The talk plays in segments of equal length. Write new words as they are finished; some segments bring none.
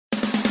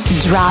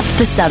Drop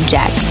the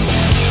Subject.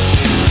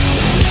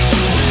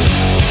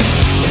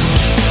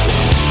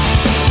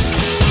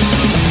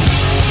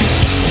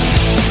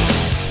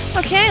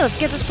 Okay, let's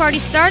get this party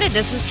started.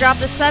 This is Drop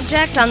the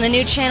Subject on the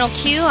new Channel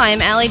Q. I am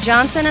Allie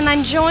Johnson, and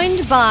I'm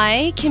joined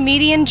by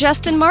comedian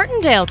Justin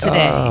Martindale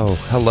today. Oh,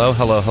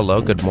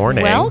 hello. Good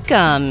morning.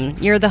 Welcome.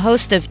 You're the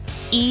host of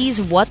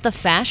E's What the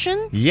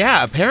Fashion?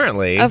 Yeah,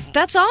 apparently.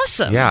 That's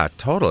awesome. Yeah,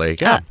 totally.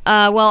 Yeah.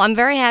 Well, I'm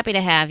very happy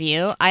to have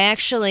you.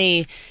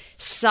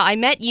 I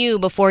met you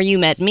before you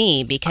met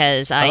me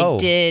because I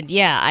did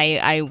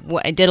a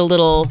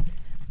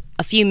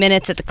few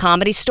minutes at the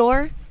Comedy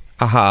Store.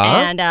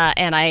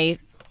 Uh-huh.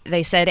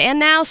 They said, and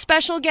now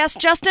special guest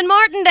Justin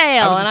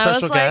Martindale. And I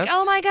was like,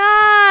 oh my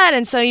God.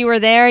 And so you were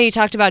there. You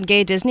talked about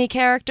gay Disney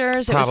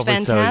characters. It was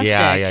fantastic.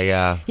 So.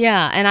 Yeah.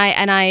 Yeah,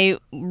 and I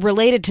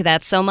related to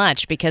that so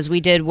much because we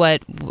did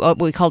what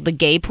we called the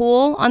gay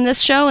pool on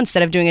this show.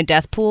 Instead of doing a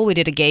death pool, we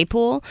did a gay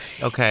pool.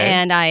 Okay.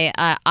 And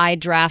I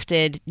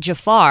drafted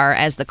Jafar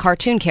as the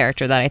cartoon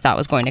character that I thought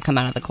was going to come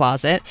out of the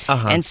closet.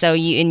 Uh-huh. And so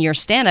in your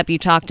stand-up, you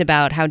talked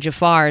about how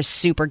Jafar is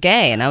super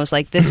gay. And I was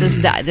like, this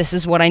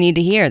is what I need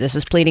to hear. This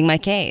is pleading my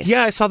case.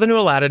 Yeah, I saw the new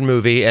Aladdin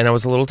movie, and I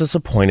was a little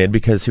disappointed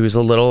because he was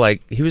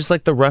like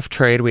the rough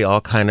trade we all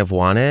kind of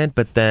wanted,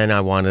 but then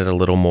I wanted a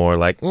little more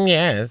like,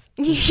 yes.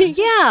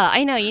 Yeah,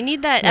 I know. You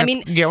need that.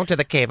 Go to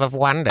the Cave of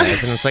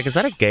Wonders. And it's like, is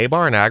that a gay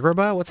bar in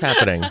Agrabah? What's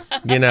happening?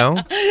 You know?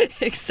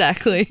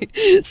 Exactly.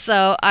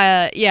 So,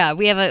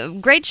 we have a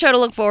great show to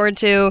look forward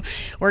to.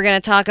 We're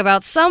going to talk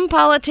about some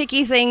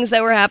politicky things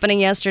that were happening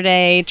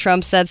yesterday.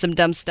 Trump said some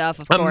dumb stuff,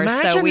 of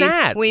course.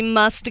 Imagine we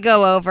must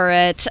go over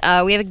it.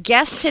 We have a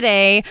guest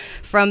today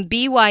from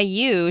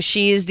BYU.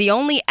 She is the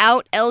only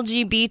out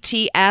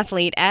LGBT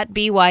athlete at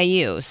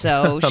BYU.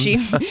 So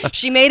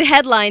she made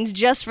headlines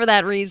just for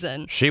that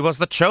reason. She was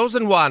the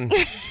chosen one.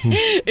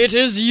 It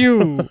is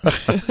you.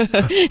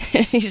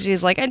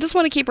 She's like, I just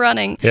want to keep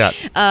running. Yeah.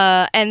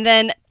 And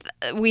then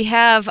we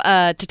have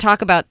to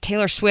talk about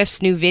Taylor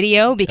Swift's new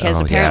video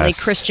because apparently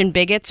Christian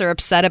bigots are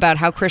upset about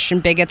how Christian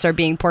bigots are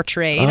being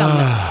portrayed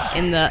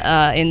in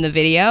the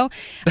video.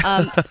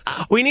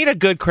 We need a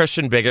good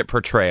Christian bigot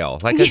portrayal,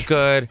 like a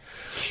good,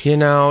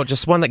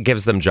 just one that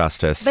gives them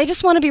justice. They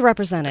just want to be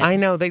represented. I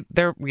know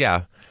they're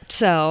yeah.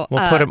 So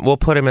we'll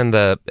put him in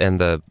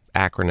the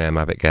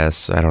acronym of it.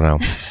 Guess I don't know.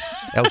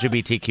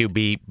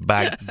 LGBTQB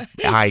by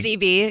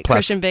CB plus,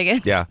 Christian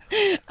bigots. Yeah,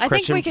 I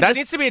think we could. That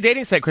needs to be a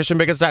dating site.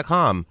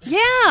 ChristianBigots.com. Yeah,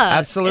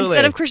 absolutely.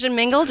 Instead of Christian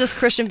Mingle, just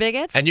Christian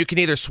bigots. And you can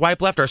either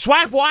swipe left or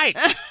swipe right.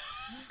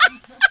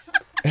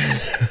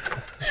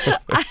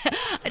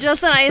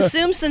 Justin, I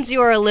assume since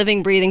you are a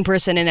living, breathing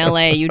person in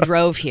LA, you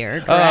drove here,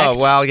 correct? Oh,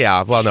 well,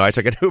 yeah. Well, no, I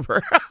took an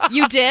Uber.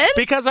 You did?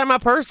 Because I'm a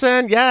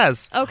person,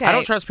 yes. Okay. I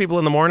don't trust people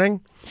in the morning.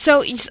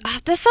 So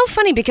that's so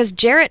funny because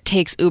Jarrett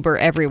takes Uber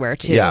everywhere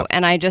too,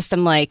 and I just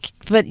am like,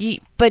 but you,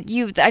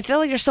 I feel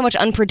like there's so much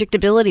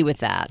unpredictability with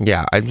that.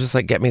 Yeah, I'm just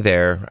like, get me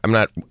there. I'm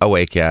not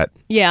awake yet.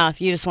 Yeah,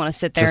 you just want to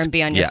sit there and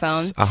be on your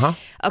phone. Uh-huh.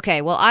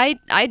 Okay, well,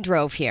 I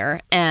drove here,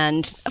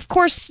 and of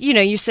course,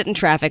 you sit in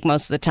traffic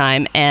most of the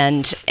time,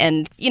 and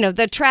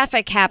the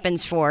traffic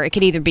happens for, it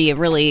could either be a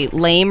really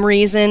lame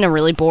reason, a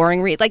really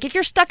boring reason. Like if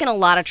you're stuck in a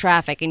lot of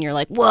traffic and you're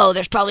like, whoa,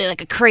 there's probably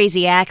like a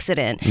crazy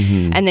accident,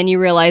 and then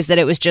you realize that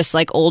it was just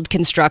like old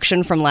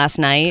construction from last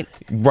night.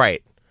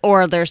 Right.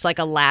 Or there's like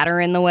a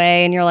ladder in the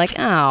way and you're like,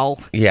 oh.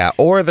 Yeah,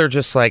 or they're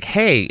just like,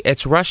 hey,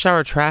 it's rush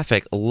hour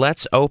traffic.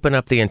 Let's open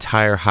up the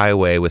entire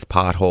highway with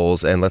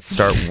potholes and let's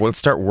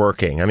start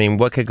working. I mean,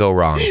 what could go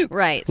wrong?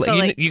 Right. So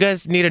you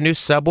guys need a new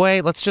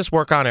subway? Let's just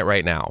work on it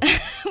right now.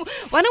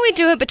 Why don't we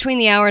do it between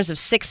the hours of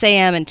 6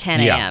 a.m. and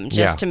 10 a.m.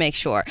 just to make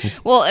sure?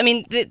 Well, I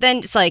mean, then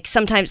it's like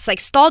sometimes it's like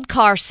stalled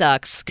car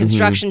sucks,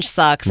 construction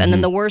sucks, and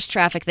then the worst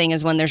traffic thing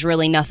is when there's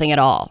really nothing at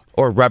all.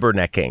 Or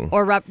rubbernecking.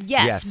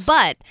 Yes.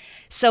 But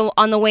so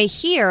on the way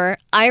here,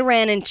 I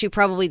ran into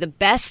probably the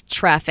best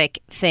traffic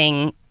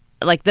thing,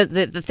 like the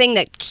thing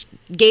that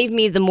gave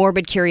me the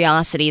morbid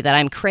curiosity that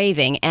I'm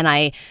craving, and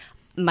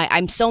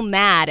I'm so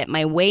mad at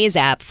my Waze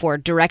app for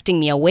directing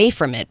me away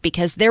from it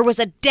because there was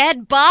a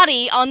dead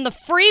body on the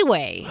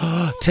freeway.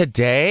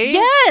 Today?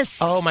 Yes.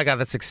 Oh my God,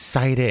 that's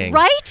exciting.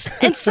 Right?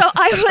 And so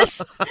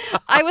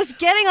I was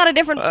getting on a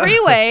different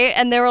freeway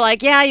and they were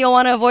like, yeah, you'll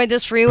want to avoid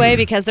this freeway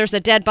because there's a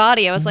dead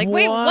body. I was like,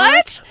 wait,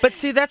 what? But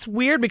see, that's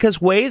weird because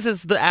Waze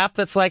is the app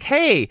that's like,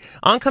 hey,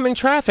 oncoming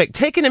traffic,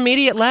 take an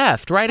immediate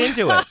left right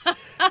into it.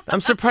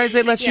 I'm surprised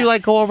they let you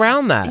go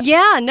around that.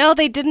 Yeah, no,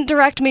 they didn't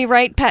direct me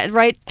right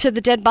to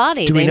the dead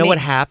body. Do we know what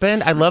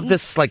happened? I love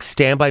this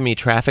Stand By Me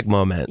traffic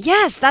moment.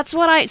 Yes, that's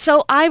what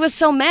I was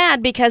so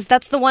mad because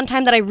that's the one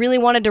time that I really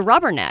wanted to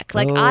rubberneck.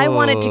 Like I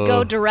wanted to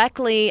go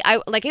directly.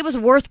 It was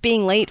worth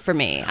being late for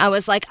me. I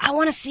was like, I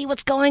want to see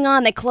what's going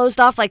on. They closed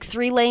off like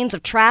 3 lanes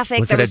of traffic.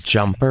 Was it a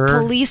jumper?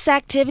 Police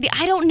activity.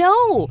 I don't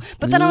know.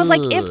 But then I was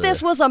like, if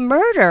this was a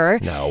murder,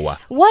 no.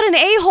 What an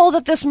a-hole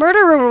that this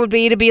murderer would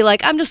be to be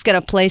like, I'm just going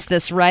to place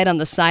this parks right on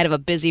the side of a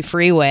busy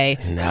freeway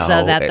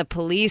so that the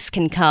police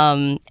can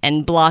come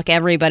and block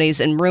everybody's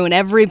and ruin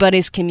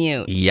everybody's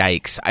commute.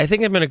 Yikes. I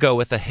think I'm going to go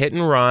with a hit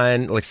and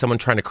run, like someone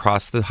trying to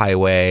cross the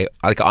highway,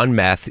 like on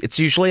meth. It's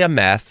usually a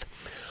meth.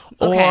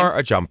 Or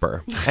a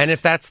jumper. And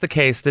if that's the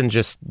case, then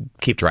just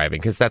keep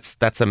driving because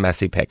that's a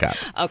messy pickup.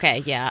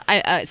 Okay,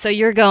 yeah. So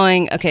you're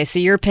going, so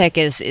your pick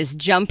is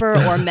jumper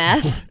or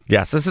meth?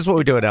 Yes, this is what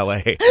we do in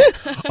LA.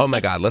 Oh my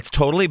God, let's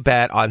totally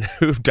bet on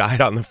who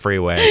died on the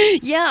freeway.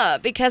 Yeah,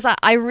 because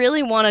I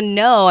really want to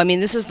know. I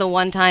mean, this is the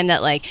one time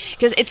that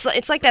because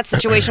it's like that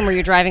situation where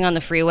you're driving on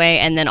the freeway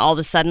and then all of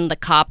a sudden the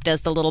cop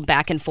does the little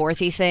back and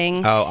forthy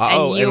thing.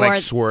 And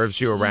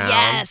swerves you around.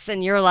 Yes,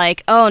 and you're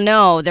like, oh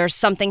no, there's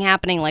something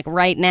happening like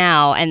right now.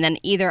 And then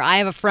either I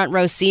have a front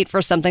row seat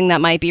for something that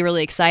might be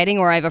really exciting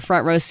or I have a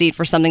front row seat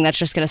for something that's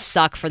just going to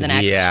suck for the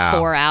next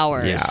 4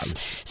 hours.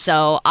 Yeah.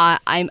 So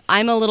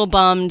I'm a little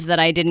bummed that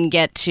I didn't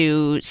get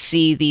to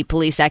see the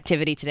police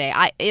activity today.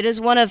 I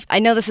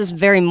know this is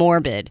very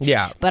morbid.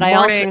 Yeah. But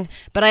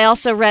I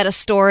also read a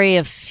story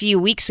a few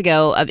weeks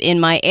ago in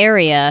my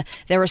area.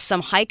 There was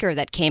some hiker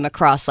that came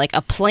across like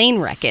a plane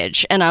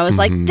wreckage, and I was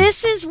like,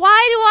 "This is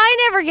why do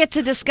I never get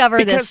to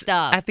discover this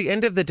stuff?" At the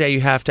end of the day, you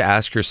have to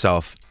ask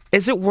yourself,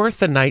 is it worth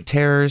the night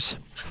terrors?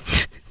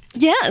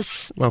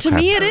 Yes, okay. To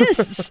me it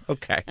is.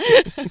 Okay.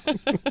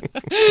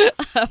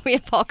 We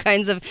have all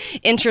kinds of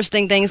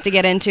interesting things to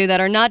get into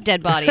that are not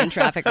dead body and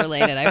traffic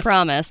related, I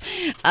promise.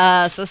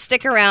 So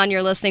stick around.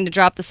 You're listening to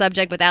Drop the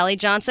Subject with Allie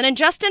Johnson and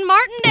Justin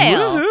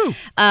Martindale.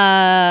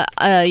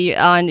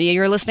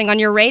 You're listening on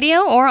your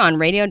radio or on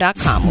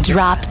radio.com.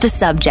 Drop the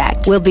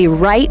Subject. We'll be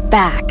right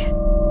back.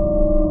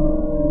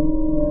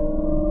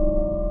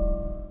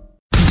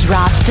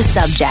 Drop the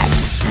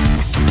Subject.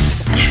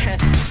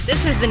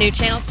 This is the new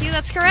Channel Q,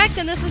 that's correct,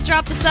 and this is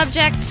Drop the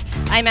Subject.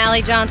 I'm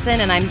Allie Johnson,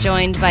 and I'm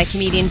joined by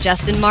comedian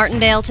Justin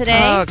Martindale today.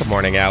 Oh, good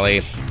morning,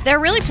 Allie. They're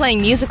really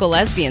playing musical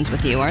lesbians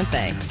with you, aren't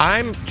they?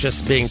 I'm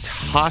just being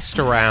tossed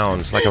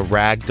around like a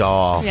rag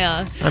doll.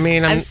 Yeah. I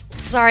mean, I'm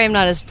sorry I'm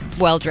not as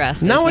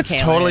well-dressed as No, it's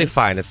Michaela totally is.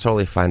 fine. It's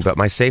totally fine, but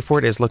my safe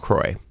word is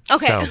LaCroix.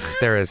 Okay. So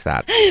there is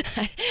that.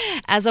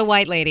 As a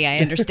white lady, I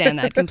understand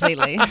that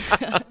completely.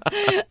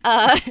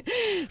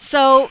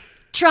 So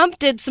Trump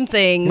did some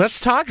things. Let's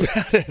talk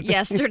about it.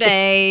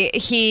 Yesterday,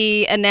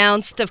 he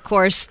announced, of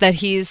course, that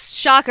he's,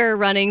 shocker,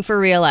 running for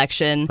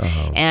re-election.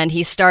 And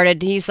he's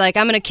like,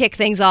 I'm going to kick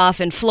things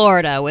off in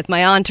Florida with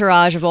my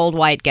entourage of old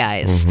white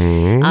guys.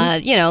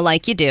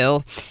 Like you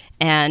do.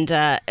 And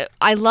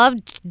I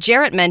loved,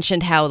 Jarrett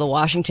mentioned how the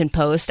Washington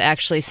Post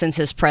actually, since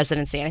his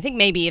presidency, and I think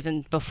maybe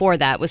even before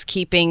that, was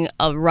keeping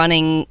a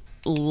running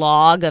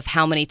log of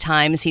how many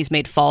times he's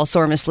made false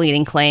or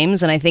misleading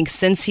claims. And I think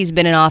since he's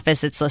been in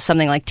office, it's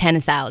something like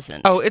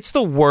 10,000. Oh, it's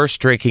the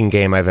worst drinking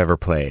game I've ever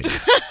played.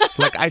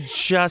 Like, I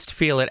just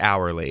feel it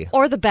hourly.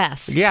 Or the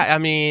best. Yeah, I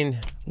mean,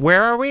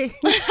 where are we?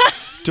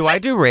 Do I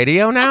do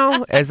radio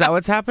now? Is that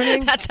what's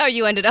happening? That's how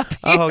you ended up here.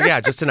 Oh, yeah,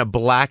 just in a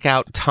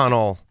blackout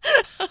tunnel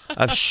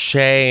of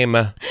shame.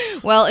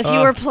 Well, if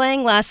you were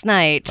playing last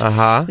night,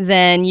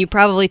 then you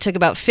probably took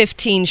about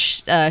 15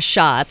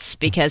 shots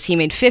because he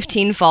made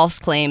 15 false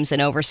claims in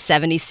over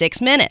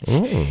 76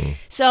 minutes.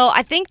 So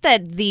I think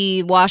that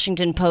the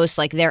Washington Post,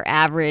 like their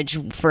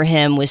average for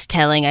him was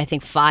telling, I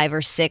think, 5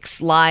 or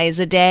 6 lies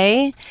a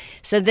day.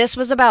 So this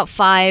was about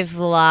 5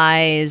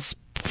 lies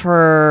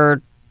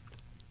per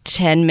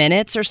 10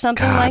 minutes or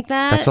something like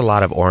that. That's a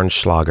lot of orange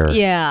schlager.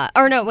 Yeah.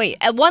 Or no, wait.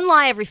 1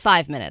 lie every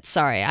 5 minutes.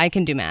 Sorry, I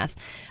can do math.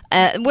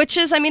 Which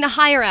is, I mean, a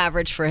higher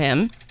average for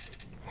him.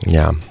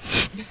 Yeah.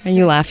 Are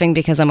you laughing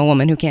because I'm a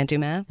woman who can't do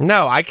math?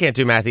 No, I can't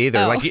do math either.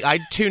 Oh. Like, I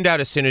tuned out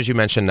as soon as you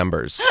mentioned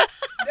numbers.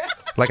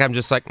 Like, I'm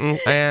just like,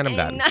 and I'm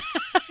done.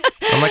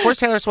 I'm like, where's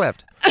Taylor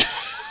Swift?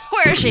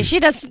 Where is she? She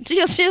doesn't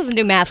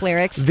do math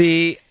lyrics.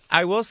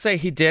 I will say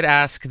he did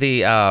ask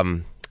the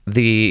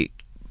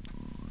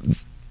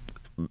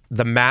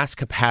mass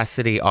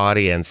capacity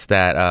audience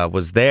that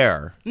was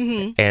there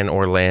in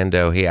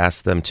Orlando. He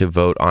asked them to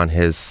vote on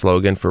his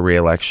slogan for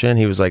re-election.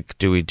 He was like,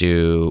 do we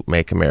do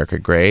Make America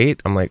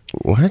Great? I'm like,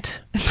 what?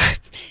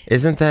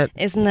 Isn't that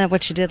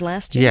what you did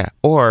last year? Yeah.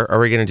 Or are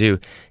we going to do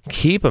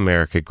Keep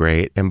America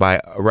Great? And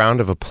by a round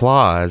of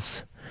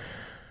applause...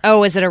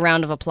 Oh, is it a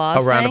round of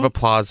applause? A round of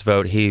applause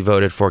vote. He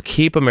voted for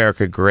Keep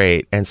America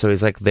Great. And so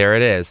he's like, there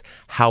it is.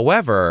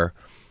 However...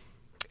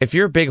 if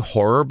you're a big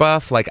horror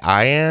buff like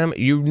I am,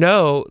 you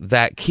know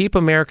that Keep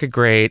America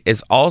Great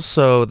is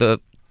also the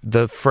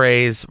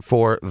phrase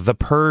for the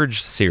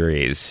Purge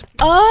series.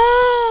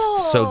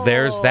 Oh! So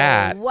there's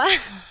that. Wow.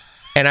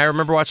 And I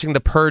remember watching the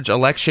Purge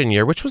election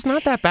year, which was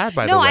not that bad,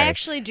 by the way. No, I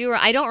actually do.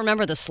 I don't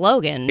remember the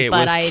slogan. It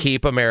was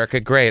Keep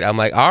America Great. I'm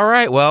like, all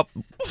right, well,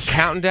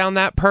 counting down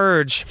that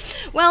Purge.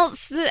 Well,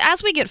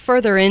 as we get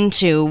further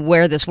into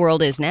where this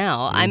world is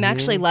now, I'm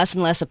actually less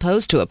and less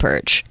opposed to a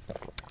purge.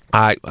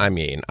 I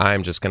mean,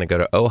 I'm just going to go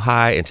to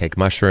Ojai and take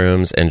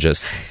mushrooms and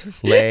just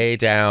lay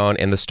down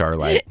in the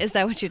starlight. Is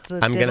that what you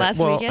did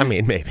last weekend? I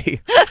mean, maybe.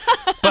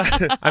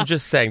 But I'm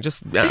just saying,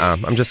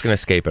 I'm just going to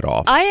escape it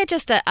all.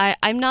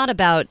 I'm not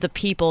about the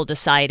people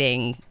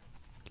deciding,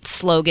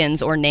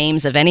 slogans or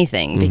names of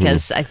anything,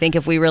 because I think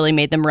if we really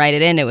made them write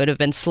it in, it would have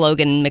been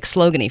Slogan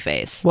McSlogany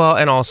Face. Well,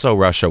 and also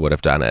Russia would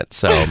have done it.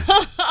 So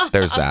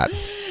there's that.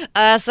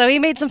 So he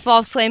made some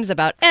false claims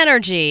about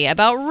energy,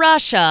 about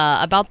Russia,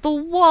 about the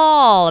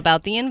wall,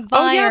 about the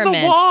environment. Oh,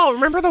 yeah, the wall.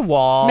 Remember the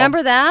wall?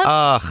 Remember that?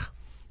 Ugh.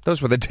 Those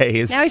were the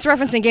days. Now he's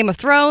referencing Game of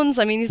Thrones.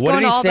 I mean, he's What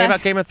going did he all say that.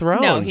 about Game of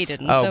Thrones? No, he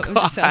didn't. Oh, The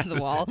God. sound of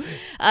the wall.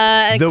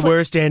 The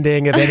worst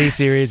ending of any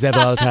series of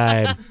all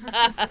time.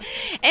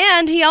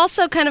 And he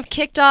also kind of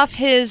kicked off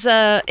his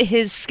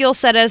skill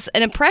set as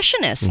an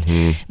impressionist,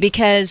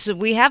 because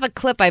we have a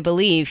clip, I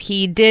believe.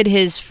 He did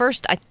his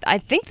first, I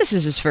think this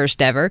is his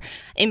first ever,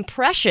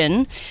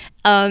 impression,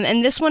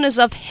 and this one is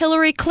of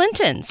Hillary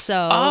Clinton.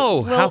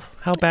 So,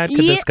 how bad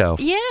could this go?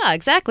 Yeah,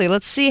 exactly.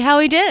 Let's see how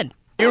he did.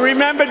 You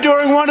remember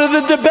during one of the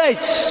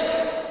debates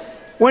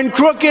when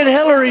crooked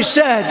Hillary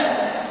said,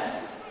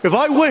 if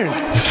I win,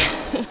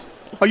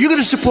 are you going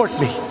to support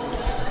me?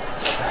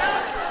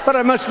 But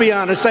I must be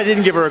honest, I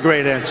didn't give her a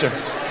great answer.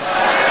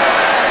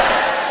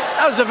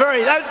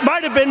 That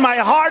might have been my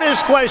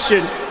hardest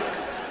question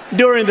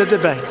during the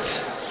debates.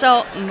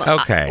 So,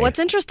 Okay. what's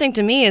interesting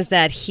to me is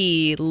that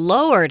he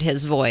lowered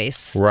his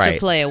voice to Right.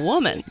 play a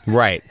woman.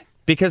 Right.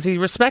 Because he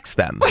respects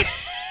them.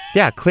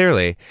 Yeah,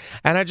 clearly.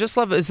 And I just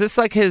love, is this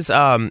his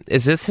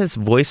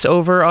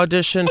voiceover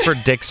audition for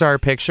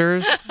Dixar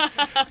Pictures?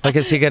 Like,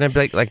 is he going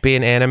to be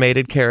an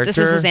animated character? This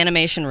is his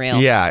animation reel.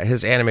 Yeah,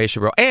 his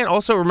animation reel. And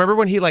also, remember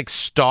when he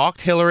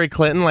stalked Hillary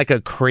Clinton like a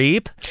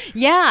creep?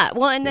 Yeah,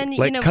 well, and then,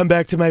 Come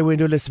back to my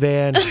windowless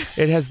van.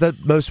 It has the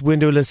most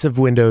windowless of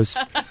windows.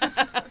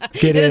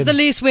 Get it in. is the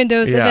least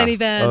windows of any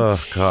van. Oh,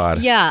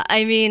 God. Yeah,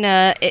 I mean,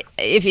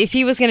 if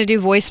he was going to do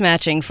voice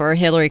matching for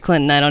Hillary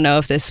Clinton, I don't know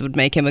if this would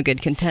make him a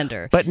good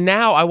contender. But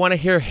now I want to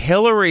hear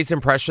Hillary's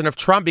impression of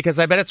Trump, because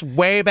I bet it's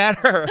way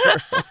better.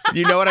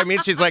 You know what I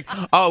mean? She's like,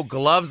 oh,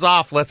 gloves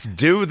off. Let's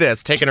do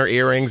this. Taking her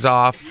earrings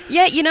off.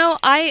 Yeah,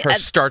 Her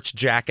starch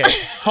jacket.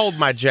 Hold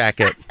my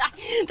jacket.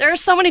 there are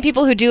so many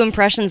people who do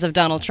impressions of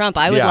Donald Trump.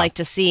 I would Yeah. like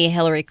to see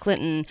Hillary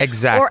Clinton.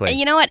 Exactly. Or,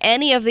 you know what,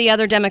 any of the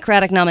other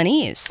Democratic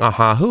nominees.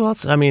 Uh-huh. Who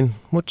else? I mean,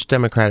 which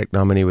Democratic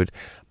nominee would...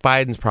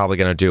 Biden's probably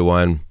going to do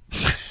one.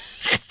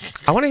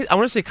 I want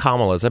to see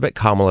Kamala's. I bet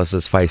Kamala's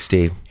is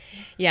feisty.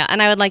 Yeah,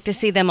 and I would like to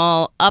see them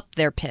all up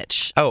their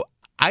pitch. Oh,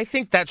 I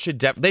think that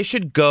they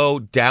should go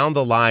down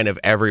the line of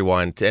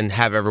everyone and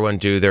have everyone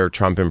do their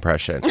Trump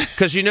impression.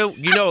 Because you know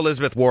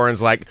Elizabeth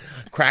Warren's like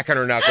cracking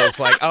her knuckles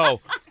like, oh,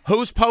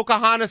 who's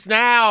Pocahontas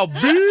now?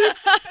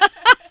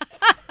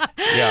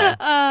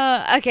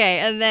 Yeah. Okay,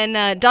 and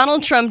then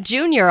Donald Trump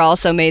Jr.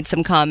 also made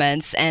some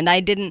comments, and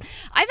I've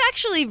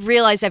actually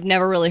realized I've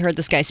never really heard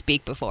this guy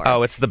speak before.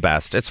 Oh, it's the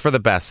best. It's for the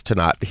best to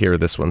not hear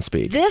this one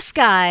speak. This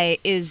guy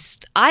is,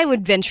 I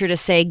would venture to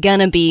say,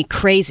 gonna be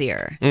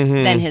crazier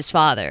than his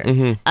father.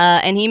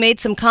 And he made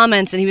some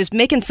comments, and he was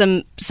making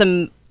some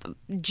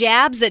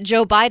jabs at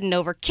Joe Biden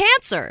over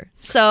cancer.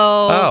 So,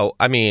 Oh,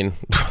 I mean...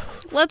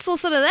 let's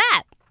listen to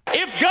that.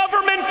 If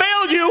government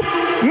failed you,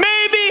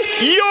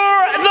 maybe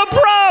you're the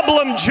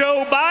problem,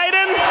 Joe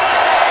Biden.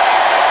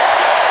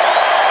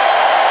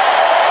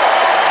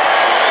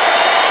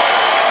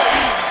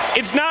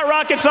 It's not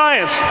rocket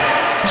science.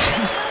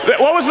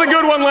 What was the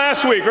good one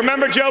last week?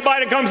 Remember, Joe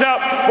Biden comes out,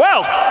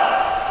 well,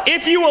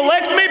 if you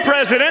elect me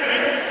president,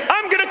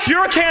 I'm going to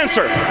cure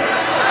cancer.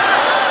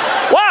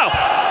 Wow.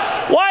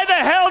 Why the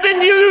hell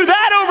didn't you do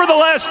that over the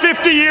last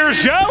 50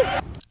 years, Joe?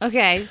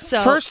 Okay,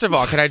 so First of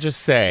all, can I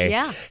just say,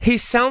 Yeah. he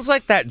sounds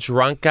like that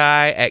drunk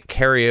guy at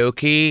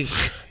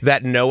karaoke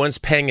that no one's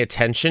paying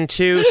attention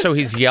to, so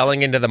he's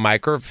yelling into the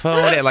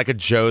microphone at like a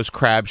Joe's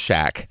Crab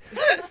Shack.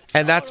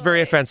 And that's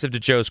very offensive to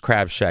Joe's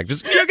Crab Shack.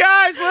 Just, you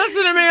guys,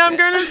 listen to me. I'm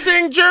going to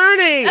sing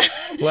Journey.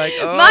 Like,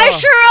 oh. My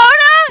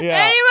Sharona?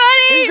 Yeah.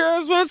 Anybody? You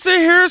guys, let's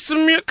hear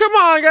some music. Come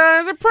on,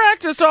 guys. I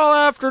practiced all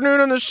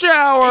afternoon in the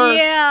shower.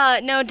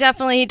 Yeah, no,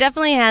 definitely. He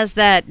definitely has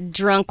that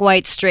drunk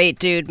white straight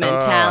dude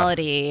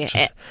mentality,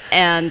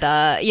 and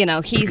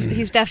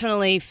he's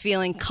definitely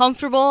feeling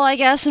comfortable, I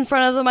guess, in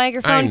front of the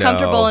microphone. I know.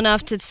 Comfortable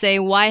enough to say,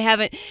 "Why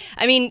haven't?"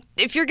 I mean,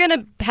 if you're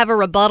gonna have a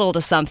rebuttal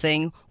to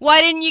something, why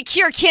didn't you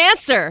cure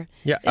cancer?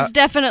 Yeah, it's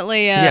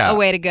definitely a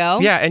way to go.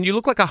 Yeah, and you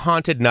look like a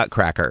haunted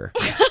nutcracker.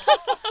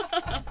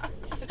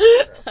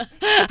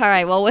 All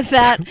right, well, with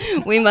that,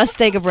 we must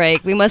take a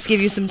break. We must give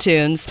you some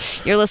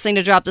tunes. You're listening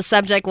to Drop the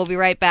Subject. We'll be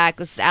right back.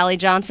 This is Allie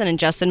Johnson and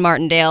Justin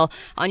Martindale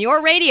on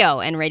your radio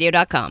and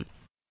radio.com.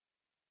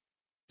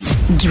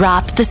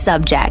 Drop the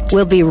Subject.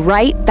 We'll be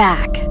right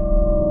back.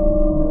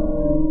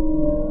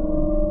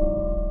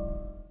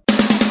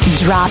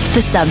 Drop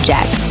the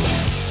Subject.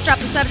 Let's drop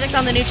the subject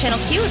on the new Channel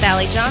Q with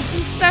Allie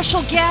Johnson.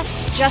 Special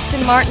guest,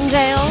 Justin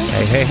Martindale,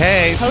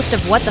 Hey. host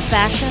of What the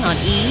Fashion on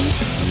E!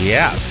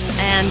 Yes.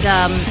 And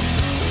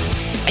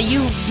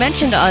You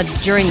mentioned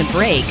during the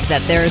break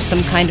that there's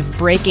some kind of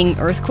breaking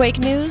earthquake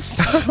news.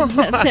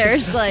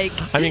 There's like...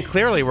 I mean,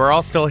 clearly, we're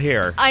all still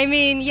here. I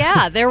mean,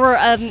 yeah, there were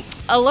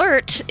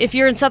alert. If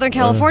you're in Southern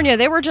California,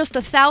 there were just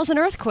 1,000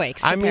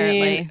 earthquakes,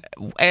 apparently.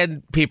 Mean,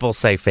 and people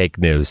say fake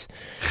news.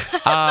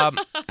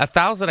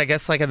 1,000, I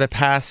guess, like in the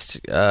past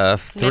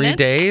 3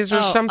 days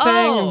or something.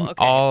 Okay.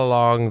 All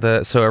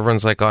along so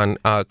everyone's like on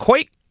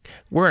Quake.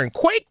 We're in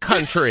Quake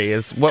country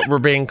is what we're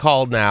being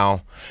called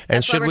now. And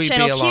That's should why we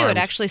Channel be Q, alarmed? it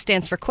actually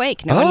stands for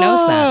Quake. No one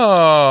knows that.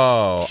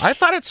 Oh, I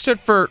thought it stood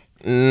for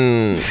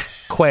quail.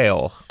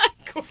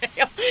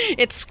 Quail.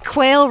 It's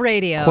Quail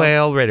Radio.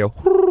 Quail radio.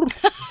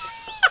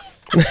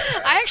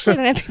 I actually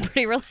think that'd be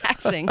pretty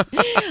relaxing.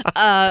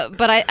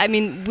 But I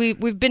mean,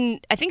 we've been,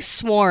 I think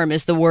swarm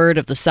is the word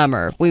of the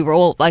summer. We were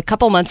all, a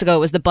couple months ago, it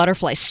was the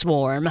butterfly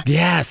swarm.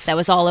 Yes. That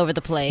was all over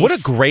the place. What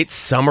a great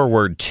summer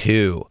word,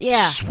 too.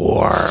 Yeah.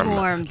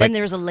 Swarm. Then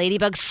there was a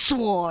ladybug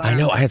swarm. I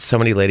know. I had so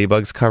many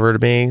ladybugs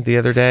covered me the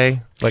other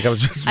day. Like I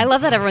was just... I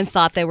love that everyone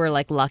thought they were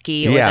like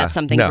lucky or Yeah, that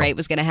something no. great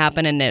was going to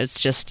happen, and there's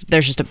just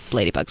a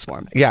ladybug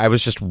swarm. Yeah, I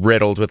was just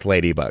riddled with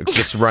ladybugs,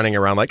 just running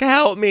around like,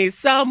 help me,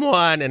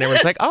 someone. And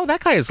everyone's like, oh, that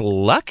guy is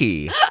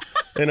lucky.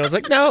 And I was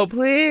like, no,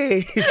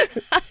 please.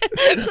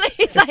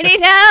 Please, I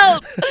need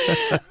help.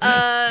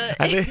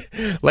 I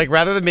think, like,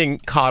 rather than being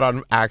caught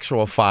on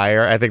actual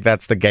fire, I think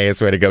that's the gayest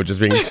way to go,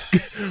 just being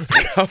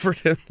covered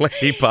in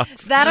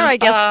ladybugs. That or I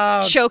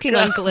guess choking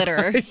on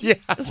glitter. Yeah.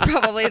 Is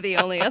probably the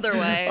only other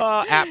way.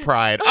 At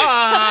Pride.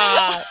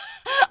 Ah!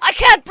 I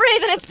can't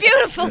breathe and it's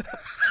beautiful.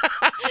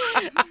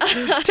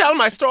 Tell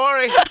my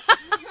story.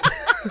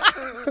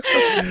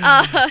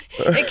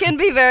 It can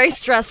be very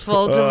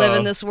stressful to live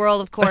in this world,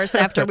 of course,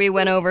 after we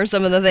went over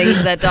some of the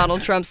things that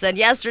Donald Trump said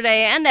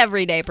yesterday and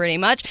every day pretty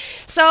much.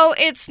 So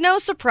it's no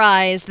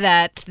surprise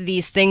that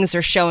these things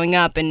are showing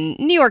up in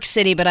New York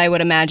City, but I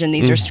would imagine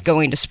these are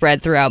going to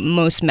spread throughout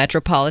most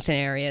metropolitan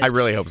areas. I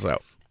really hope so.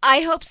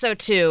 I hope so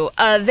too.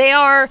 They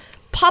are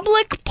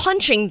public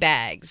punching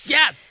bags.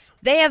 Yes!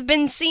 They have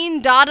been seen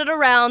dotted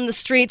around the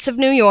streets of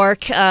New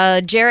York.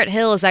 Jarrett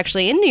Hill is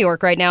actually in New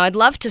York right now. I'd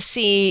love to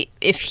see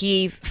if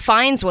he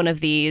finds one of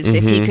these,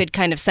 if he could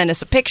kind of send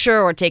us a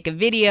picture or take a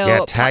video.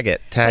 Yeah, tag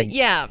it. Tag.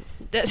 Yeah.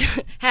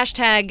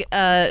 Hashtag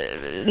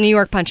New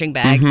York punching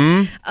bag.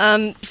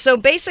 So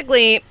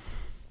basically...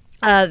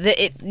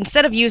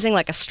 instead of using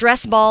like a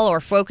stress ball or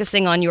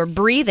focusing on your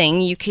breathing,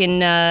 you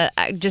can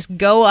just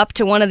go up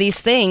to one of these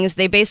things.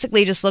 They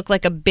basically just look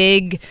like a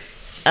big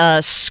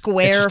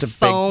square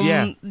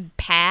foam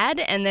pad,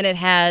 and then it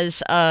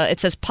has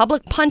it says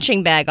public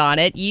punching bag on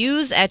it.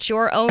 Use at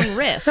your own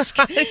risk.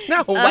 I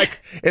know.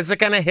 Is it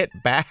going to hit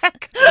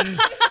back?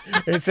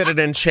 Is it an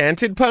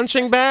enchanted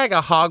punching bag?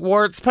 A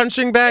Hogwarts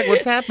punching bag?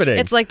 What's happening?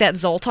 It's like that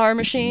Zoltar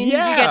machine.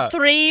 Yeah. You get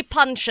 3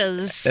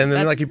 punches. And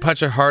then you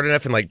punch it hard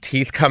enough and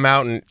teeth come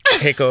out and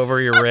take over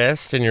your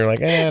wrist and you're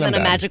like, and then a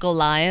magical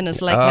lion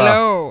is like,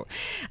 hello.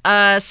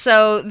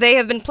 So they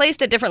have been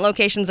placed at different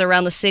locations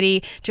around the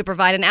city to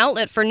provide an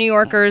outlet for New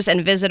Yorkers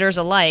and visitors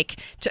alike.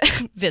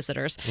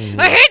 Visitors.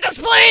 I hate this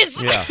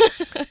place! Yeah.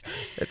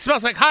 It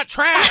smells like hot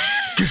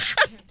trash.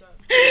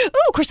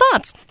 Ooh,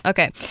 croissants.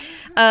 Okay.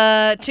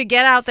 To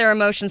get out their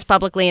emotions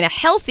publicly in a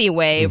healthy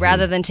way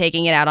rather than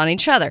taking it out on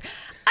each other.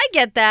 I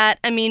get that.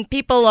 I mean,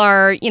 people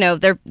are,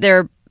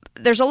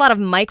 there's a lot of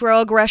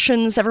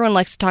microaggressions. Everyone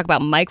likes to talk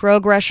about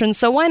microaggressions.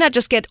 So why not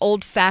just get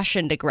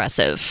old-fashioned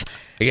aggressive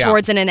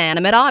towards an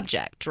inanimate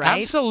object,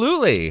 right?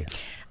 Absolutely.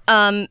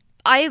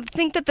 I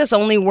think that this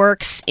only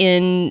works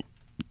in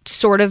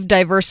sort of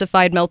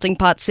diversified melting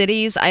pot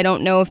cities. I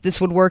don't know if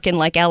this would work in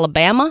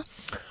Alabama.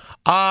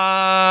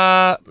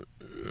 Or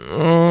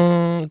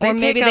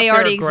maybe they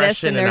already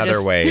exist and they're in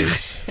other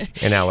ways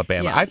in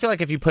Alabama. Yeah. I feel like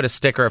if you put a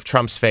sticker of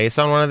Trump's face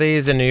on one of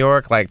these in New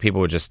York,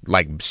 people would just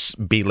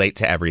be late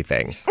to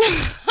everything.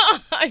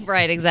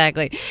 Right,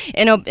 exactly.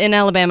 In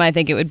Alabama, I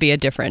think it would be a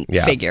different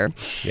figure.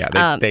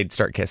 Yeah, they'd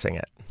start kissing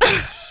it.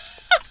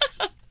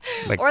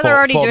 Or they're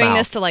already full doing mouth.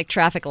 this to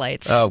traffic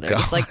lights. Oh, they're God.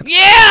 just like,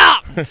 yeah!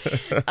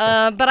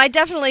 But I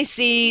definitely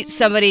see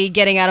somebody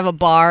getting out of a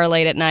bar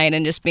late at night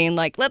and just being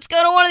like, let's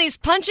go to one of these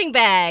punching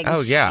bags.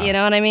 Oh, yeah. You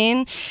know what I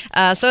mean?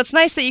 So it's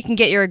nice that you can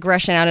get your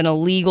aggression out in a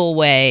legal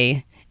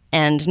way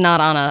and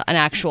not on an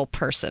actual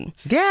person.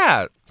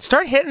 Yeah,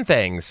 start hitting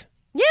things.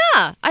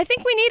 Yeah, I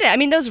think we need it. I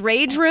mean, those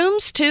rage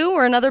rooms, too,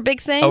 are another big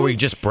thing. Oh, where you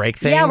just break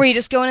things? Yeah, where you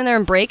just go in there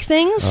and break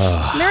things.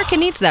 America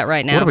needs that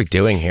right now. What are we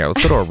doing here?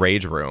 Let's go to a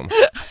rage room.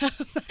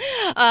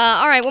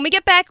 All right, when we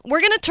get back,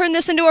 we're going to turn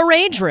this into a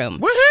rage room.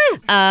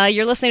 Woohoo!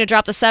 You're listening to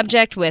Drop the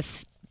Subject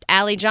with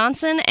Allie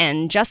Johnson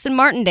and Justin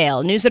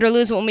Martindale. News it or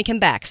lose it when we come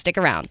back. Stick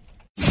around.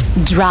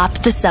 Drop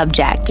the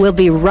Subject. We'll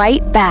be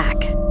right back.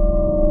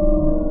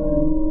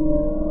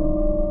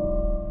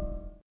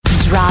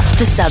 Drop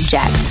the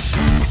Subject.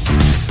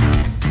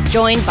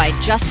 Joined by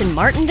Justin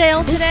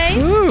Martindale today.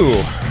 Ooh.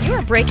 You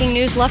are breaking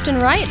news left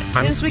and right. As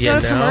soon as we go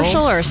to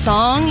commercial or a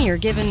song, you're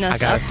giving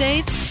us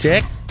updates.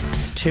 Stick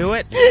to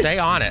it. Stay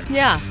on it.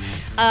 Yeah.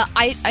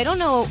 I don't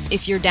know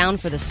if you're down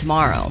for this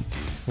tomorrow,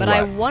 But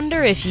I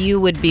wonder if you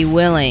would be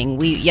willing.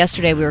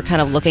 Yesterday we were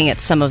kind of looking at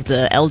some of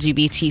the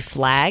LGBT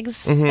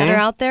flags that are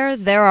out there.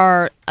 There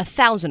are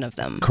 1,000 of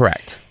them.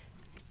 Correct.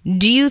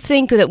 Do you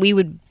think that we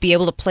would be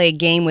able to play a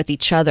game with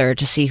each other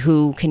to see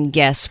who can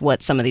guess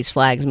what some of these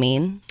flags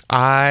mean?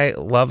 I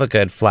love a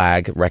good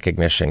flag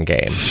recognition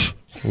game.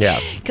 Yeah.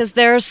 Because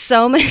there are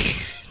so many.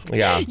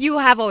 Yeah. You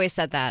have always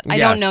said that. I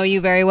Yes. don't know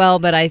you very well,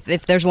 but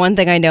if there's one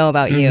thing I know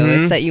about you,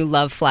 it's that you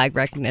love flag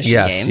recognition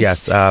games.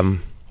 Yes.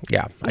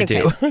 Yeah, I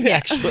do. Yeah.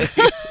 Actually.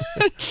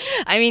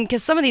 I mean,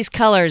 because some of these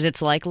colors, it's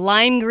like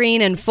lime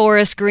green and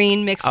forest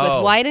green mixed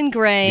with white and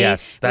gray.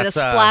 Yes, with a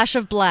splash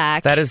of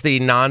black. That is the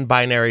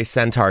non-binary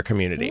centaur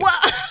community.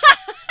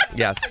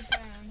 Yes.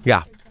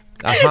 Yeah.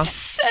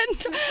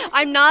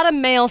 I'm not a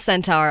male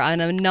centaur.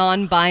 I'm a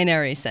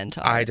non-binary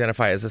centaur. I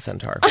identify as a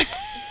centaur.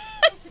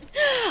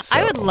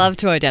 I would love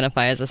to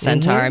identify as a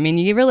centaur. I mean,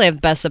 you really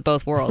have best of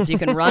both worlds. You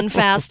can run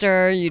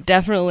faster. You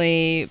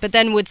definitely. But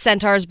then would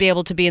centaurs be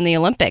able to be in the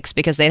Olympics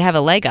because they'd have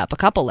a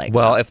couple legs?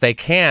 Well, if they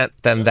can't,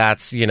 then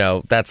that's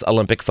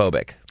Olympic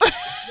phobic.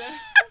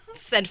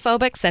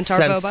 Scent-phobic?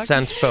 Centaur-phobic?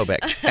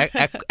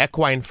 Scent-phobic.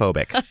 Equine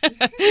phobic.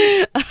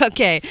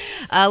 Okay.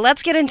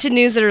 Let's get into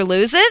News It or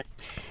Lose It.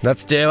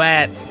 Let's do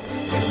it.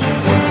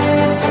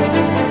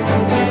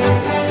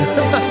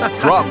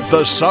 Drop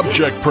the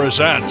Subject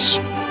presents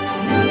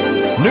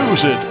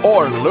News It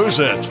or Lose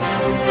It.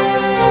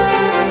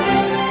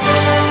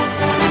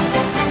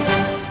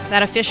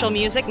 That official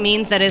music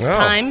means that it's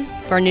time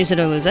for News It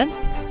or Lose It.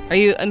 Are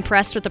you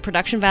impressed with the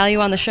production value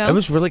on the show? It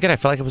was really good. I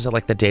felt like it was at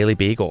like the Daily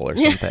Beagle or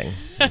something.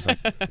 I was like,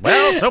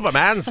 well,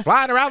 Superman's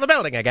flying around the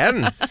building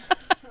again.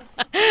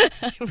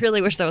 I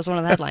really wish that was one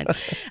of the headlines.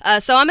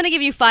 So I'm going to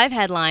give you 5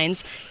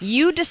 headlines.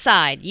 You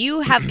decide.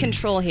 You have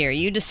control here.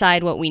 You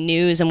decide what we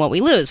news and what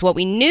we lose. What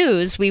we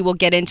news, we will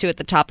get into at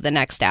the top of the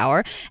next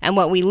hour. And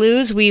what we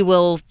lose, we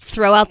will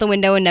throw out the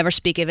window and never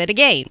speak of it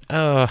again.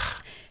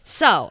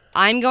 So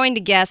I'm going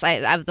to guess. I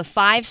have the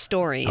 5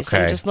 stories.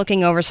 Okay. I'm just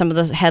looking over some of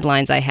the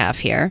headlines I have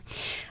here.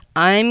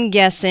 I'm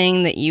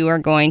guessing that you are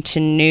going to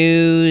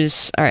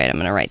news. All right, I'm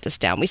going to write this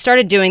down. We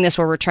started doing this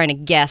where we're trying to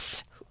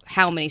guess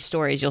how many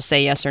stories you'll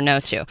say yes or no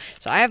to.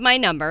 So I have my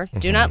number.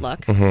 Do not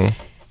look.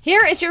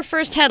 Here is your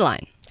first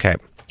headline. Okay.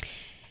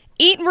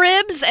 Eat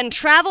ribs and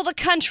travel the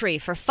country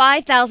for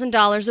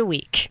 $5,000 a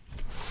week.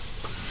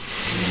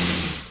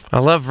 I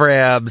love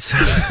ribs.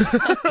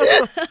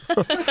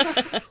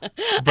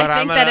 But I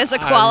think that is a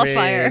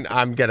qualifier.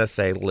 I'm going to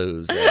say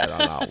lose it on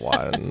that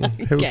one.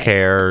 Who Okay.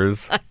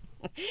 cares?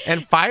 And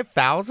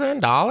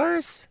 $5,000?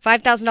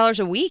 $5,000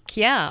 a week?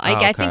 Yeah.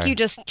 I think Okay. you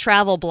just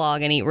travel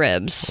blog and eat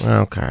ribs.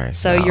 Okay.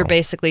 So no. you're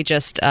basically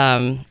just,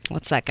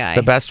 what's that guy?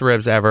 The best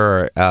ribs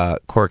ever are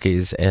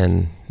Corky's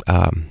in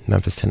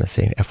Memphis,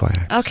 Tennessee,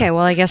 FYI. Okay,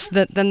 well, I guess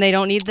then they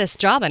don't need this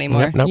job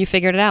anymore. Nope. You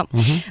figured it out.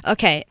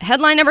 Okay,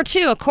 headline number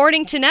 2.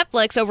 According to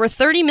Netflix, over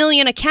 30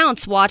 million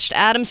accounts watched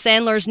Adam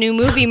Sandler's new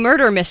movie,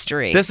 Murder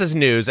Mystery. This is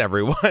news,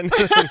 everyone.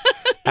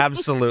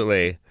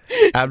 Absolutely.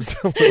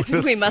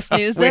 Absolutely. We must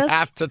news this? We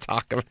have to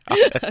talk about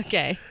it.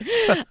 Okay.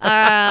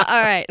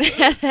 All right.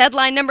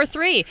 Headline number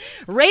 3.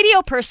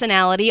 Radio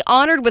personality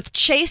honored with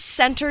Chase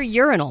Center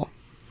urinal.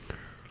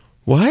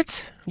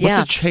 What? What's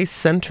Yeah. a Chase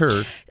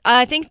Center?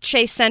 I think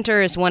Chase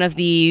Center is one of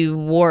the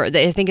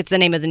I think it's the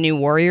name of the new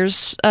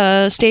Warriors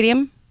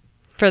stadium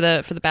for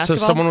the basketball. So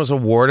someone was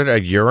awarded a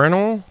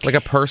urinal? Like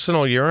a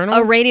personal urinal?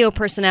 A radio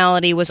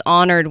personality was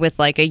honored with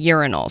like a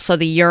urinal. So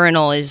the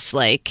urinal is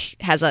like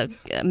has a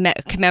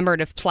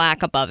commemorative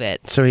plaque above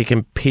it. So he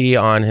can pee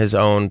on his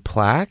own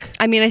plaque?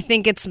 I mean, I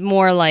think it's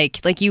more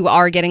like you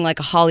are getting like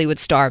a Hollywood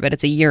star, but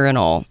it's a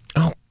urinal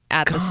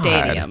at the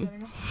stadium.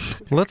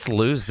 Let's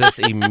lose this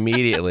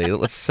immediately.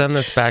 Let's send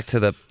this back to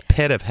the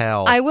pit of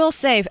hell. I will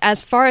say,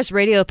 as far as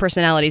radio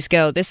personalities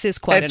go, this is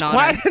quite an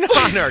honor. It's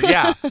quite an honor,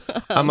 yeah.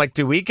 I'm like,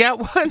 do we get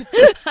one?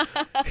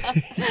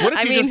 What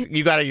if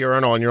you got a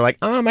urinal and you're like,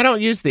 I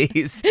don't use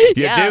these.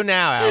 You do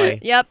now, Allie.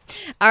 Yep.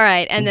 All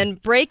right. And then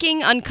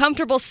breaking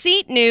uncomfortable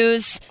seat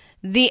news.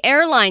 The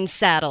airline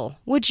saddle.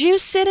 Would you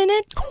sit in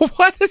it?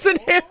 What is an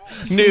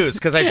news?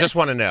 Because I just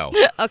want to know.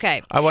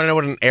 Okay. I want to know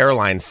what an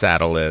airline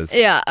saddle is.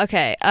 Yeah,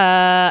 okay.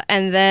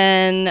 And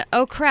then,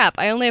 oh crap,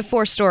 I only have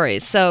 4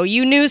 stories. So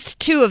you newsed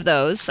 2 of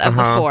those of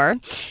the 4.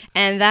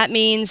 And that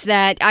means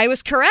that I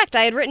was correct.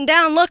 I had written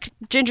down, look,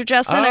 Ginger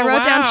Justin, I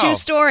wrote down 2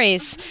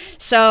 stories.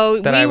 So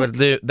I would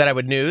news?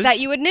 That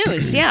you would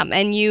news, yeah.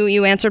 And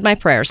you answered my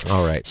prayers.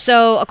 All right.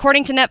 So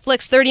according to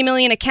Netflix, 30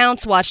 million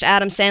accounts watched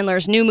Adam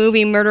Sandler's new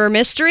movie, Murder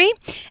Mystery.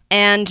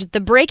 And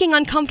the breaking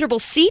uncomfortable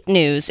seat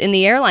news in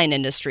the airline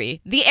industry.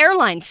 The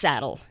airline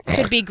saddle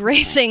could be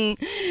gracing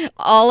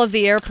all of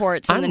the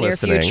airports in the near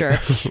future.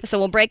 So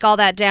we'll break all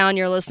that down.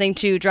 You're listening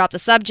to Drop the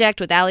Subject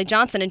with Allie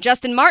Johnson and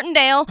Justin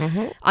Martindale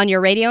on your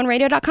radio and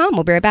radio.com.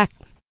 We'll be right back.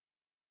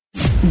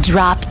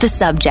 Drop the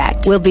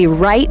Subject. We'll be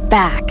right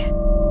back.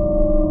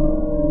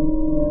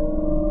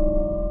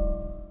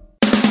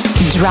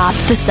 Drop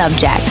the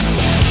Subject.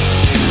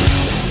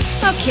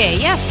 Okay,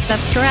 yes,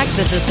 that's correct.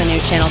 This is the new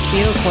Channel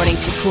Q, according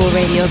to Cool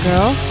Radio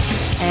Girl.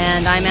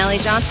 And I'm Allie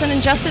Johnson,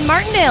 and Justin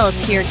Martindale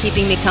is here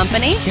keeping me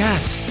company.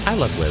 Yes, I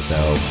love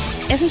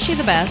Lizzo. Isn't she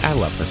the best? I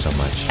love her so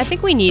much. I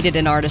think we needed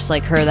an artist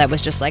like her that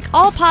was just like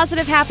all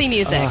positive, happy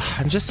music.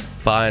 And just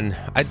fun.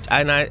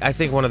 I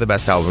think one of the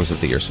best albums of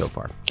the year so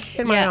far.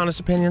 In my honest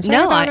opinion.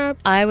 Sorry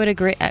I would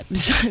agree.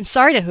 I'm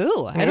sorry to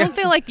who? I don't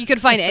feel like you could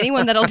find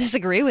anyone that'll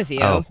disagree with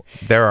you. Oh,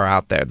 they're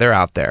out there. They're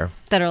out there.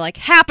 That are like,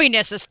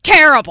 happiness is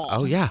terrible.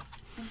 Oh, yeah.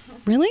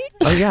 Really?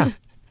 Oh, yeah.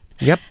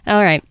 Yep.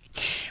 All right.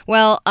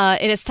 Well,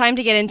 it is time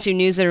to get into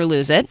News It or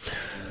Lose It.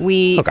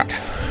 Oh, God.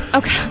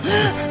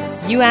 Okay.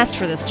 You asked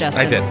for this,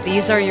 Justin. I did.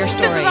 These are your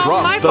stories. This is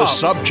all my The fault.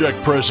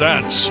 Subject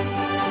presents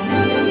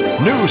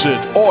News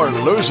It or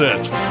Lose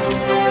It.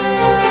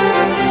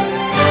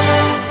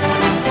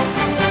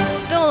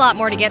 Still a lot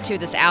more to get to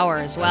this hour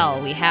as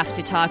well. We have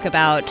to talk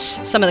about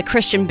some of the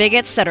Christian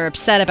bigots that are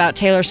upset about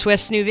Taylor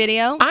Swift's new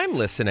video. I'm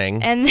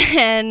listening. And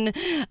then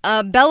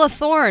Bella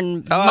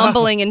Thorne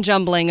mumbling and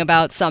jumbling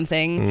about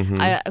something.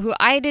 Who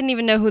I didn't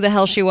even know who the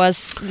hell she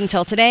was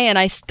until today, and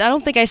I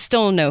don't think I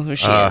still know who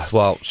she is.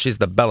 Well, she's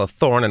the Bella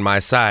Thorne in my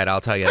side,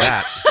 I'll tell you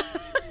that.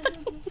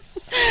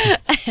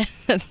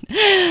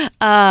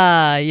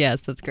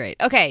 Yes, that's great.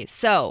 Okay,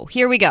 so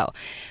here we go.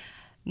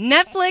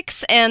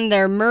 Netflix and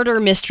their murder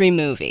mystery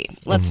movie.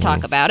 Let's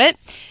talk about it.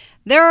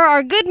 There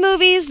are good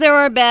movies, there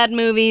are bad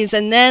movies,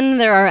 and then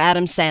there are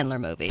Adam Sandler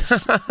movies.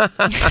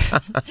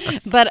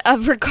 But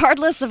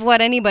regardless of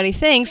what anybody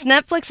thinks,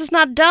 Netflix is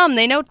not dumb.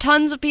 They know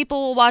tons of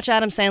people will watch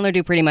Adam Sandler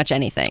do pretty much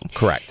anything.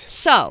 Correct.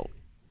 So,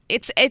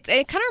 it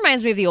kind of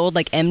reminds me of the old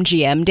like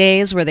MGM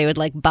days where they would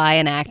like buy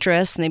an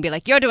actress and they'd be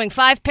like, "You're doing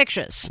 5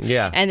 pictures."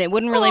 Yeah. And it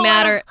wouldn't really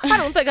matter. I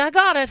don't think I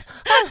got it.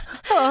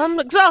 I'm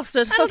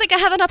exhausted. I don't think I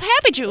have enough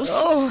happy juice.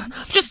 Oh,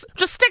 just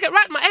stick it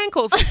right in my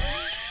ankles.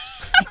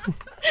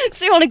 It's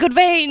the only good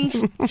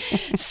veins.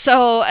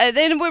 So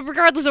then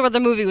regardless of whether the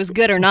movie was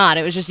good or not,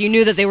 it was just you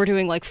knew that they were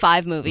doing like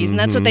 5 movies. And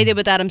that's what they did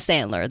with Adam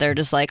Sandler. They're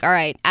just like, all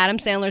right, Adam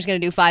Sandler's going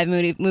to do 5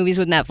 movies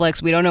with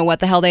Netflix. We don't know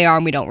what the hell they are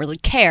and we don't really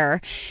care.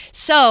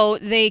 So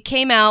they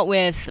came out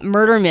with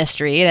Murder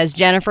Mystery. It has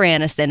Jennifer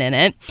Aniston in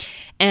it.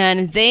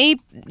 And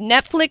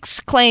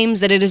Netflix claims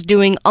that it is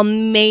doing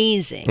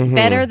amazing.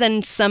 Better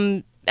than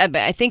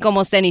I think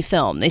almost any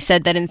film. They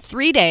said that in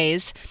 3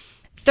 days,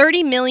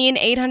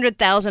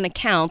 30,800,000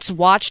 accounts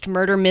watched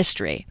Murder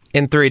Mystery.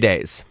 In 3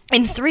 days.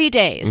 In 3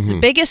 days. The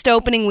biggest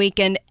opening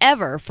weekend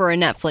ever for a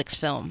Netflix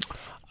film.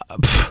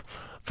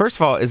 First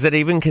of all, is it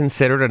even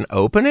considered an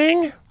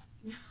opening?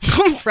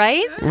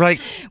 Right?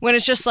 Like, When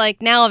it's just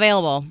like, now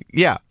available.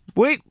 yeah.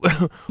 Wait.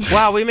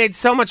 Wow, we made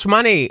so much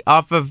money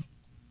off of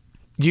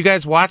you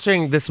guys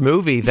watching this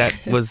movie that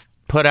was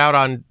put out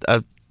on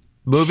a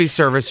movie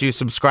service you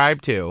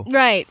subscribe to.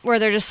 Right. Where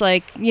they're just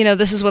like,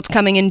 this is what's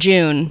coming in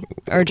June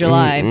or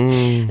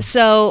July.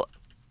 So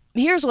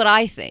here's what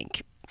I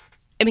think.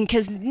 I mean,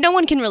 because no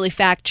one can really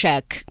fact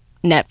check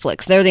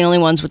Netflix. They're the only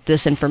ones with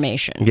this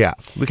information. Yeah.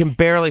 We can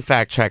barely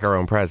fact check our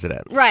own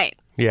president. Right.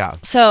 Yeah.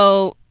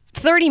 So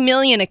 30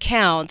 million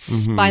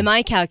accounts, by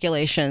my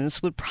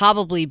calculations, would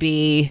probably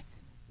be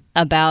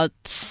about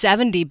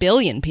 70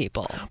 billion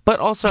people. But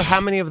also,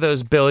 how many of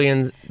those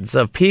billions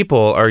of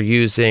people are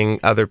using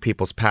other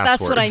people's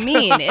passwords? That's what I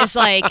mean. It's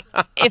like,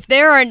 if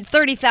there are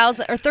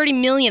 30,000 or 30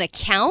 million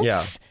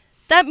accounts,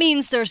 that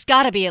means there's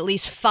got to be at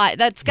least 5.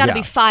 That's got to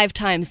be 5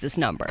 times this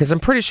number. Because I'm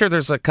pretty sure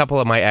there's a couple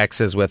of my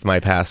exes with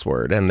my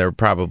password, and they're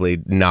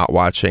probably not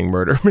watching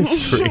Murder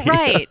Mystery.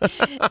 Right.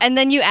 And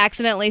then you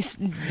accidentally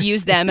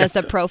use them as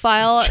the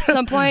profile at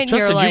some point.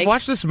 Justin, you're like, you've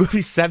watched this movie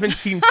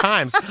 17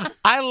 times.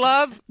 I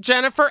love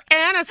Jennifer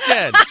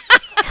Aniston.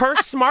 Her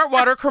Smart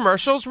Water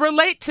commercials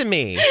relate to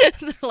me.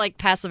 they're like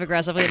passive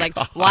aggressively, like,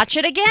 watch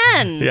it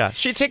again. Yeah.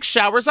 She takes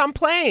showers on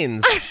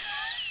planes.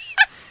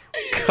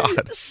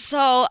 God.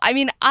 So, I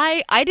mean,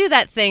 I do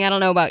that thing. I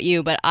don't know about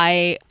you, but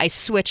I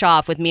switch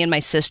off with me and my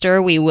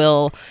sister. We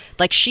will,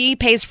 like, she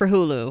pays for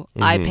Hulu.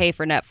 I pay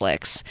for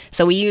Netflix.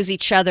 So we use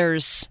each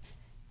other's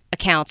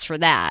accounts for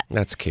that.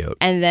 That's cute.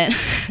 And then,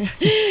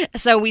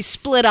 so we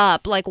split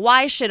up. Like,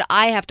 why should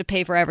I have to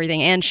pay for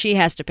everything and she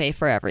has to pay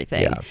for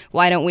everything? Yeah.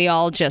 Why don't we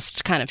all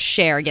just kind of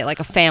share, get like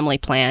a family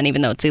plan,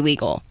 even though it's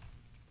illegal?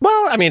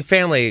 Well, I mean,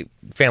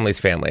 family's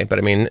family, but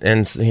I mean,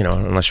 and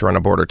unless you're on a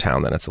border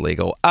town, then it's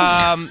illegal.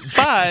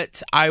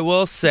 But I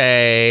will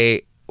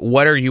say,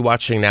 what are you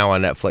watching now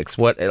on Netflix?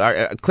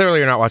 Clearly,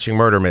 you're not watching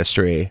Murder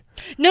Mystery.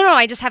 No,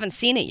 I just haven't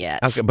seen it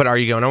yet. Okay, but are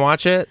you going to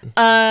watch it?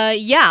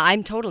 Yeah,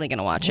 I'm totally going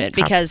to watch it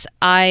because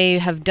I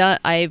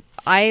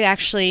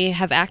actually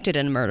have acted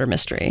in a Murder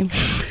Mystery.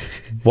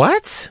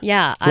 What?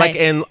 Yeah.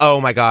 Oh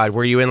my God,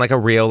 were you in like a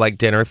real like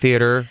dinner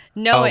theater?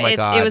 No, oh my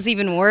God. It was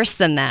even worse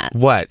than that.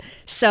 What?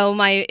 So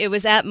it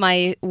was at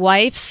my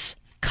wife's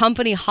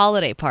company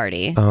holiday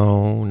party.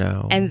 Oh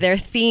no. And their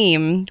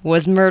theme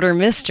was Murder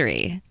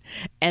Mystery.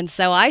 And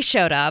so I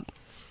showed up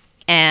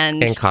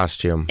and in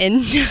costume.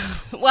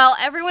 Well,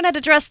 everyone had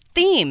to dress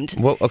themed.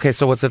 Well, okay,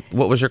 so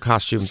what was your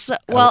costume?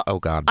 Oh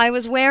God. I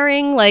was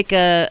wearing like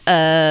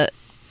a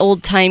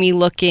old-timey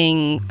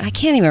looking, I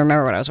can't even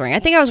remember what I was wearing. I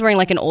think I was wearing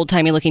like an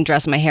old-timey looking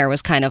dress and my hair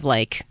was kind of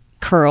like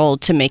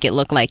curled to make it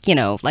look like,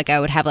 like I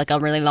would have like a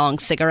really long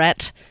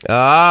cigarette.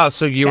 Oh,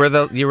 so you were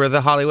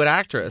the Hollywood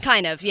actress.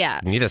 Kind of, yeah.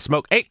 You need to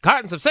smoke 8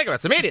 cartons of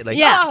cigarettes immediately.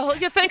 Yeah. Oh,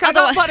 you think I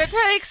got what it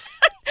takes?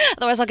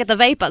 Otherwise, I'll get the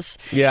vapors.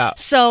 Yeah.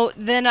 So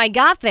then I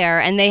got there,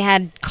 and they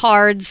had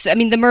cards. I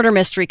mean, the Murder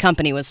Mystery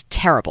Company was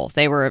terrible.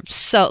 They were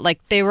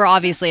they were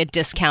obviously a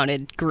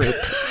discounted group.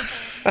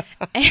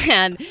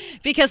 And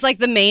because like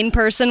the main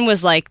person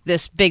was like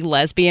this big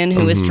lesbian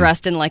who was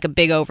dressed in like a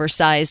big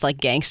oversized like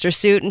gangster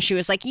suit, and she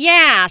was like,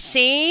 yeah,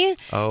 see,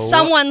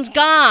 someone's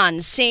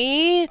gone,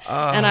 see.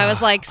 And I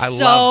was like, I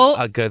love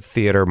a good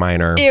theater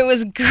minor. It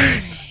was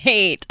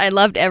great. I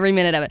loved every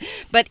minute of it.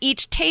 But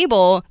each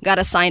table got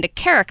assigned a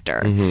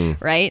character,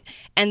 right?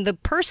 And the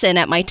person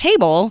at my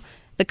table,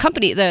 the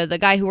company, the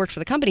guy who worked for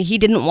the company, he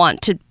didn't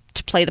want to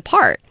play the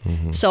part.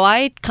 So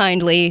I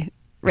kindly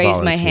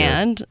raised my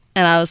hand,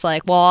 and I was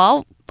like,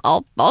 well,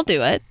 I'll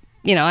do it.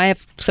 I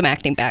have some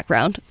acting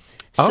background.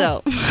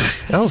 So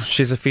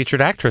she's a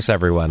featured actress,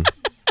 everyone.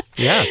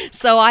 Yeah.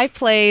 So I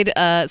played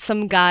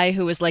some guy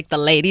who was like the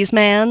ladies'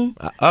 man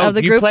of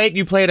the group.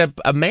 You played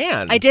a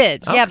man. I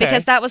did, yeah, Okay.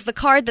 because that was the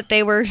card that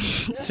they were.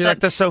 So you're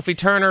like the Sophie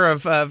Turner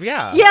of of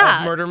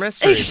murder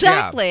mysteries.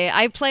 Exactly.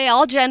 I play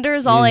all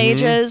genders, all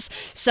ages.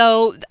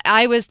 So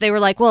they were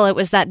like, well, it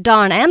was that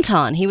Don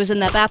Anton. He was in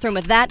that bathroom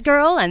with that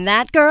girl and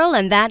that girl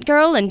and that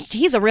girl, and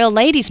he's a real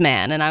ladies'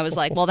 man. And I was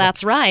like, well,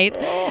 that's right.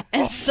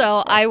 And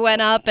so I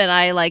went up and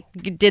I like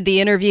did the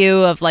interview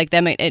of like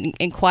them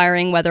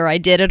inquiring whether I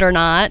did it or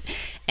not.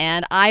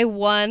 And I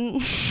won.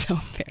 So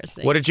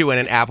embarrassing. What did you win?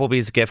 An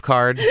Applebee's gift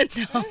card?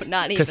 No,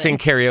 not even. To sing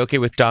karaoke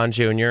with Don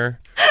Jr.?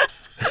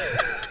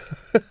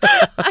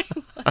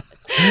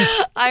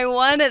 I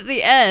won at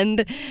the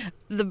end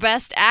the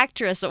Best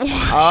Actress Award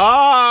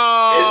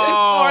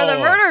Oh! for the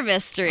murder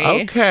mystery.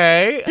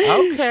 Okay.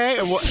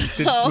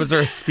 Was there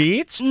a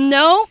speech?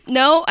 No.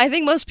 I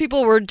think most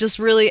people were just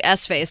really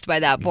S-faced by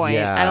that point.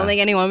 Yeah. I don't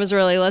think anyone was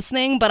really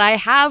listening, but I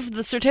have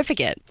the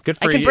certificate. Good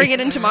for I can you. bring it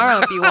in tomorrow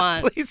if you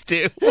want. Please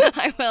do.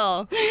 I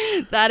will.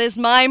 That is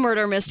my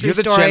murder mystery You're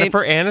the story.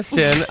 Jennifer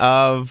Aniston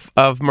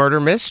of murder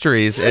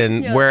mysteries,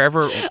 and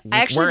wherever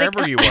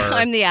you were.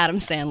 I'm the Adam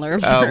Sandler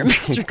of murder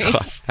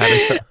mysteries.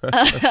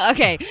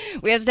 Okay,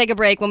 we have to take a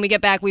break. When we get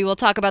back, we will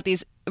talk about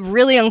these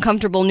really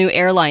uncomfortable new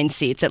airline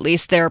seats. At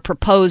least they're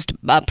proposed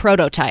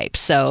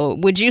prototypes. So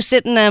would you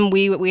sit in them?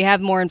 We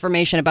have more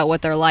information about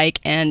what they're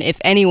like and if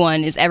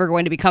anyone is ever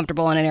going to be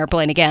comfortable on an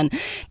airplane again.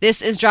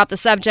 This is Drop the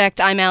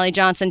Subject. I'm Allie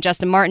Johnson,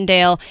 Justin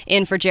Martindale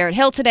in for Jarrett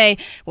Hill today.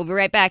 We'll be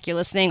right back. You're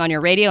listening on your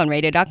radio and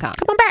radio.com.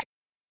 Come on back.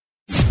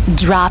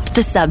 Drop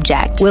the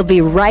Subject. We'll be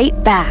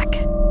right back.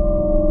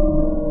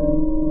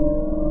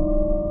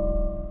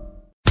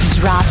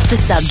 Drop the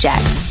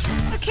Subject.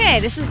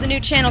 Okay, this is the new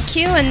Channel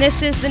Q, and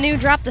this is the new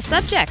Drop the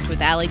Subject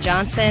with Allie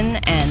Johnson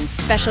and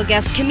special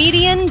guest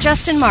comedian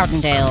Justin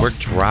Martindale. We're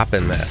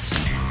dropping this.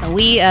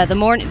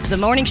 The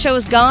morning show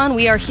is gone.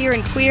 We are here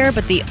in queer,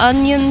 but the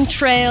onion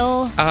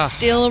trail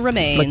still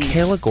remains.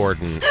 Michaela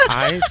Gordon,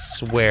 I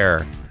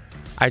swear,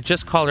 I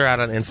just called her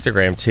out on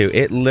Instagram too.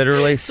 It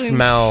literally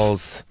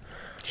smells.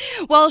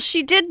 Well,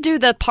 she did do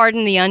the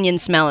pardon the onion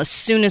smell as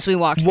soon as we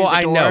walked through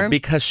the door. Well, I know,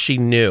 because she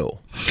knew.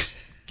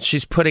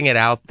 She's putting it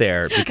out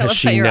there because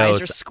she your knows.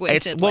 Eyes are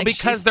squinted,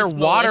 because they're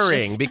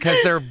watering, because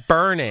they're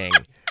burning.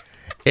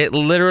 It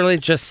literally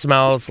just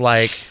smells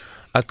like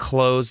a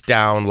closed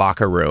down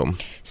locker room.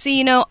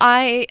 See,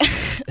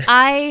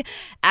 I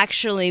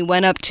actually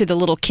went up to the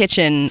little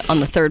kitchen on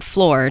the 3rd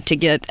floor to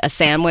get a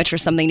sandwich or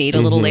something to eat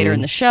a little later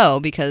in the show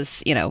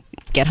because,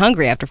 get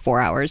hungry after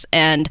 4 hours.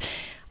 And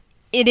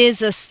it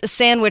is a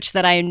sandwich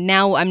that I'm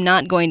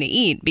not going to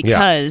eat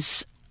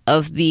because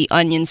of the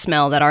onion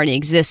smell that already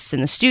exists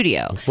in the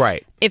studio.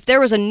 Right. If there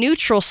was a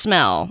neutral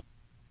smell,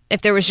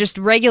 if there was just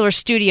regular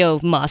studio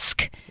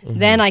musk,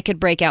 then I could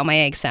break out my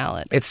egg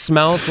salad. It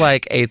smells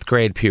like 8th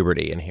grade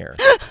puberty in here.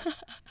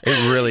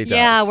 It really does.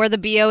 Yeah, where the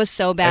BO is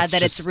so bad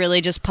that it's really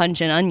just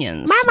pungent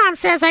onions. My mom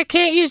says I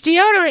can't use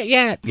deodorant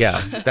yet.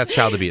 Yeah, that's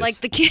child abuse. Like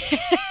the kid.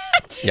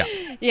 Yeah.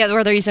 Yeah,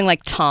 where they're using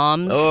like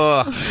Toms.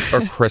 Ugh.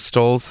 Or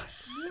crystals.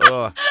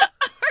 Ugh.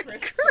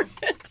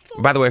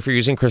 By the way, if you're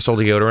using crystal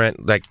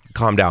deodorant,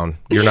 calm down.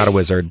 You're not a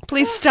wizard.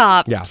 Please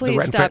stop. Yeah,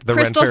 Please stop.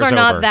 Crystals are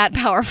not that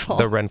powerful.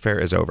 The Ren Fair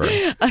is over.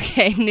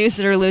 Okay, news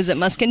it or lose it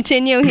must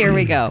continue. Here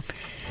we go.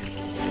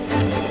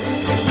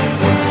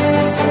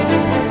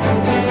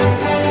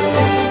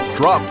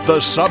 Drop the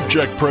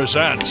Subject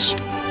presents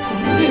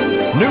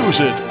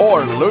News It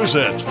or Lose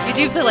It. You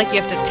do feel like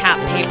you have to tap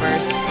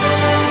papers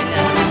doing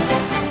this.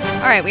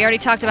 All right, we already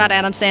talked about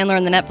Adam Sandler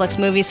in the Netflix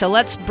movie, so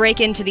let's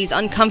break into these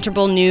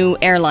uncomfortable new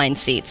airline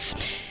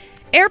seats.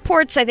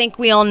 Airports, I think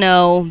we all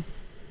know,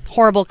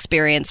 horrible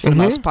experience for the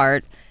most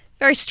part.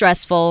 Very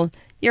stressful.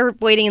 You're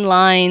waiting in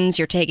lines,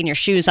 you're taking your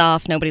shoes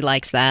off, nobody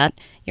likes that.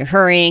 You're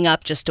hurrying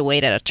up just to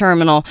wait at a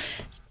terminal.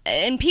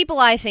 And people,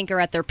 I think, are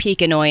at their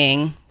peak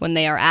annoying when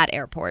they are at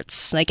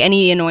airports. Like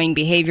any annoying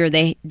behavior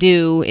they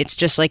do, it's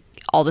just like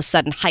all of a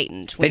sudden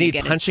heightened. They need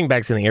punching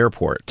bags in the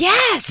airport.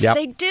 Yes,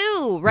 they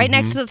do. Right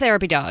next to the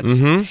therapy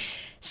dogs.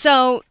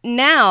 So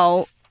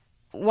now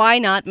why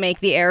not make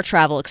the air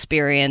travel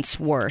experience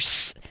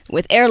worse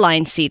with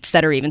airline seats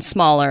that are even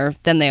smaller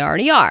than they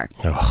already are?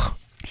 Ugh.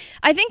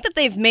 I think that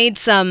they've made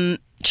some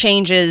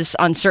changes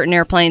on certain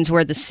airplanes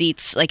where the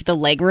seats, like the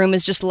leg room,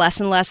 is just less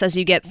and less as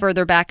you get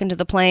further back into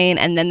the plane.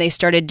 And then they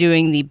started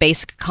doing the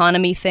basic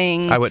economy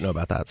thing. I wouldn't know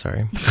about that,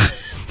 sorry.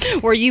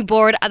 Were you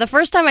bored? The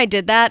first time I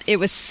did that, it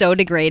was so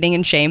degrading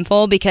and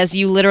shameful because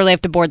you literally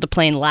have to board the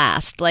plane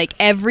last. Like,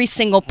 every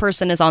single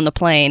person is on the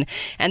plane,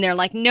 and they're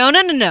like,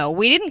 no,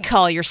 we didn't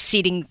call your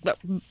seating,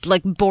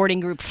 like, boarding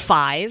group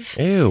 5.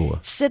 Ew.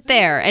 Sit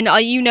there. And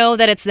you know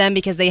that it's them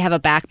because they have a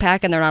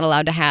backpack and they're not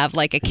allowed to have,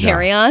 like, a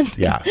carry-on.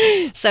 Yeah.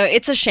 So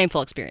it's a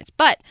shameful experience.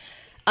 But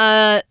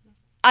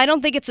I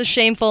don't think it's as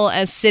shameful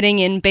as sitting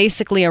in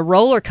basically a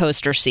roller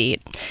coaster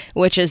seat,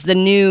 which is the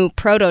new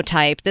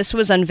prototype. This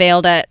was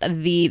unveiled at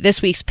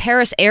this week's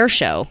Paris Air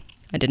Show.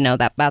 I didn't know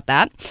about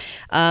that.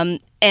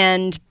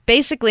 And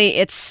basically,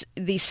 it's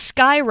the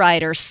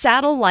Skyrider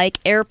saddle-like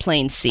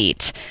airplane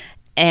seat.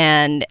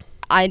 And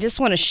I just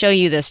want to show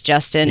you this,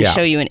 Justin,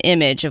 show you an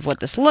image of what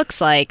this looks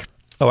like.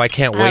 Oh, I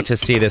can't wait to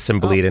see this and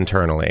bleed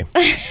internally.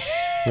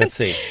 Let's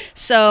see.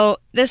 So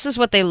this is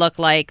what they look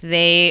like.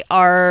 They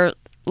are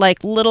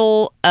like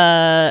little,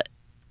 they're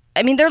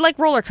like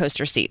roller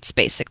coaster seats,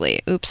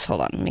 basically. Oops,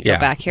 hold on. Let me go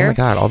back here. Oh my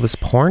God, all this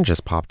porn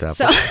just popped up.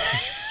 So,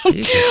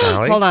 Jesus,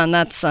 Allie. Hold on,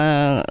 that's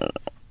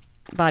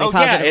body positive.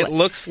 Yeah, it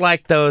looks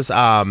like those,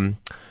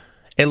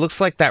 it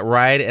looks like that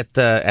ride at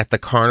the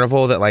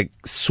carnival that like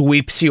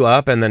sweeps you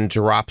up and then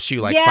drops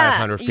you like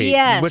 500 feet.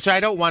 Yes. Which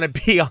I don't want to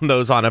be on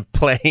those on a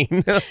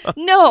plane.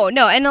 No,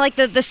 and like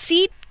the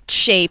seat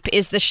shape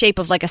is the shape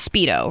of like a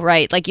Speedo,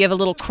 right? Like you have a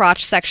little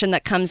crotch section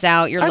that comes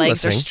out, your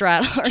legs are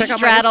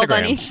straddled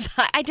on each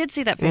side. I did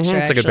see that picture.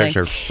 It's a good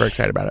picture. We're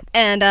excited about it.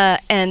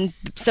 And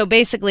so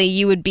basically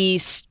you would be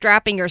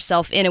strapping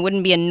yourself in. It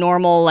wouldn't be a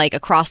normal like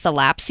across the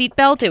lap seat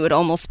belt. It would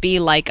almost be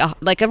like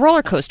a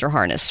roller coaster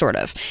harness sort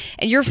of.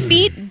 And your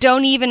feet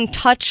don't even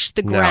touch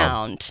the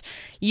ground.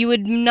 You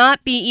would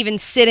not be even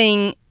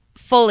sitting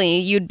fully.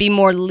 You'd be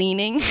more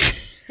leaning.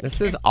 This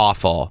is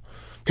awful.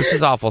 This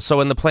is awful. So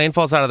when the plane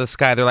falls out of the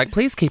sky, they're like,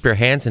 please keep your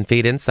hands and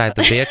feet inside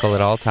the vehicle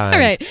at all times.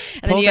 Right.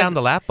 Pull down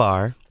the lap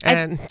bar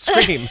and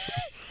scream.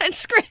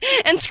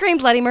 and scream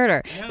bloody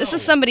murder. No. This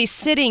is somebody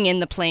sitting in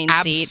the plane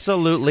seat.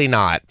 Absolutely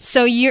not.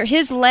 So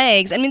his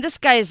legs, I mean, this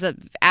guy is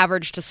an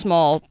average to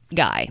small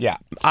guy. Yeah.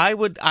 I'm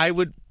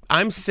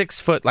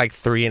 6'3.5" like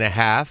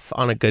 3.5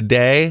 on a good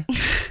day.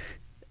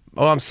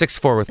 Well, I'm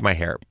 6'4" with my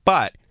hair,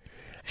 but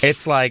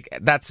it's like,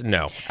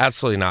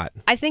 absolutely not.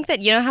 I think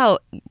that, you know how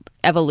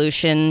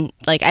evolution,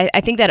 like I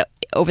think that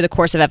over the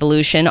course of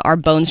evolution, our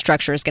bone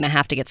structure is going to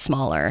have to get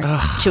smaller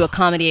to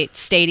accommodate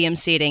stadium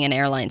seating and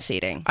airline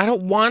seating. I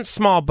don't want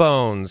small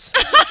bones.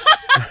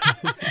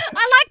 I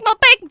like my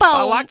big bones.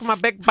 I like my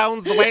big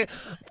bones the way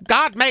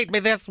God made me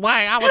this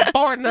way. I was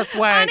born this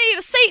way. I need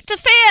a seat to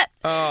fit.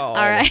 Oh. All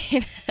right.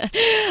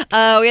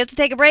 We have to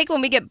take a break.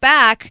 When we get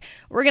back,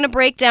 we're going to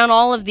break down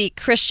all of the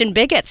Christian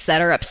bigots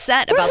that are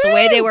upset about the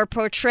way they were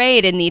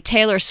portrayed in the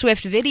Taylor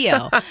Swift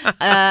video.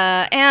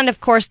 And,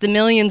 of course, the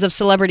millions of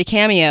celebrity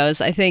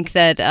cameos. I think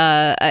that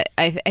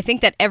I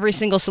think that every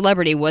single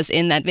celebrity was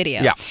in that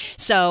video. Yeah.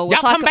 So we'll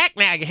come back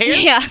now, you hear?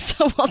 Yeah,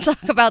 so we'll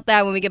talk about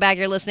that when we get back.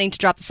 You're listening to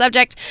Drop the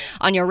Subject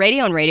on your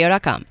radio and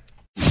radio.com.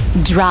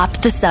 Drop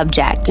the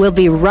Subject. We'll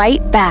be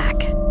right back.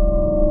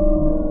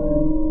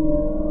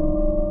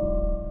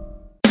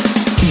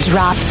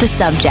 Drop the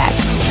Subject.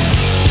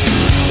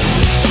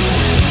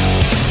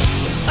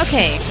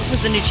 Okay, this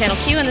is the new Channel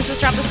Q, and this is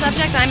Drop the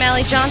Subject. I'm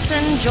Allie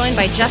Johnson, joined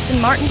by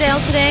Justin Martindale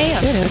today,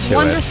 a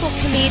wonderful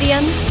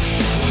comedian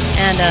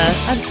and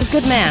a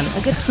good man,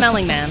 a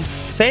good-smelling man.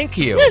 Thank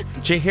you.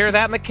 Did you hear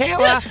that,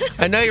 Michaela?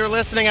 I know you're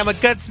listening. I'm a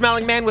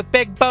good-smelling man with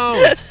big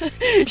bones.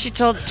 She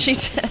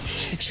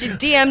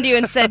DM'd you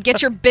and said,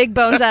 "Get your big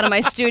bones out of my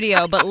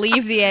studio, but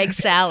leave the egg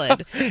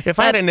salad." If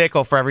I had a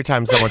nickel for every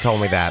time someone told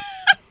me that,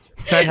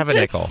 I'd have a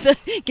nickel.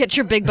 Get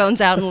your big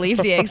bones out and leave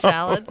the egg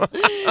salad.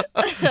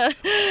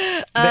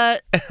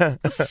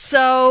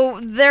 So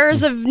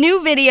there's a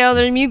new video,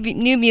 there's a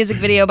new music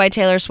video by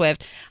Taylor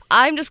Swift.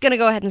 I'm just going to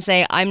go ahead and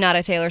say I'm not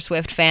a Taylor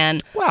Swift fan.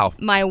 Wow.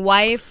 My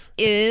wife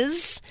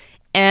is,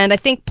 and I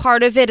think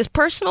part of it is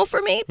personal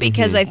for me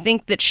because I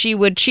think that she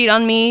would cheat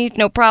on me,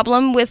 no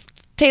problem, with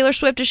Taylor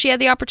Swift if she had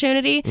the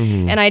opportunity,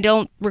 and I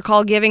don't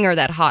recall giving her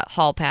that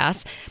hall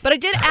pass. But I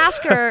did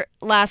ask her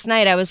last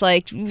night, I was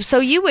like, so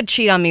you would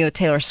cheat on me with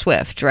Taylor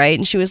Swift, right?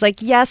 And she was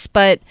like, yes,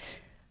 but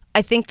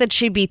I think that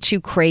she'd be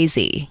too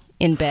crazy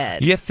in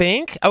bed. You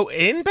think? Oh,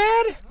 in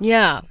bed?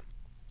 Yeah.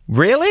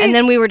 Really? And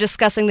then we were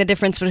discussing the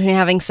difference between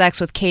having sex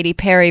with Katy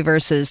Perry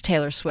versus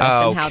Taylor Swift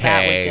and how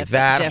that would differ.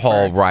 That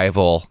whole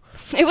rival.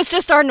 It was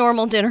just our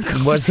normal dinner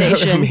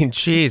conversation. I mean,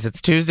 geez,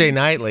 it's Tuesday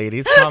night,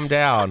 ladies. Calm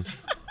down.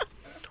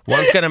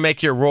 One's going to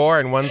make you roar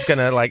and one's going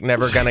to, like,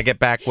 never going to get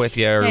back with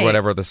you or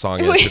whatever the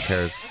song is. Who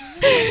cares?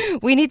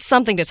 We need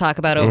something to talk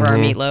about over our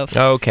meatloaf.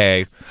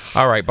 Okay.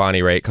 All right,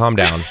 Bonnie Raitt, calm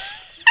down.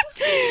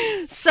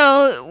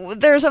 So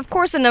there's, of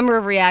course, a number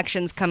of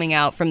reactions coming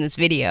out from this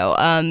video.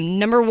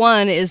 Number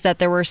one is that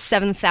there were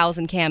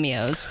 7,000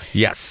 cameos.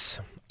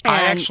 Yes.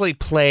 I actually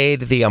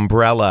played the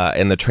umbrella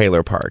in the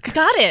trailer park.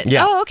 Got it.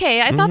 Yeah. Oh,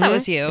 okay. I thought that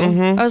was you.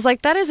 I was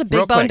like, that is a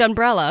big-boned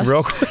umbrella.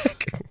 Real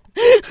quick.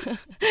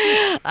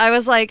 I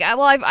was like,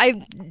 well, I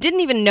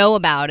didn't even know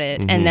about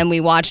it. And then we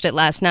watched it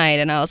last night,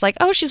 and I was like,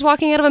 oh, she's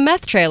walking out of a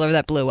meth trailer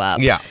that blew up.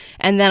 Yeah.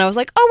 And then I was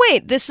like, oh,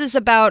 wait, this is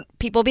about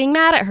people being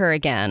mad at her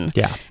again.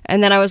 Yeah.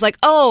 And then I was like,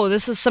 oh,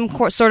 this is some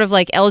sort of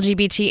like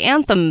LGBT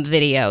anthem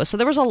video. So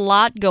there was a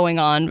lot going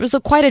on. It was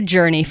quite a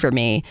journey for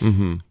me.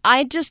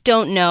 I just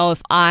don't know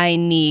if I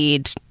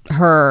need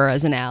her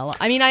as an ally.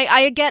 I mean,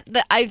 I get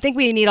that. I think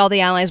we need all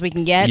the allies we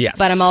can get. Yes.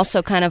 But I'm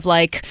also kind of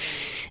like,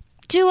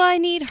 do I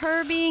need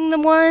her being the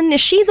one?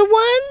 Is she the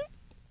one?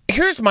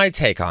 Here's my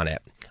take on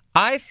it.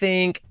 I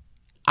think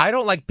I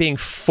don't like being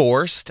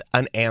forced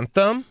an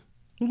anthem.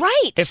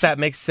 Right. If that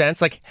makes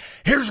sense. Like,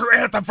 here's your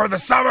anthem for the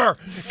summer.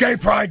 Gay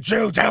Pride,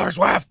 Jew, Taylor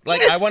Swift.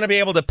 Like, I want to be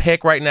able to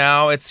pick right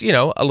now. It's, you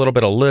know, a little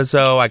bit of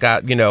Lizzo. I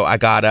got,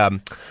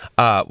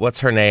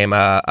 what's her name?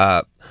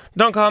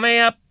 Don't Call Me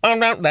Up. Oh,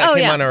 no, that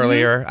came on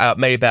earlier.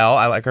 Maybell.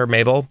 I like her,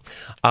 Mabel.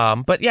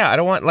 But yeah, I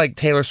don't want like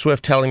Taylor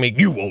Swift telling me,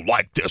 you will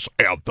like this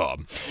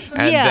anthem.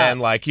 And then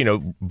like, you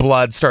know,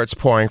 blood starts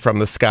pouring from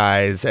the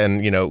skies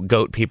and, you know,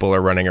 goat people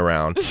are running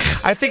around.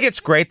 I think it's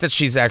great that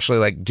she's actually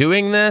like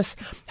doing this.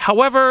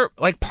 However,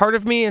 like part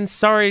of me, and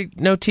sorry,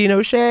 no tea,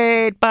 no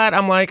shade, but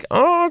I'm like,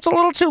 oh, it's a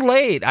little too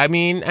late. I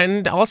mean,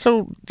 and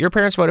also your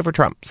parents voted for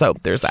Trump. So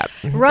there's that.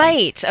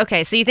 Right.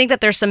 Okay. So you think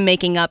that there's some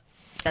making up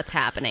that's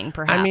happening,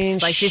 perhaps? I mean,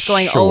 like she's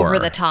going sure. over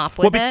the top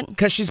with it?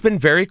 Because she's been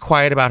very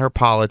quiet about her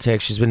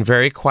politics. She's been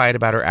very quiet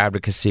about her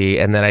advocacy.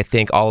 And then I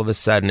think all of a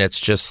sudden it's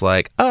just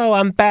like, oh,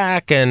 I'm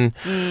back. And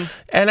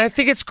I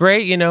think it's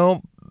great, you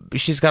know.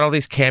 She's got all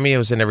these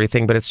cameos and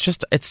everything, but it's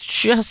just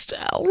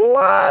a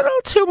little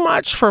too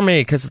much for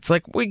me because it's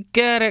like, we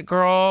get it,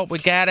 girl. We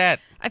get it.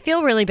 I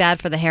feel really bad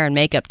for the hair and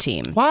makeup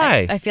team.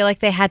 Why? I feel like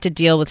they had to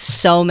deal with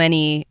so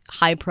many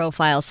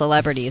high-profile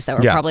celebrities that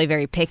were probably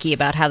very picky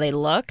about how they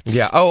looked.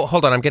 Yeah. Oh,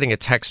 hold on. I'm getting a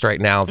text right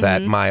now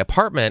that my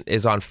apartment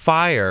is on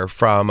fire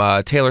from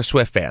Taylor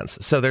Swift fans.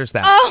 So there's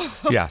that. Oh,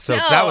 yeah. So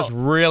that was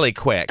really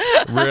quick.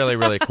 Really,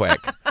 really quick.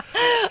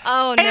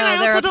 Oh, no, and I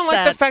they're also don't like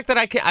upset. the fact that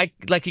I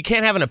like you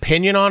can't have an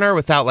opinion on her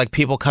without like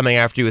people coming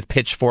after you with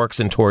pitchforks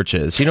and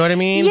torches. You know what I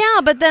mean?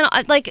 Yeah, but then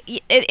like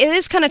it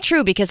is kind of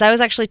true because I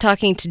was actually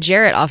talking to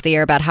Jarrett off the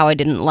air about how I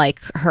didn't like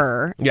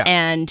her. Yeah.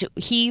 And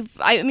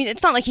I mean,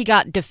 it's not like he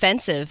got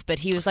defensive, but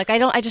he was like,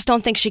 I just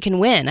don't think she can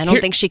win. I don't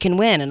think she can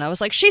win. And I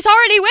was like, she's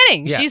already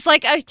winning. Yeah. She's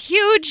like a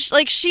huge,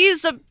 like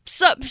she's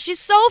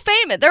so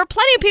famous. There are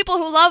plenty of people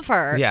who love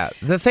her. Yeah.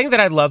 The thing that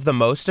I love the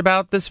most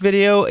about this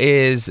video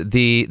is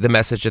the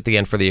message at the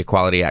end for the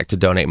Equality Act to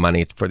donate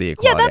money for the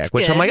Equality that's Act,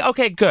 which good. I'm like,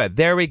 okay, good.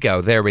 There we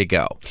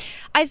go.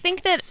 I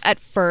think that at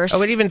first. I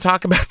would even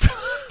talk about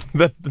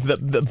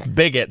the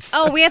bigots.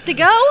 Oh, we have to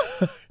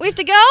go? We have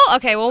to go?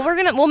 Okay, well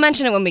we'll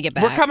mention it when we get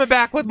back. We're coming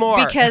back with more.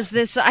 Because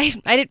this I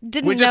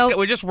didn't know.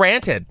 We just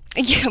ranted.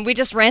 Yeah, we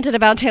just ranted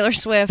about Taylor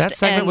Swift. That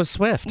segment and was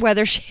Swift.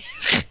 Whether she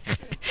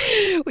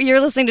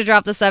You're listening to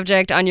Drop the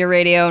Subject on your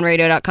radio and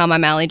radio.com.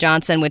 I'm Allie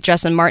Johnson with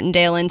Justin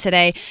Martindale in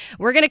today.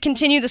 We're going to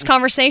continue this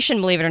conversation,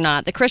 believe it or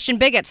not. The Christian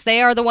bigots,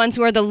 they are the ones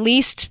who are the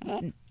least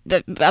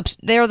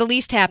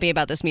happy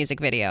about this music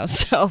video.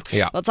 So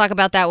we'll talk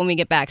about that when we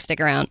get back. Stick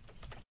around.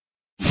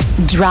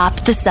 Drop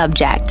the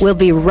Subject. We'll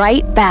be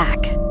right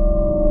back.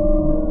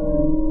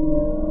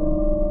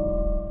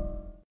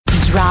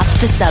 Drop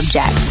the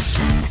Subject.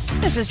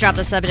 This is Drop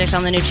the Subject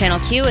on the new Channel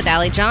Q with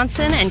Allie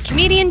Johnson and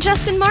comedian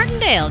Justin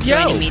Martindale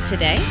joining me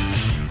today.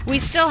 We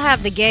still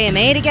have the Gay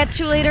MA to get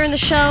to later in the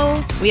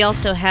show. We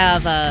also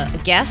have a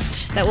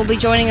guest that will be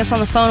joining us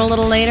on the phone a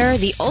little later.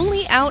 The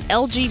only out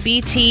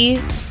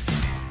LGBT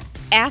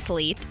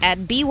athlete at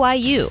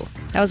BYU.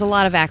 That was a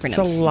lot of acronyms.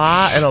 It's a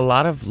lot and a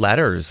lot of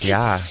letters,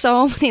 yeah.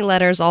 So many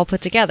letters all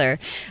put together.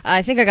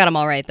 I think I got them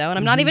all right, though, and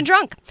I'm not even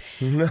drunk.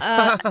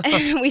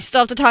 We still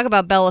have to talk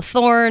about Bella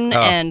Thorne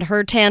and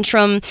her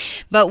tantrum,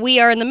 but we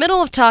are in the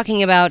middle of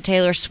talking about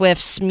Taylor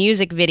Swift's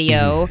music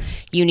video,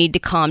 You Need to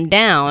Calm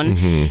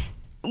Down,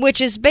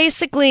 which is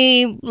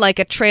basically like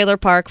a trailer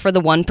park for the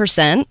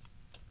 1%.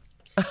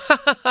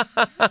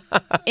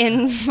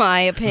 In my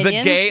opinion,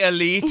 the gay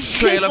elite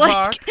trailer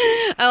park.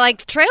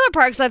 Like trailer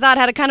parks, I thought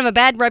had a kind of a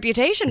bad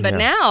reputation, but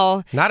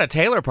now not a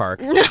Taylor Park.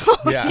 No,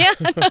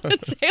 not a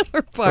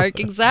Taylor Park,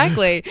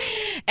 exactly.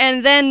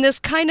 And then this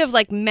kind of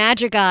like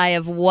magic eye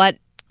of what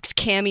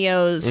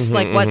cameos,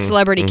 what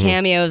celebrity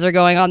cameos are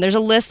going on. There's a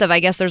list of, I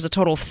guess there's a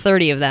total of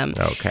 30 of them.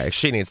 Okay,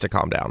 she needs to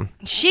calm down.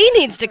 She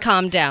needs to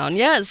calm down.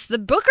 Yes, the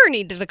booker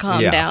needed to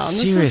calm down.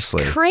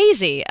 Seriously. This is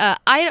crazy.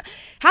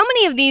 How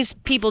many of these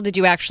people did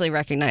you actually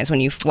recognize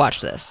when you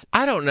watched this?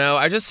 I don't know.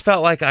 I just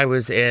felt like I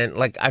was I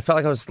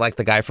was like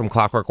the guy from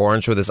Clockwork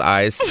Orange with his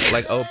eyes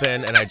like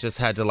open, and I just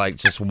had to like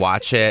just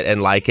watch it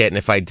and like it, and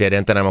if I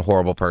didn't, then I'm a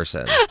horrible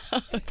person.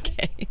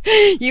 Okay.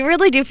 You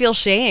really do feel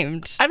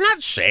shamed. I'm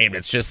not shamed.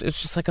 It's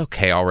just like,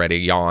 okay, already,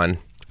 yawn.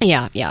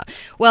 Yeah.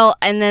 Well,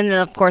 and then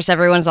of course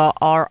everyone's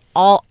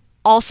all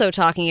also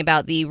talking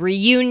about the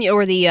reunion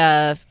or the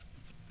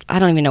I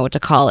don't even know what to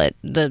call it.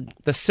 The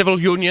civil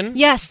union?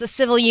 Yes, the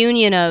civil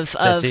union of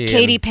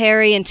Katy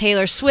Perry and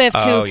Taylor Swift,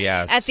 who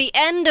at the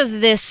end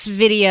of this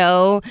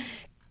video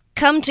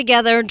come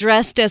together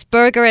dressed as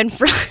burger and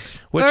fries.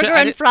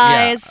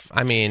 Yeah.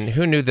 I mean,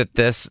 who knew that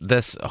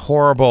this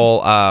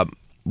horrible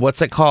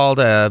what's it called?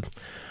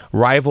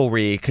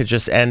 Rivalry could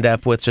just end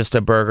up with just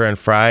a burger and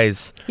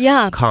fries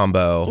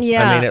combo.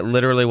 Yeah. I mean, it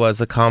literally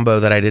was a combo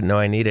that I didn't know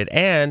I needed.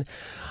 And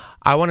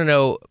I want to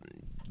know,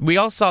 we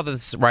all saw that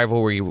this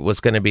rivalry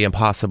was going to be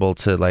impossible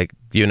to like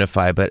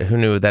unify, but who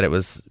knew that it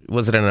was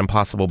it an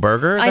impossible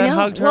burger that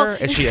hugged her? Well,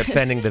 is she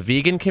offending the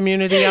vegan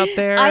community out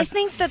there? I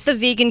think that the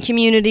vegan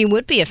community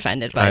would be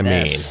offended by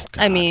this.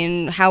 I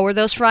mean, how were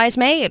those fries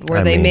made?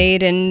 Were they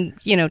made in,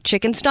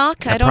 chicken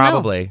stock? I don't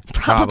know.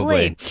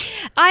 Probably.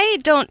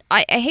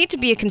 I hate to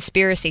be a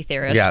conspiracy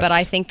theorist, but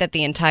I think that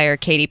the entire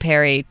Katy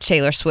Perry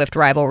Taylor Swift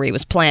rivalry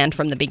was planned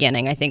from the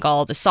beginning. I think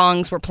all the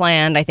songs were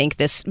planned. I think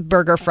this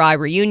burger fry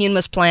reunion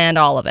was planned,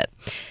 all of it.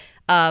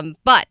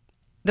 But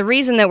the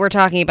reason that we're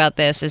talking about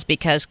this is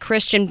because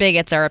Christian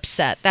bigots are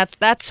upset.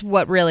 That's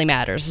what really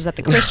matters, is that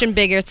the Christian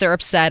bigots are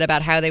upset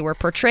about how they were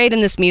portrayed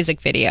in this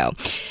music video.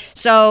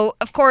 So,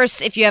 of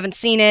course, if you haven't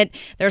seen it,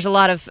 there's a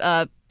lot of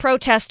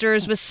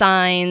protesters with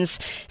signs,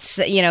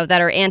 that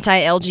are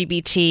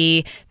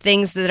anti-LGBT,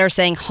 things that are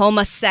saying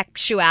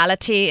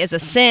homosexuality is a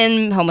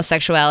sin,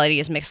 homosexuality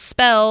is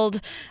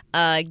misspelled,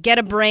 get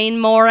a brain,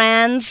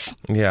 morons.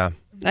 Yeah.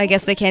 I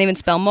guess they can't even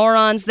spell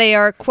morons. They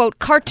are, quote,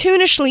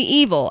 cartoonishly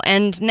evil.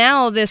 And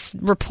now this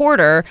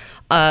reporter,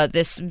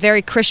 this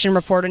very Christian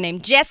reporter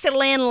named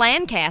Jessalyn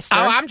Lancaster.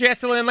 Oh, I'm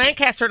Jessalyn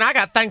Lancaster, and I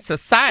got things to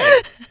say.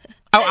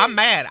 Oh, I'm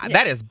mad. Yeah.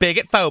 That is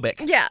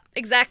bigot-phobic. Yeah,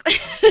 exactly.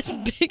 It's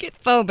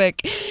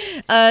bigot-phobic.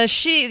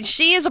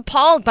 She is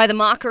appalled by the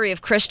mockery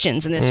of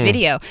Christians in this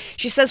video.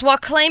 She says, while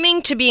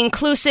claiming to be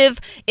inclusive,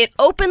 it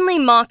openly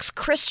mocks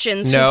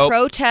Christians who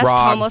protest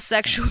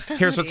homosexuality.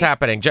 Here's what's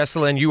happening.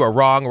 Jessalyn, you are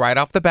wrong right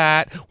off the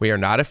bat. We are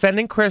not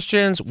offending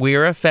Christians. We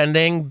are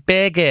offending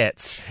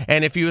bigots.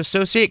 And if you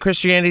associate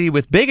Christianity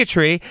with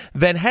bigotry,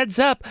 then heads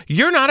up,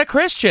 you're not a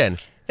Christian.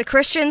 The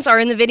Christians are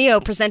in the video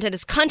presented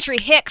as country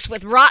hicks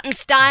with rotten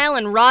style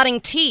and rotting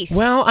teeth.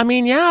 Well, I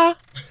mean, yeah.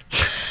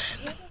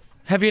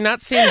 Have you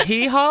not seen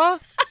Hee Haw?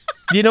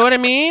 You know what I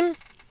mean?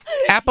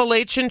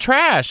 Appalachian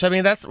trash. I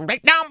mean, that's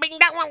right now.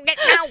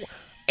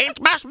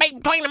 It must be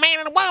between a man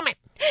and a woman.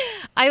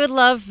 I would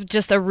love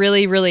just a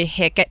really, really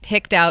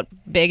hicked out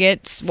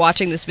bigots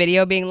watching this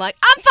video being like,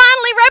 I'm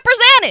finally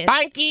represented.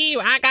 Thank you.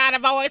 I got a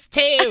voice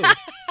too.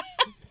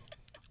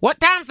 What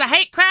time's the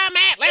hate crime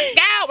at? Let's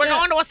go. We're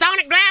going to a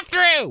Sonic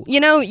drive-thru.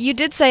 You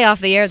did say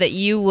off the air that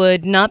you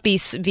would not be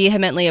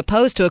vehemently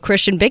opposed to a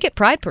Christian bigot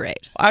pride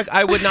parade.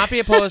 I would not be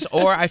opposed,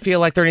 or I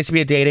feel like there needs to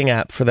be a dating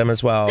app for them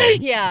as well.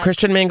 Yeah.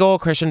 Christian Mingle,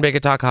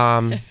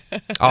 ChristianBigot.com.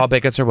 All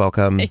bigots are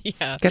welcome.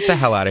 Yeah. Get the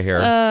hell out of here.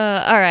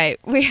 All right.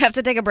 We have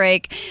to take a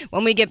break.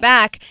 When we get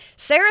back,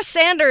 Sarah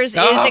Sanders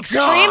is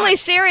extremely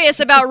serious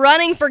about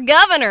running for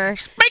governor.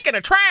 Speaking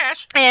of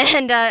trash.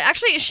 And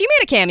actually, she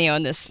made a cameo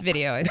in this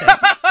video, I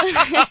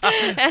think.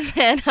 And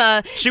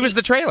then she was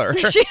the trailer.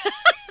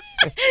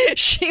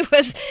 She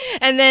was,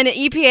 and then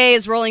EPA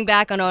is rolling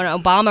back on an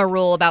Obama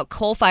rule about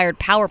coal-fired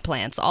power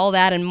plants. All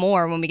that and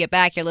more when we get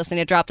back. You're listening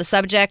to Drop the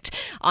Subject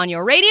on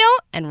your radio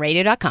and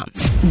radio.com.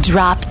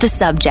 Drop the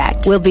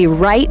Subject. We'll be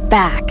right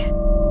back.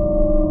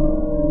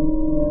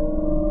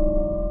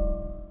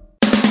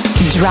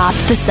 Drop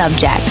the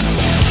Subject.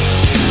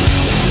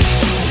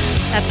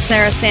 That's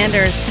Sarah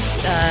Sanders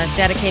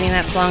dedicating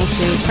that song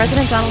to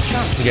President Donald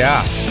Trump.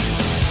 Yeah.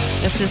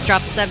 This is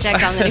Drop the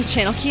Subject on the new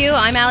Channel Q.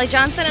 I'm Allie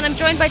Johnson, and I'm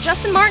joined by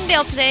Justin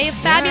Martindale today, a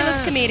fabulous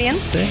comedian.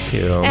 Thank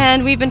you.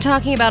 And we've been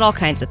talking about all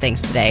kinds of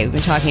things today. We've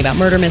been talking about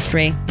murder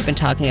mystery. We've been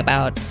talking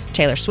about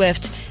Taylor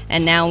Swift.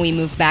 And now we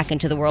move back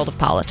into the world of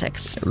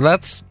politics.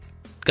 Let's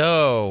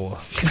go.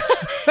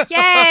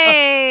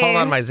 Yay! Hold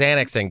on, my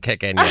Xanax ain't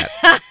kicking yet.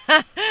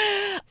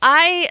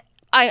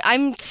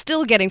 I'm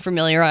still getting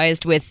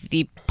familiarized with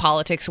the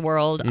politics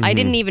world. Mm-hmm. I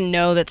didn't even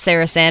know that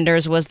Sarah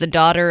Sanders was the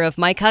daughter of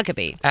Mike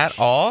Huckabee. At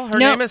all? Her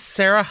name is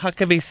Sarah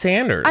Huckabee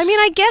Sanders. I mean,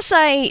 I guess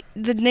I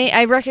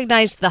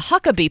recognized the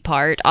Huckabee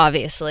part,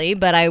 obviously,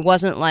 but I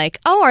wasn't like,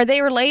 oh, are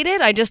they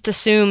related? I just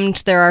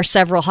assumed there are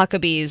several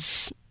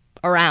Huckabees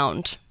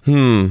around.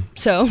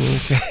 So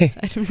I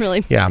didn't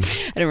really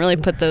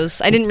put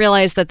those. I didn't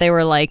realize that they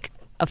were like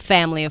a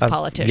family of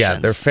politicians. Yeah,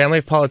 they're a family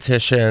of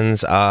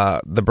politicians.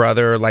 The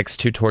brother likes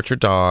to torture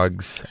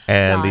dogs,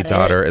 and the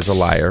daughter is a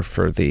liar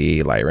for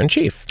the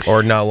liar-in-chief.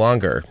 Or no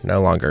longer.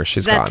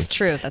 She's gone. That's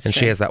true. And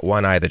she has that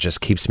one eye that just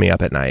keeps me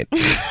up at night.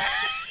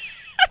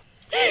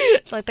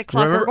 Like the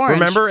Clockwork Orange.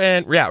 Remember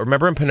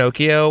in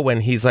Pinocchio when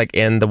he's like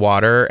in the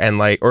water and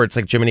like, or it's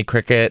like Jiminy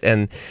Cricket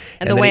and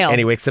the whale. And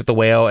he wakes up the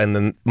whale and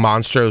then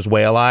Monstro's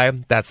whale eye.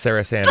 That's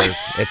Sarah Sanders.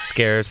 It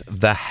scares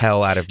the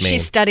hell out of me. She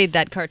studied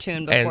that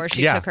cartoon before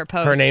she took her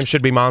post. Her name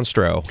should be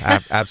Monstro.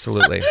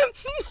 Absolutely.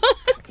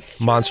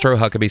 Monstro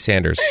Huckabee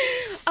Sanders.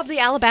 the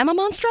Alabama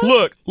Monstrose?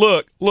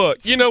 Look.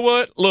 You know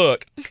what?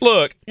 Look.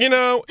 You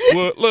know,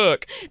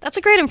 look. That's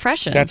a great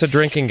impression. That's a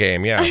drinking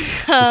game, yeah.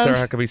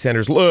 Sarah Huckabee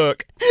Sanders,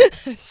 look.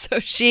 So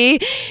she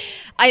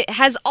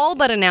has all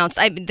but announced.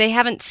 They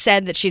haven't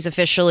said that she's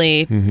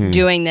officially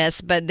doing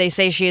this, but they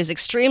say she is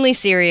extremely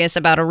serious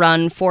about a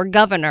run for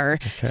governor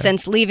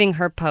since leaving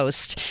her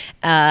post.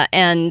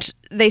 And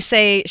they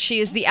say she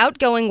is the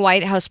outgoing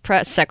White House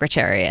press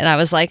secretary. And I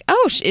was like,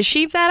 oh, is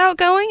she that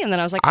outgoing? And then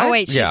I was like,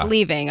 she's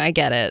leaving. I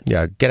get it.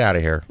 Yeah, get out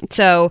of here.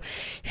 So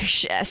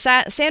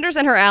Sanders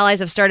and her allies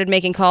have started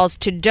making calls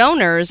to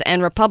donors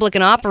and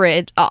Republican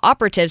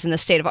operatives in the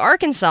state of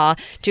Arkansas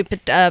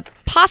to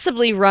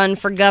possibly run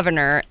for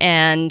governor.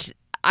 And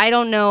I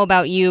don't know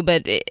about you,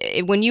 but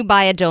when you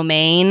buy a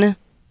domain,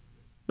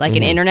 like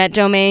an internet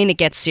domain, it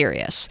gets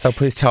serious. Oh,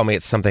 please tell me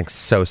it's something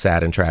so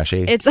sad and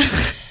trashy.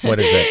 What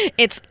is it?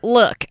 It's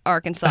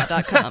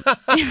lookarkansas.com.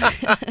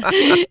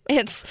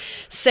 It's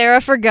Sarah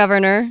for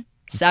Governor,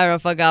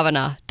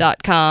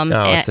 sarahforgovernor.com.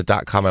 No, it's a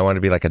 .com. I want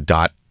to be like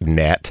a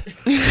 .net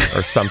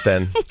or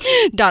something.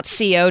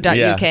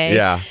 .co.uk.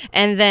 Yeah.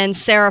 And then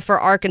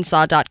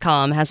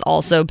sarahforarkansas.com has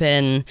also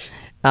been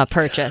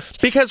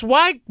purchased. Because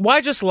why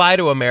just lie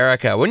to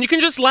America when you can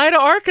just lie to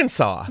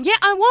Arkansas? Yeah,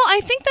 well, I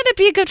think that it'd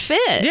be a good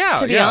fit,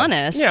 to be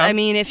honest. Yeah. I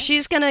mean, if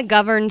she's going to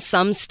govern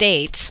some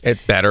state...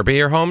 It better be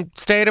your home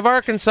state of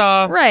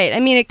Arkansas. Right. I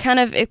mean, it kind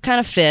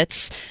of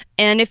fits.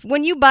 And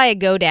when you buy a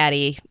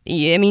GoDaddy,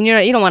 you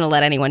don't want to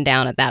let anyone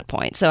down at that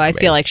point. So I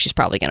feel like she's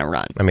probably going to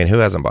run. I mean, who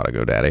hasn't bought a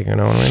GoDaddy? You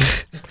know what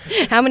I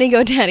mean? How many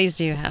GoDaddies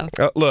do you have?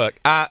 Look.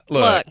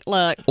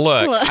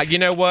 You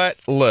know what?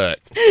 Look.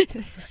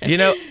 You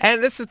know,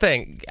 and this is the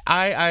thing.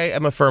 I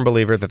am a firm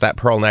believer that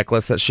pearl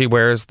necklace that she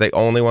wears, the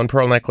only one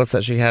pearl necklace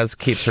that she has,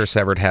 keeps her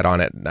severed head on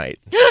at night.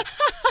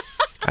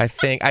 I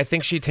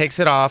think she takes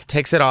her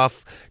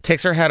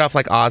head off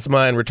like Ozma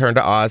and Return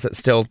to Oz. It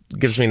still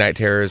gives me night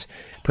terrors.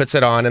 Puts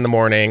it on in the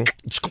morning.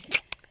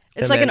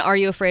 It's like an Are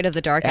You Afraid of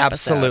the Dark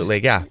episode.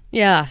 Absolutely, yeah.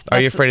 Yeah. Are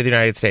you afraid of the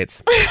United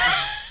States?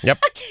 Yep.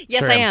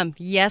 Yes, sure I am.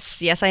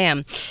 Yes, I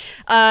am.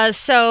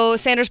 So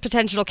Sanders'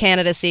 potential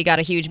candidacy got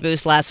a huge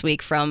boost last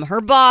week from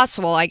her boss,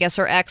 well, I guess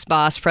her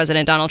ex-boss,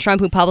 President Donald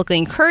Trump, who publicly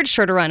encouraged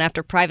her to run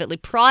after privately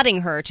prodding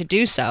her to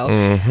do so.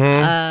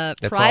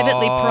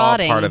 Privately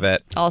prodding part of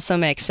it. Also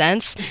makes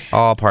sense.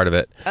 All part of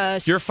it.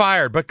 You're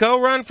fired, but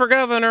go run for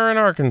governor in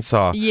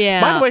Arkansas.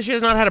 Yeah. By the way, she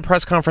has not had a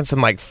press conference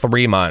in like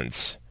 3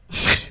 months.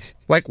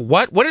 Like,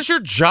 what? What is your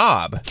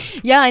job?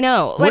 Yeah, I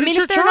know. What I mean, is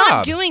your if they're job?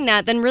 not doing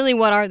that, then really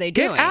what are they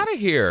doing? Get out of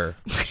here.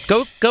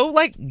 Go,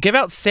 like, give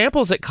out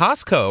samples at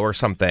Costco or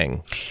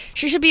something.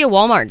 She should be a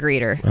Walmart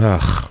greeter.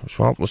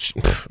 Well,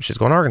 she's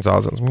going to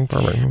Arkansas.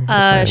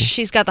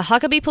 She's got the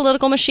Huckabee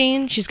political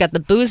machine. She's got the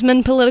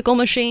Boozman political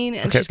machine.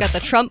 And she's got the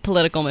Trump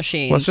political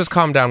machine. Let's just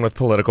calm down with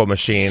political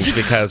machines,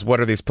 because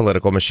what are these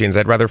political machines?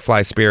 I'd rather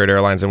fly Spirit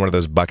Airlines in one of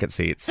those bucket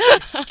seats.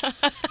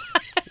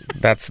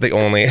 That's the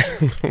only...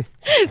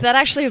 That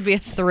actually would be a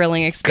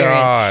thrilling experience.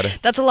 God.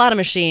 That's a lot of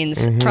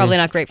machines. Probably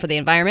not great for the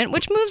environment,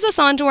 which moves us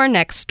on to our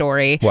next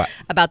story. What?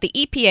 About the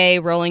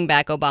EPA rolling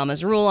back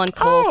Obama's rule on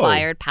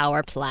coal-fired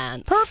power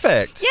plants.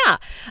 Perfect. Yeah.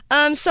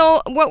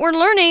 So what we're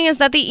learning is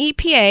that the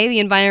EPA, the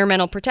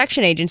Environmental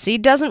Protection Agency,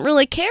 doesn't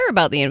really care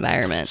about the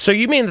environment. So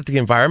you mean that the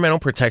Environmental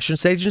Protection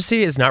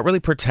Agency is not really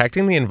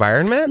protecting the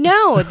environment?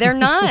 No, they're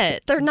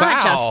not. They're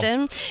not, Wow.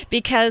 Justin.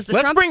 Because the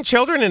Let's bring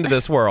children into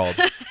this world.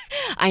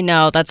 I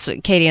know. That's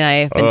what Katie and I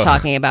have been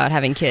talking about,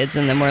 having kids,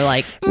 and then we're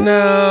like,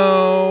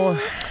 No.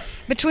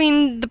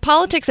 between the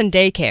politics and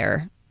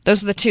daycare,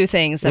 those are the two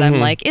things that I'm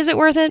like, is it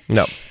worth it?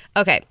 No.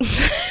 Okay.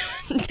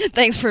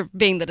 Thanks for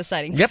being the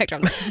deciding Yep. factor.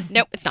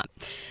 Nope, it's not.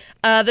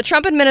 The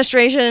Trump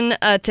administration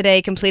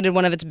today completed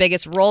one of its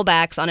biggest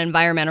rollbacks on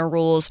environmental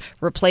rules,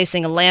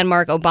 replacing a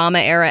landmark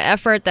Obama-era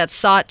effort that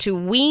sought to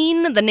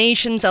wean the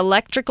nation's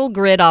electrical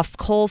grid off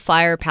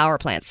coal-fired power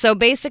plants. So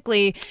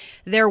basically,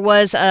 there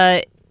was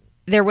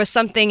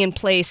something in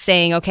place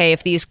saying, okay,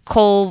 if these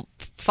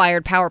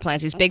coal-fired power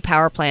plants, these big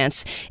power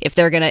plants, if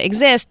they're going to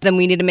exist, then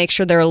we need to make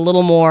sure they're a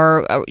little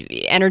more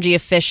energy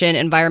efficient,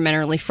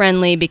 environmentally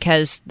friendly,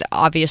 because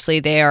obviously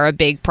they are a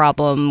big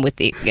problem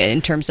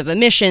in terms of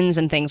emissions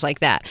and things like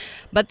that.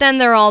 But then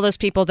there are all those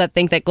people that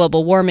think that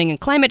global warming and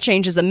climate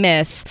change is a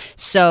myth,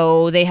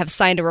 so they have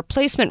signed a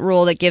replacement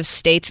rule that gives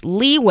states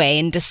leeway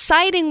in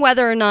deciding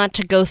whether or not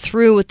to go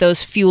through with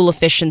those fuel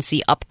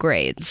efficiency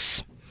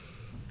upgrades.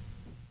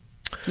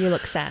 You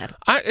look sad.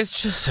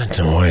 It's just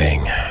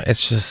annoying.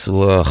 It's just,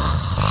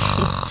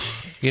 ugh.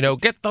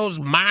 Get those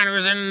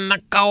miners in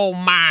the coal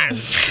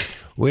mines.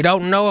 We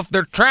don't know if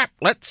they're trapped.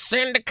 Let's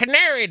send a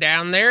canary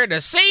down there to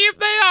see if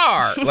they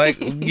are. Like,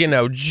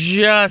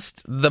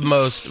 just the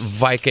most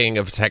Viking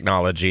of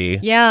technology.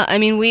 Yeah, I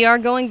mean, we are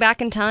going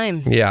back in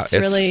time. Yeah, it's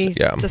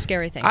a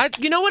scary thing.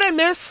 You know what I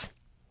miss?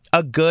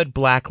 A good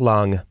black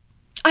lung.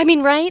 I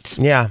mean, right?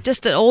 Yeah.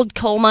 Just an old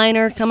coal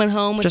miner coming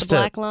home with the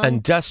black lung.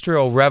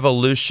 Industrial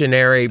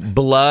revolutionary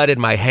blood in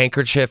my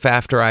handkerchief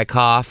after I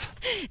cough.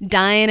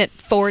 Dying at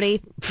 40.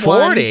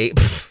 40?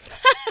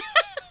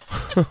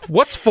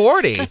 What's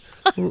 40?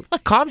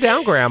 Calm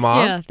down,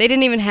 Grandma. Yeah, they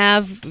didn't even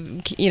have,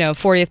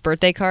 40th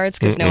birthday cards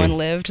because no one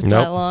lived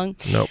that long.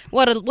 Nope.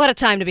 What a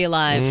time to be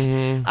alive.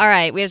 All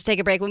right, we have to take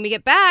a break. When we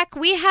get back,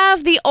 we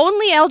have the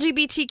only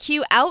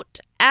LGBTQ out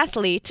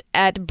athlete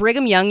at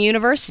Brigham Young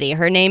University.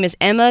 Her name is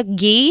Emma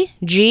Gee.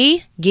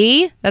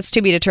 Gee? That's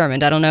to be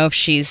determined. I don't know if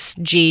she's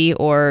G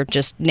or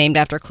just named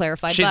after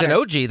clarified She's butter. an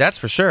OG, that's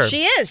for sure.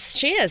 She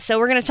is. So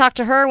we're going to talk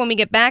to her when we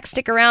get back.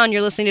 Stick around.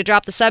 You're listening to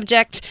Drop the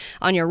Subject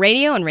on your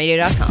radio and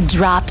radio.com.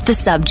 Drop the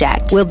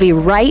Subject. We'll be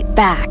right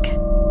back.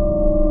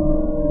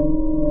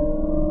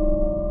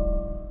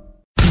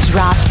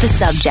 Drop the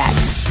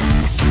Subject.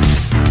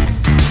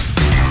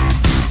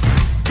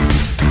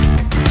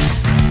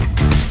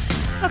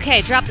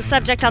 Okay, Drop the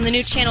Subject on the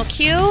new Channel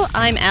Q.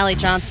 I'm Allie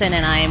Johnson,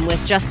 and I am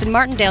with Justin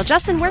Martindale.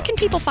 Justin, where can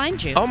people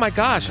find you? Oh my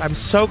gosh, I'm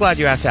so glad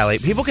you asked, Allie.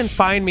 People can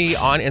find me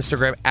on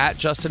Instagram at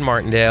Justin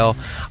Martindale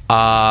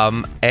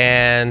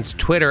and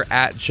Twitter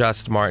at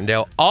Just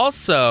Martindale.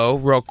 Also,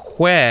 real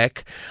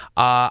quick,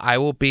 I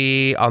will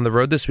be on the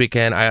road this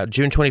weekend.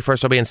 June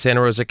 21st, I'll be in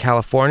Santa Rosa,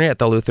 California at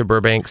the Luther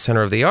Burbank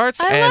Center of the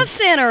Arts. I love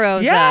Santa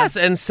Rosa. Yes,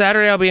 and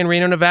Saturday I'll be in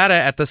Reno, Nevada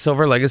at the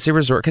Silver Legacy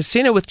Resort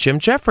Casino with Jim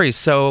Jeffries.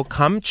 So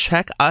come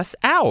check us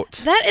out.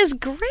 That is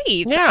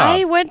great. Yeah.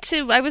 I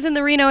was in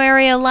the Reno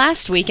area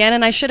last weekend,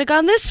 and I should have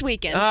gone this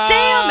weekend.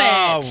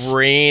 Damn it. Oh,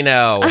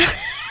 Reno.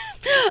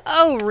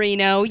 Oh,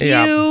 Reno,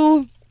 Yeah.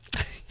 you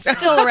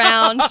still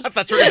around. I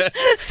thought you were going to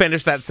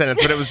finish that sentence,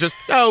 but it was just,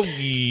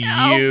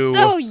 you.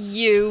 Oh,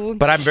 you.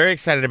 But I'm very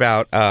excited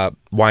about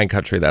wine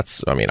country.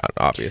 That's,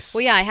 obvious.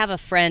 Well, yeah, I have a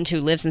friend who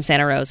lives in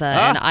Santa Rosa,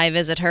 and I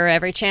visit her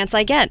every chance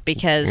I get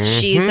because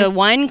she's a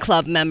wine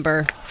club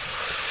member.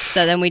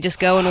 So then we just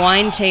go and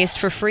wine taste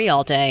for free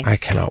all day. I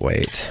cannot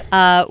wait.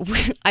 I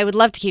would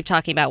love to keep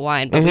talking about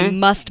wine, but we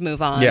must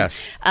move on.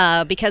 Yes.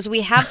 Because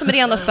we have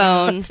somebody on the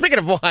phone. Speaking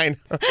of wine.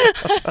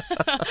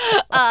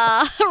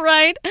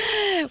 Right?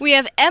 We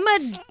have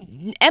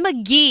Emma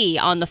Gee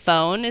on the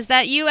phone. Is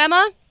that you,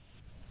 Emma?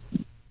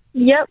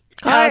 Yep.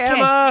 Hi, Okay.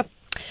 Emma.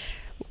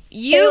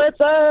 Hey, what's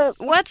up?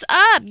 What's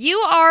up? You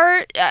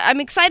are,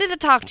 I'm excited to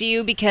talk to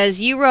you because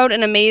you wrote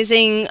an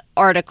amazing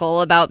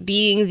article about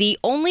being the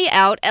only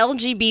out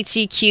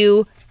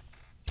LGBTQ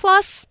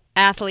plus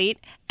athlete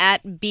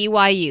at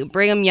BYU,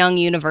 Brigham Young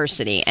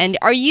University. And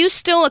are you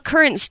still a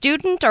current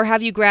student or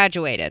have you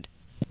graduated?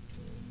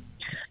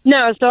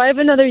 No, so I have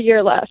another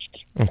year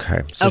left.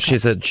 Okay, so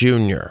she's a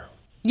junior.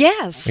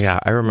 Yes. Yeah,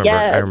 I remember.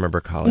 Yes. I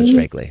remember college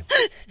vaguely.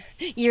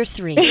 Year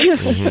 3.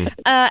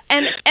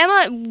 And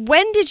Emma,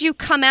 when did you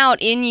come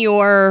out in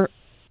your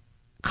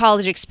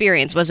college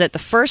experience? Was it the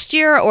first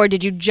year or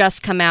did you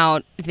just come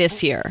out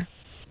this year?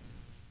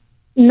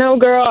 No,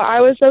 girl,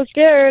 I was so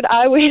scared.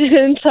 I waited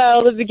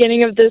until the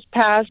beginning of this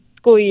past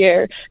school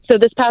year, so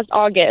this past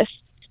August,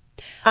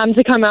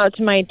 to come out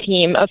to my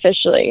team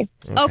officially.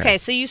 Okay,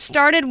 so you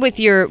started with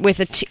you're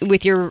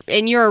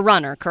a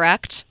runner,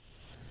 correct?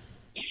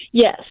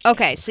 Yes.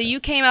 Okay, so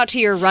you came out to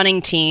your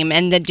running team,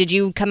 and did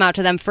you come out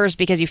to them first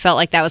because you felt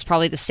like that was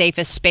probably the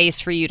safest space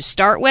for you to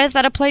start with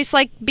at a place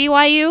like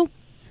BYU?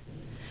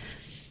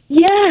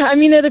 Yeah,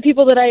 they're the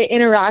people that I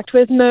interact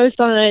with most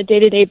on a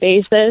day-to-day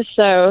basis,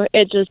 so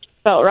it just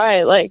felt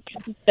right. Like,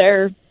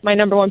 they're my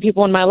number one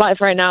people in my life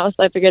right now,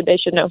 so I figured they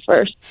should know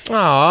first.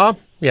 Aw,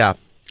 yeah.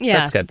 Yeah,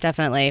 That's good.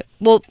 Definitely.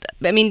 Well,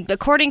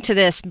 according to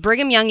this,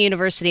 Brigham Young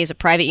University is a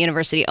private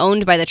university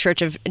owned by the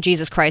Church of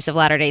Jesus Christ of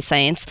Latter-day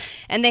Saints,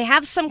 and they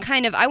have some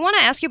kind of, I want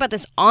to ask you about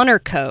this honor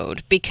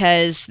code,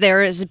 because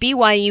there is a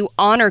BYU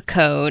honor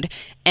code,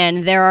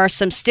 and there are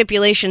some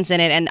stipulations in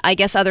it, and I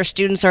guess other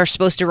students are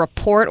supposed to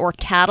report or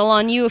tattle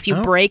on you if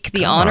you break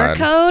the honor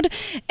code,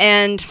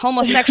 and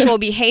homosexual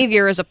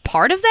behavior is a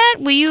part of that?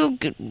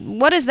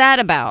 What is that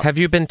about? Have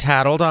you been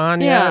tattled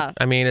on Yeah.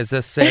 yet? Is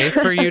this safe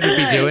for you to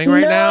be doing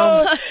right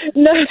now?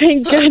 No,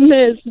 thank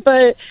goodness.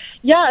 But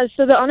yeah,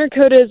 so the honor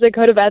code is a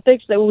code of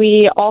ethics that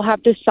we all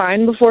have to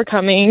sign before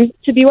coming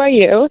to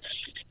BYU.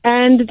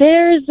 And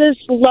there's this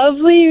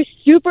lovely,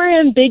 super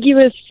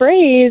ambiguous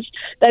phrase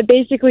that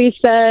basically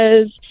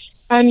says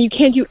you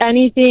can't do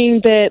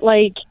anything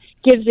that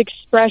gives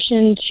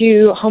expression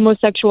to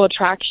homosexual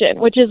attraction,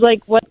 which is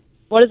what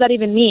does that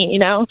even mean?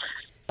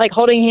 Like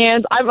holding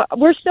hands.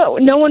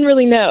 No one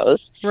really knows.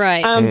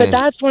 Right. But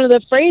that's one of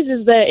the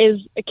phrases that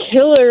is a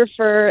killer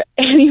for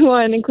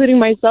anyone, including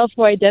myself,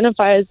 who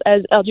identifies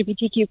as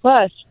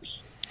LGBTQ+.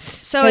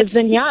 So it's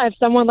then, if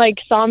someone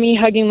saw me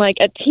hugging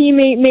a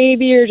teammate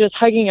maybe, or just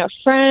hugging a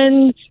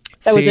friend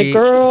that was a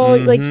girl,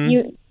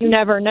 you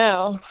never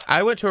know.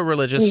 I went to a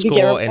religious You could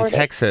get school in reported.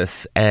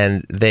 Texas,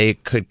 and they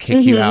could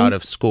kick you out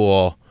of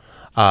school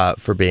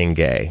for being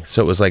gay.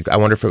 So it was I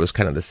wonder if it was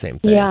kind of the same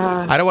thing.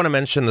 Yeah. I don't want to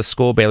mention the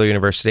school, Baylor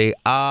University,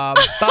 but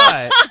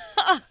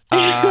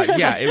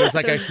it was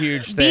a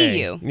huge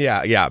thing. BU.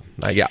 Yeah.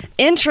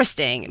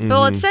 interesting.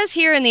 Well, it says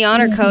here in the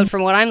honor code,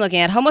 from what I'm looking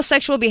at,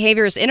 homosexual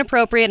behavior is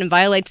inappropriate and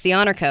violates the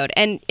honor code.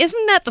 And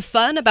isn't that the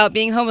fun about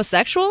being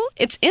homosexual?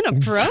 It's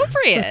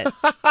inappropriate.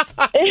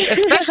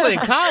 Especially in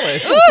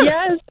college.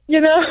 Yes,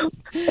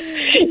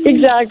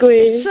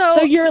 Exactly.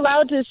 So you're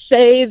allowed to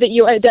say that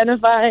you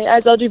identify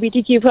as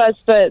LGBTQ+,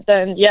 but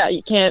then,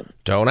 you can't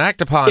Don't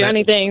act upon do it.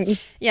 anything.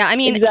 yeah, I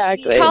mean,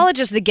 Exactly. college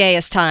is the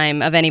gayest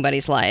time of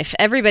anybody's life.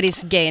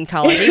 Everybody's gay in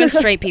college. Even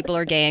straight people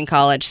are gay in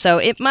college. So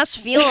it must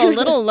feel a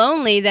little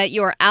lonely that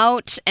you're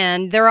out,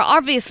 and there are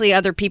obviously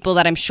other people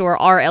that I'm sure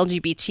are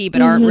LGBT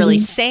but aren't really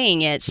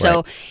saying it.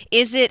 So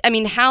is it, I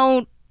mean,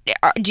 how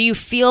do you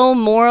feel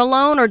more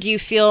alone, or do you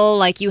feel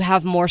like you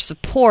have more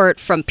support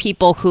from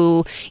people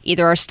who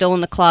either are still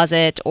in the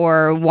closet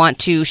or want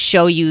to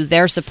show you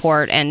their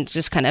support and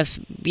just kind of,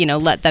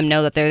 let them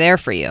know that they're there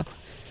for you?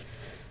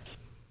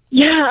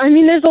 Yeah, I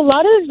mean, there's a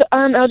lot of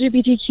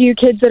LGBTQ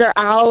kids that are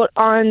out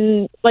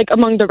on,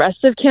 among the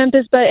rest of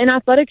campus, but in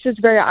athletics it's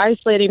very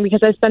isolating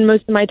because I spend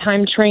most of my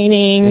time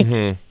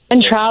training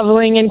and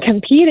traveling and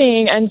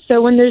competing. And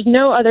so when there's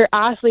no other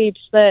athletes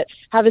that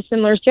have a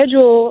similar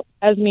schedule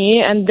as me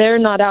and they're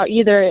not out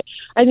either,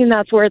 I think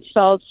that's where it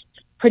felt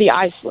pretty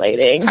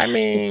isolating. I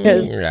mean,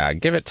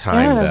 give it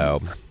time,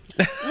 though.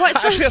 What,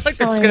 so, I feel like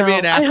there's going to be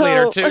an athlete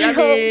or two. I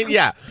mean,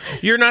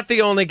 you're not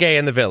the only gay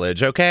in the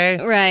village, okay?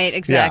 right,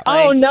 exactly.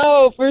 Oh,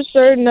 no, for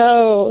sure,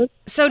 no.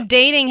 So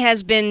dating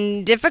has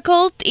been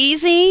difficult,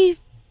 easy,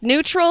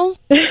 neutral?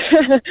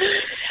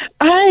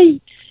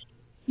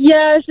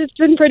 Yes, it's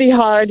been pretty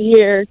hard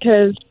here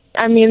because,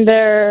 I mean,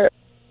 there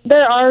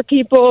are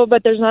people,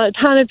 but there's not a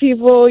ton of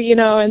people,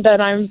 and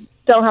then I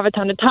don't have a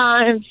ton of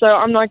time, so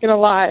I'm not going to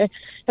lie. I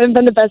haven't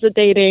been the best at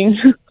dating.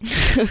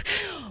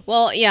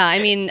 Well, yeah, I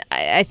mean,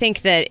 I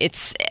think that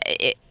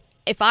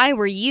if I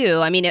were you,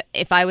 I mean,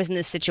 if I was in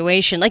this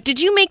situation, did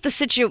you make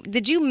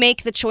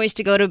the choice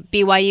to go to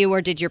BYU,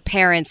 or did your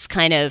parents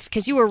kind of,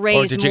 because you were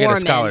raised Or did you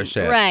Mormon, get a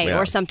scholarship? right, Yeah.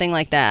 or something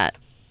like that?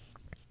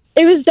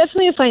 It was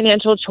definitely a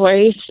financial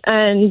choice,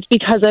 and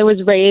because I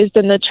was raised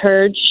in the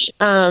church,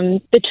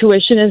 the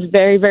tuition is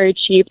very, very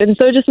cheap, and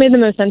so it just made the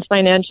most sense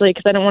financially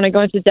because I don't want to go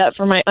into debt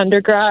for my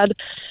undergrad,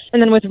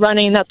 and then with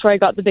running, that's where I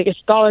got the biggest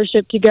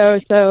scholarship to go,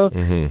 so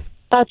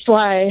that's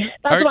why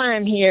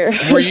I'm here.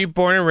 Were you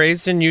born and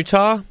raised in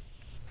Utah?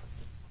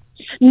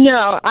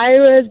 No, I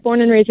was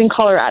born and raised in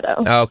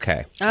Colorado.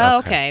 Okay. Oh,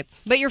 okay.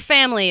 But your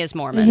family is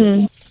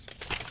Mormon.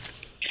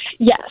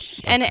 Yes.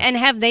 And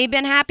have they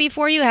been happy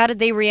for you? How did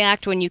they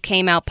react when you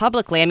came out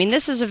publicly? I mean,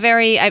 this is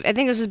I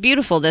think this is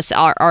beautiful, this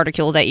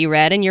article that you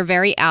read, and you're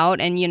very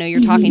out, and, you're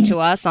talking to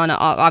us on,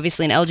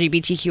 obviously, an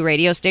LGBTQ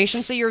radio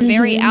station, so you're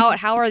very out.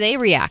 How are they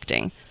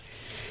reacting?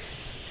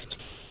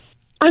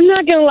 I'm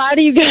not going to lie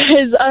to you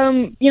guys.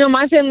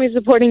 My family's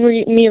supporting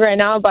me right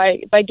now by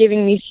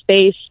giving me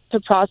space to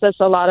process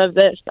a lot of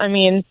this. I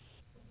mean,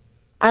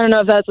 I don't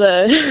know if that's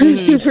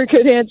a super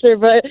good answer,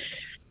 but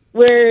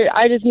where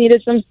I just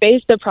needed some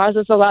space to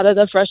process a lot of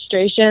the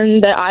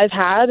frustration that I've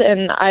had,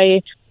 and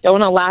I don't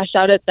want to lash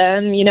out at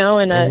them, in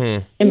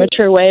a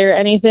immature way or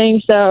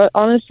anything. So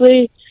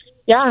honestly,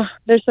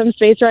 there's some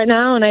space right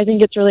now, and I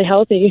think it's really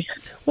healthy.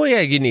 Well,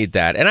 yeah, you need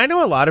that. And I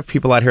know a lot of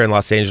people out here in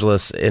Los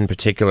Angeles in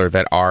particular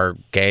that are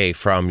gay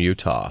from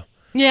Utah.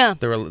 Yeah.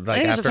 They were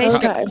I think there's a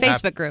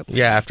Facebook group.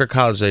 Yeah, after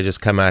college, they just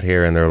come out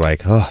here and they're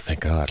like, oh, thank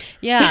God.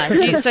 Yeah.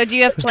 Do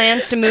you have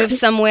plans to move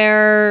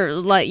somewhere,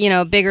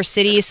 bigger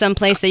city,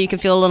 someplace that you can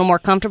feel a little more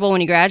comfortable when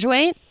you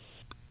graduate?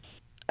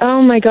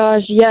 Oh my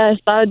gosh, yes,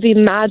 that would be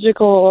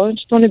magical. I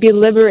just want to be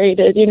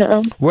liberated,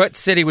 What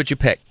city would you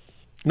pick?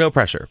 No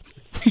pressure.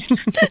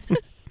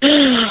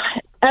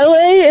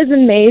 LA is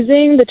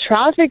amazing. The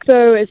traffic,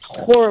 though, is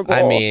horrible.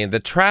 I mean, the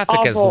traffic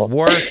Awful. is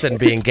worse than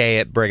being gay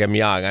at Brigham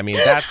Young. I mean,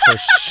 that's for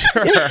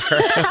sure.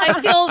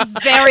 I feel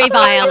very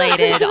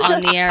violated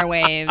on the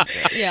airwave.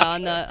 Yeah,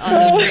 on the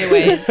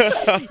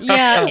freeways.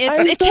 Yeah,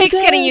 it takes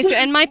getting used to.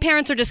 And my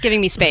parents are just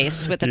giving me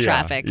space with the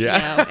traffic.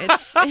 Yeah.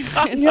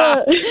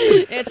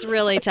 It's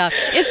really tough.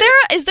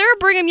 Is there a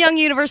Brigham Young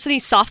University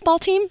softball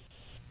team?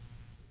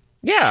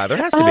 Yeah, there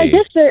has to be.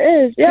 Yes,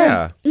 there is.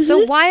 Yeah.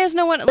 So why is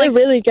no one They're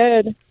really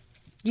good.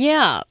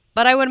 Yeah,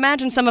 but I would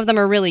imagine some of them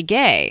are really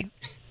gay.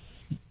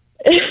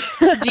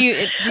 Do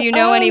you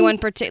know anyone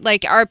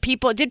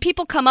did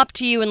people come up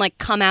to you and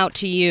come out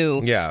to you?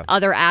 Yeah.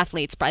 Other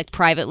athletes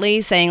privately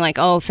saying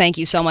oh, thank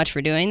you so much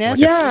for doing this?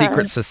 Like a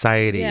secret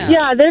society.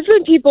 Yeah, there's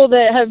been people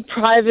that have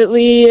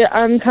privately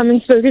come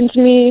and spoken to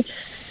me.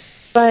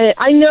 But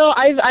I know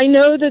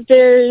that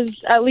there's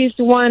at least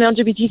one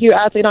LGBTQ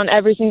athlete on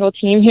every single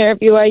team here at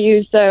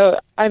BYU. So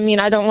I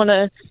mean, I don't want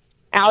to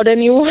out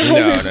anyone.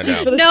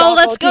 No,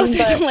 let's go through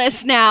the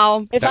list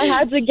now. If I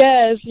had to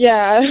guess,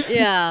 yeah.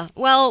 Yeah.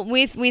 Well,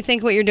 we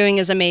think what you're doing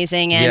is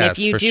amazing, and Yes,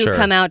 if you for do sure.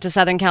 come out to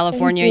Southern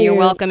California, Thank you. you're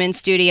welcome in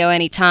studio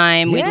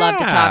anytime. We'd love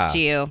to talk to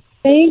you.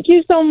 Thank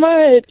you so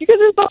much. You guys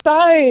are so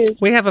nice.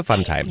 We have a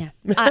fun time.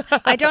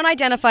 I don't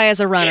identify as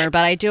a runner,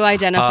 but I do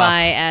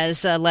identify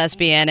as a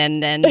lesbian,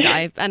 and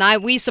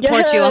we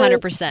support you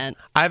 100%.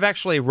 I've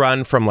actually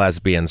run from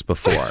lesbians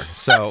before,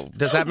 so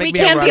does that make me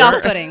a runner? We can be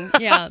off-putting,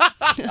 yeah.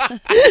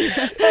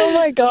 Oh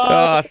my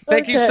God.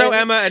 Thank you so,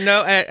 Emma,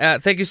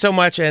 and thank you so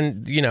much,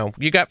 and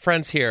you got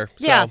friends here,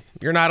 so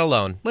you're not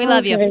alone. We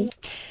love you.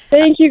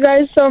 Thank you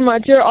guys so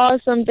much. You're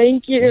awesome.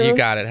 Thank you. You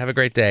got it. Have a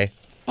great day.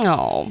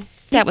 Oh,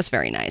 that was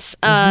very nice.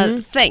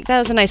 That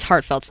was a nice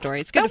heartfelt story.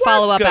 It's good to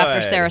follow up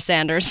after Sarah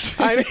Sanders.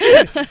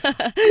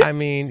 I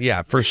mean,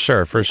 yeah, for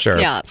sure.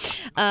 Yeah.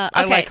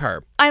 I like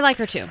her. I like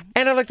her too.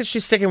 And I like that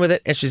she's sticking with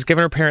it and she's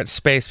giving her parents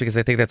space because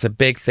I think that's a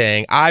big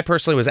thing. I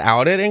personally was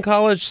outed in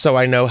college, so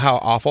I know how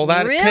awful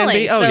that can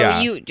be. Oh, so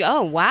yeah.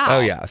 Oh, wow. Oh,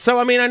 yeah. So,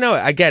 I mean, I know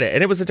it. I get it.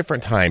 And it was a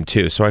different time,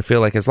 too. So I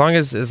feel like as long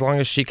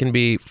as she can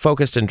be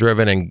focused and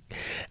driven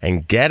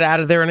and get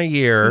out of there in a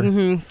year.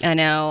 Mm-hmm. I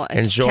know.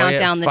 Enjoy count it,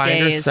 down the find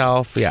days.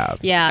 herself. Yeah.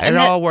 Yeah. And it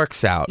all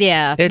works out.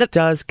 Yeah. It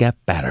does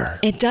get better.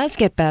 It does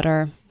get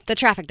better. The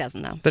traffic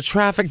doesn't, though. The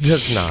traffic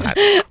does not.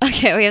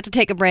 Okay, we have to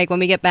take a break. When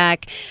we get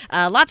back,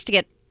 lots to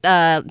get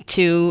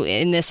to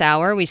in this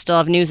hour. We still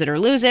have News It or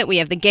Lose It. We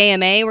have the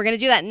GayMA. We're going to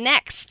do that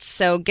next.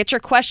 So get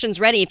your questions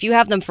ready. If you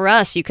have them for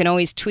us, you can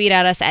always tweet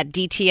at us at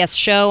DTS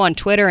Show on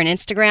Twitter and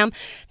Instagram.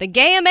 The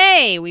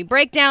GayMA. We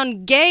break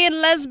down gay and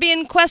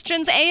lesbian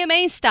questions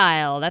AMA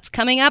style. That's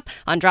coming up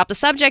on Drop the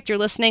Subject. You're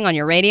listening on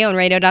your radio and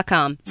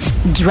radio.com.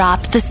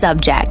 Drop the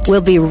Subject.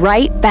 We'll be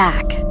right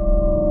back.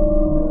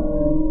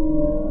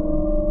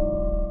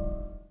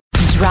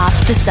 Drop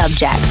the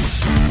Subject.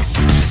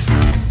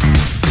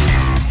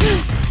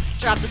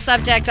 Drop the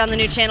Subject on the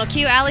new Channel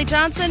Q. Allie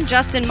Johnson,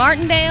 Justin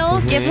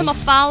Martindale. Give him a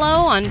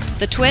follow on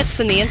the Twits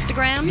and the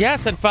Instagrams.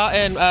 Yes, and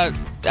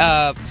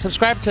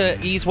subscribe to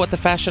Ease What the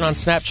Fashion on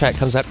Snapchat.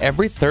 Comes out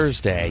every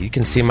Thursday. You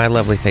can see my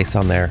lovely face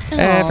on there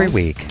every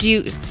week.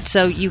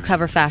 So you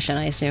cover fashion,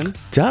 I assume?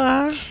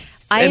 Duh.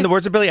 In the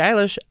words of Billie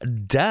Eilish,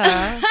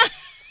 duh.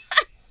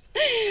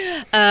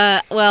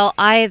 Well,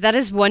 that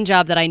is one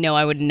job that I know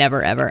I would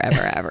never, ever,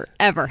 ever, ever,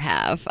 ever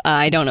have.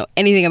 I don't know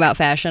anything about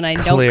fashion. I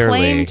don't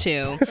claim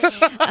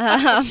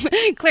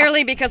to.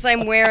 Clearly because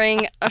I'm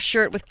wearing a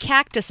shirt with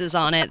cactuses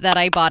on it that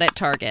I bought at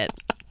Target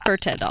for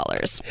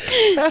 $10.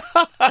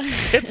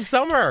 It's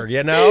summer,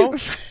 you know?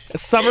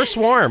 Summer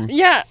swarm.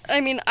 Yeah, I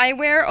mean, I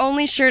wear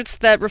only shirts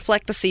that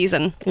reflect the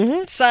season.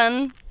 Mm-hmm.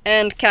 Sun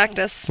and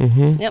cactus.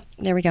 Mm-hmm. Yep,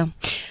 there we go.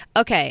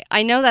 Okay,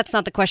 I know that's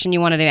not the question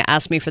you wanted to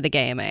ask me for the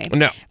GayMA.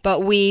 No.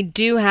 But we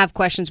do have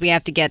questions we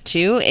have to get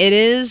to. It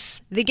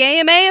is the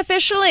GayMA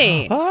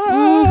officially.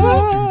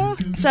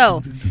 Mm-hmm.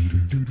 So,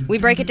 we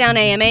break it down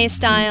AMA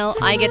style.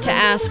 I get to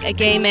ask a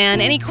gay man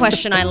any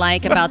question I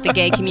like about the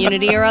gay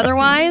community or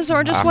otherwise,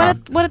 or just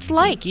what it's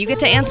like. You get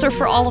to answer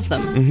for all of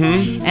them.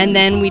 Mm-hmm. And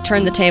then we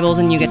turn the tables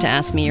and you get to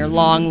ask me your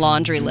long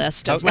laundry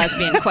list of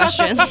lesbian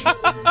questions.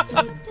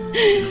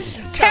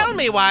 Tell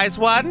me, wise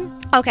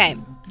one. Okay.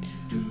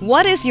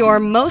 What is your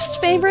most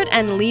favorite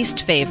and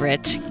least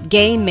favorite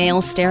gay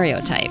male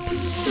stereotype?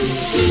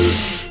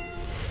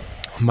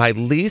 My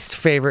least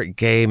favorite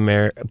gay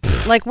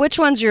like, which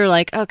ones you're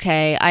like,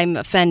 okay, I'm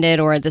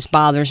offended or this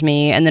bothers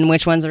me, and then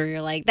which ones are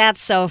you're like,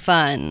 that's so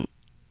fun,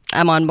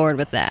 I'm on board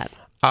with that.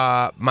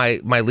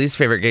 My least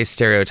favorite gay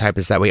stereotype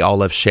is that we all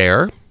love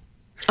Cher.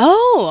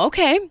 Oh,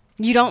 okay.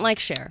 You don't like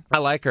Cher. I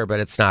like her,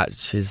 but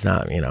she's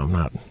not,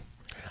 not.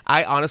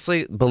 I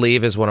honestly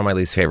believe is one of my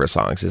least favorite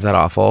songs. Is that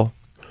awful?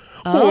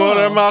 Oh. What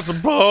am I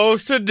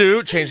supposed to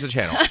do? Change the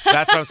channel.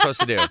 That's what I'm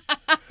supposed to do.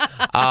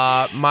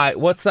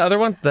 What's the other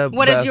one?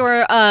 What is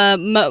your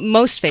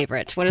most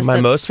favorite? What is my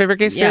most favorite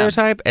gay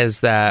stereotype? Is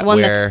that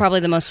one that's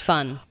probably the most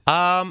fun?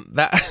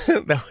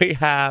 That we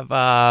have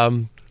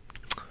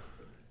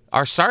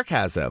our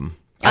sarcasm.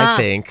 I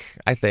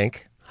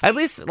think at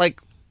least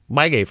like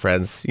my gay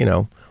friends,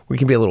 we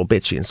can be a little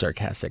bitchy and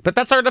sarcastic, but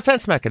that's our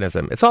defense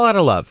mechanism. It's all out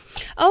of love.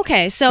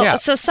 Okay, so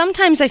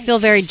sometimes I feel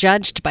very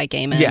judged by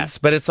gay men. Yes,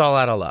 but it's all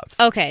out of love.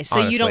 Okay, so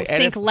honestly. You don't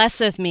think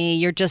less of me.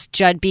 You're just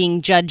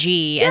being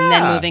judgy and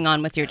then moving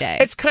on with your day.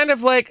 It's kind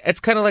of like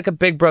a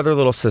big brother,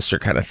 little sister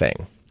kind of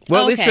thing.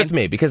 Well, at least with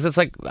me, because it's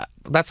like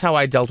that's how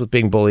I dealt with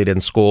being bullied in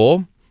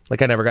school.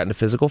 Like, I never got into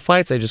physical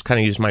fights. I just kind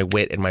of used my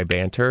wit and my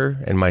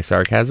banter and my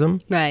sarcasm.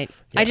 Right.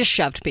 Yeah. I just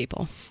shoved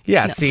people.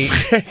 Yeah, see?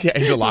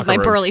 Into locker my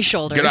rooms. burly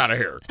shoulders. Get out of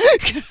here.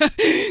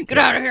 Get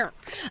out of here.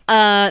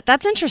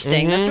 That's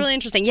interesting. Mm-hmm. That's really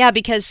interesting. Yeah,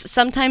 because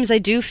sometimes I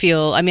do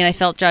feel, I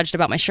felt judged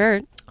about my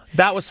shirt.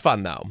 That was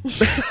fun, though.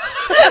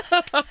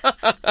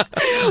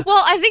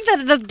 Well, I think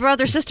that the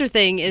brother-sister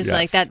thing is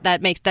like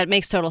that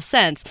makes total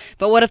sense.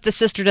 But what if the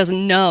sister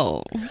doesn't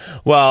know?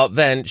 Well,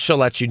 then she'll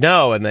let you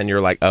know, and then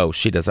you're like, oh,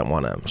 she doesn't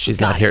want to.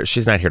 She's not here.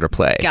 She's not here to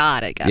play.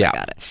 Got it.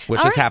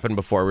 Which has happened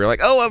before. We were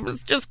like, oh, I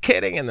was just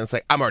kidding, and then it's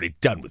like, I'm already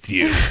done with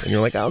you, and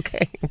you're like,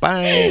 okay,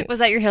 bye. Was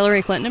that your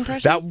Hillary Clinton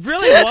impression? That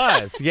really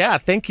was. Yeah.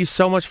 Thank you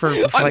so much for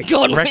I'm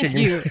done with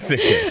you.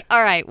 It.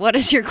 All right. What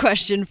is your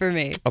question for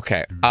me?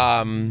 Okay.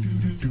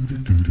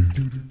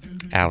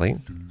 Allie,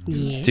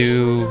 yes.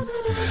 Do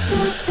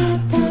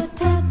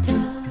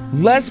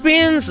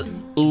lesbians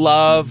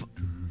love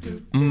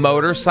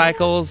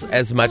motorcycles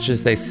as much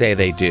as they say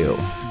they do?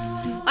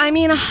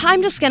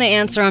 I'm just going to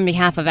answer on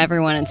behalf of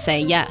everyone and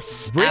say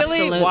yes. Really?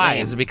 Absolutely. Why?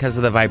 Is it because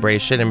of the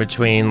vibration in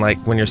between, like,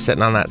 when you're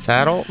sitting on that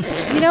saddle?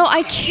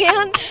 I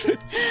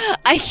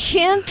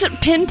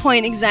can't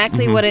pinpoint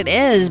exactly what it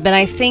is, but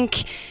I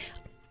think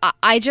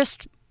I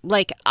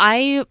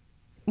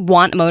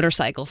want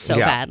motorcycles so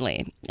Yeah.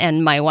 badly,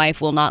 and my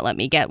wife will not let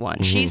me get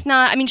one. She's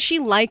not, I mean, she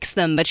likes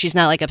them, but she's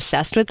not like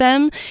obsessed with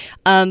them.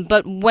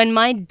 But when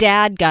my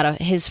dad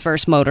got his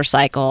first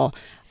motorcycle,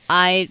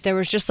 there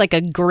was just like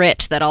a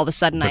grit that all of a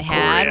sudden I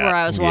had grit. where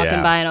I was walking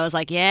Yeah. by and I was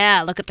like,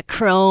 yeah, look at the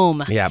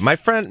chrome. Yeah, my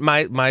friend,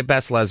 my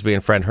best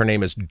lesbian friend, her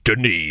name is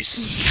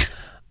Denise.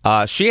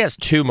 She has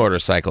 2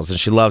 motorcycles and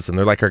she loves them.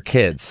 They're like her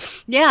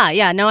kids.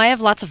 Yeah. No, I have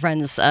lots of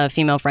friends,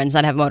 female friends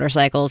that have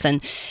motorcycles,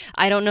 and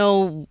I don't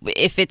know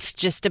if it's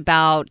just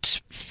about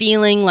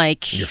feeling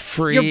like You're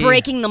free. you're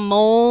breaking the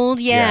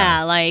mold.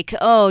 Yeah. Like,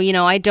 oh,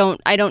 I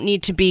don't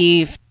need to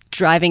be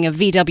driving a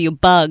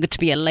VW Bug to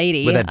be a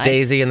lady. With a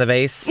daisy in the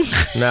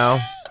vase? No?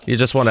 You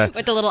just want to...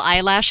 With the little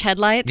eyelash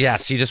headlights?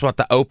 Yes, you just want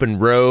the open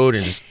road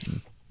and just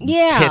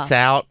Yeah. tits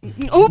out.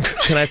 Oop.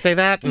 Can I say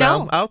that?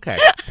 No. Okay.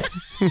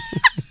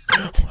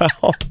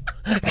 Well,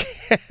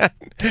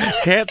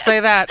 can't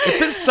say that. It's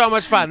been so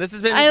much fun. This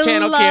has been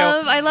Channel Q.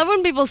 I love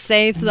when people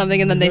say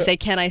something and then they say,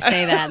 "Can I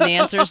say that?" And the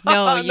answer is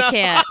no, you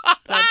can't.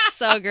 That's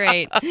so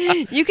great.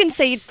 You can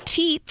say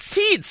teats.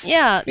 Teats.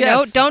 Yeah. Yes.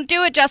 No, don't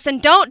do it, Justin.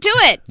 Don't do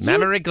it.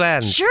 Mammary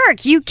gland.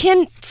 Jerk. You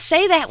can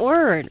say that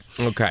word.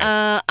 Okay.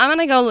 I'm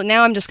gonna go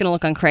now. I'm just gonna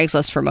look on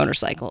Craigslist for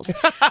motorcycles.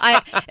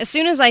 As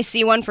soon as I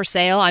see one for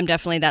sale, I'm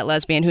definitely that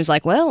lesbian who's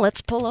like, "Well,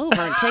 let's pull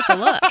over and take a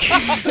look."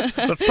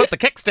 Let's put the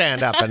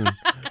kickstand up and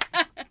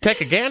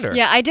take a gander.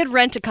 Yeah, I did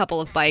rent a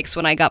couple of bikes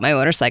when I got my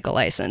motorcycle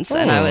license,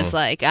 and I was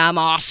like, "I'm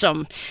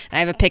awesome." I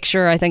have a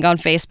picture, I think, on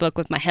Facebook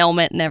with my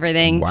helmet and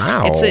everything.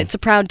 Wow. It's a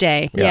proud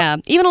day. Yeah.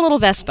 Even a little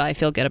Vespa, I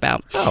feel good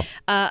about. Oh.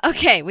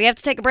 Okay, we have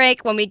to take a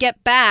break. When we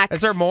get back,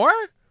 Is there more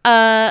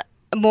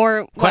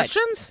more what?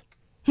 questions?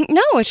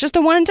 No, it's just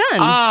a one and done. Oh,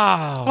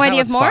 Why, that do you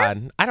have was more?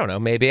 fun. I don't know.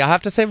 Maybe I'll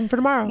have to save them for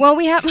tomorrow. Well,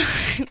 we have,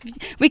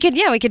 we could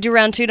do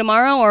round 2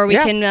 tomorrow, or we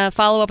can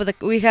follow up with.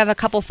 We have a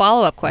couple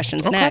follow up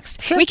questions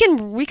next. sure. We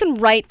can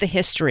write the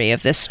history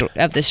of this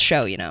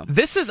show.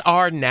 This is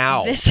our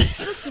now.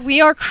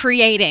 We are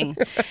creating,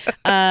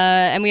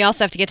 and we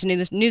also have to get to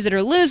news it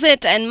or lose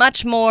it, and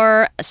much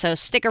more. So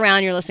stick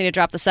around. You're listening to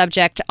Drop the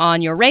Subject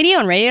on your radio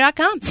and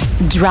radio.com.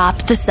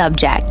 Drop the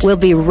Subject. We'll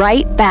be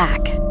right back.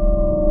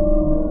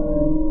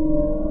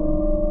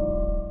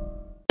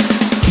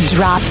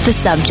 Drop the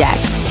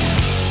Subject.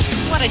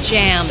 What a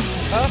jam!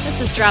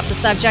 This is Drop the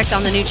Subject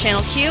on the new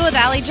Channel Q with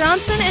Allie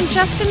Johnson and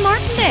Justin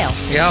Martindale.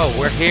 Yo,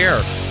 we're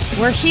here.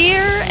 We're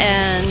here,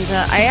 and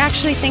I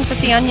actually think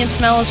that the onion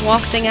smell is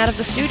wafting out of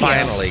the studio.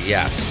 Finally,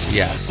 yes.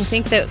 I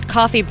think that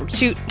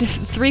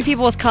 3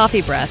 people with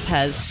coffee breath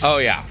has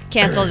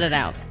canceled it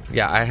out.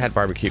 Yeah, I had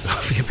barbecue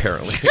coffee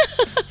apparently here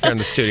in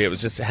the studio.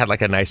 It had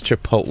like a nice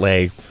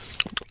Chipotle.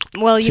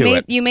 Well,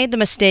 you made the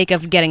mistake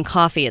of getting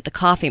coffee at the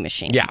coffee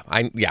machine. Yeah,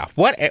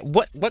 What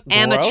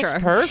Amateur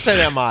gross person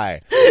am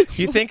I?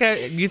 You think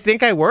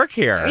I work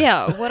here?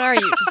 Yeah. What are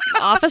you? Just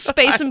office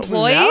space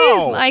employee?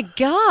 know. My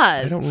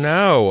God. I don't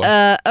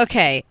know.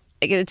 Okay.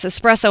 It's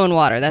espresso and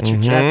water. That's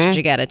what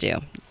you got to do.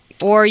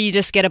 Or you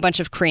just get a bunch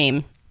of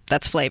cream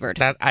that's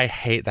flavored. I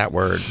hate that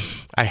word.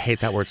 I hate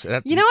that word.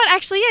 You know what?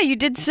 Actually, yeah, you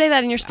did say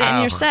that in your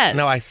in your set.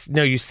 No,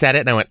 you said it,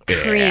 and I went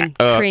Cream.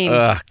 cream.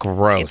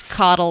 Gross. It's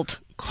coddled.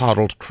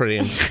 Coddled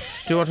cream. Do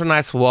you want a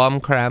nice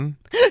warm creme?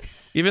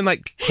 Even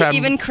like creme.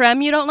 Even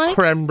creme you don't like?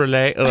 Creme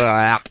brulee.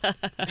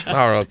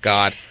 Oh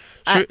God.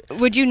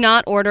 Would you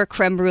not order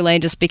creme brulee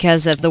just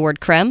because of the word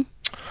creme?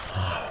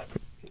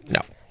 No,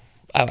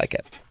 I like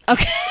it.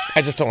 Okay.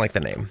 I just don't like the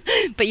name.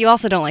 But you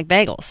also don't like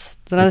bagels.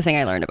 It's another thing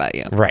I learned about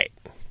you. Right.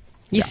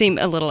 You seem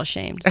a little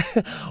ashamed.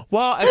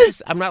 Well,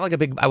 I'm not like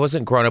I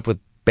wasn't growing up with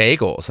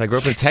bagels. I grew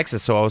up in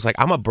Texas, so I was like,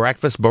 I'm a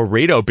breakfast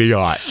burrito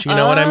biatch. You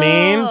know what I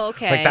mean?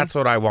 Okay. Like, that's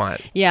what I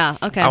want. Yeah,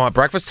 okay. I want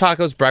breakfast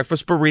tacos,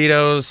 breakfast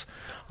burritos,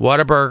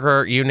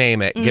 Whataburger, you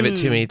name it. Give it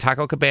to me.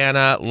 Taco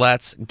Cabana,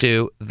 let's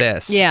do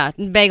this. Yeah,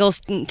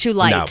 bagels too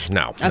light.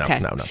 No.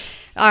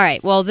 All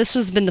right, well, this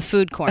has been the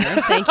Food Corner.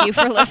 Thank you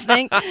for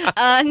listening.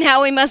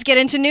 Now we must get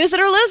into News It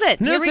or Lose It.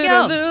 Here we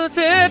go. News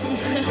It or Lose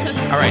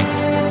It. All right.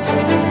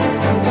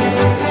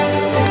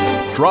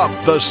 Drop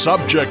the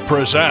Subject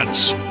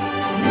presents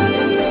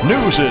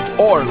News It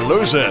or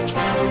Lose It.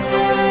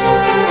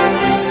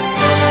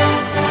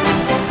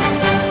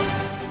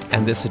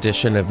 And this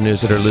edition of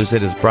News It or Lose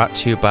It is brought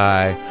to you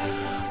by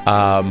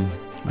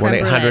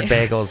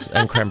 1-800-BAGELS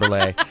and creme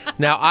brulee.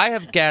 Now, I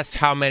have guessed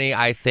how many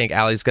I think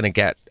Allie's going to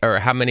get, or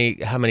how many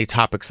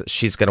topics that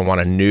she's going to want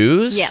to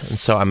news. Yes. And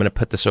so I'm going to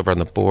put this over on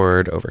the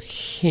board over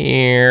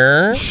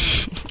here.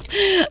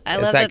 I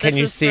love that. Can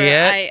you see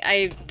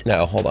it?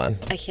 No, hold on.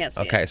 I can't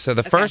see it. Okay, so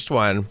the first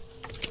one.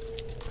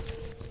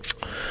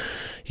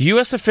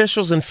 U.S.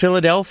 officials in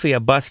Philadelphia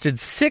busted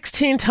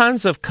 16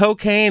 tons of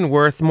cocaine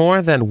worth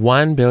more than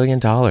 $1 billion.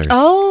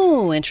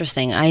 Oh,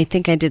 interesting. I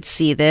think I did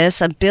see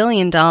this. $1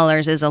 billion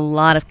is a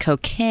lot of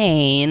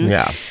cocaine.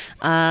 Yeah.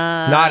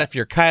 Not if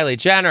you're Kylie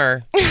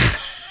Jenner.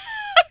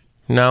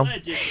 No.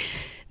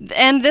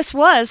 And this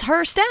was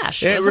her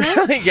stash, wasn't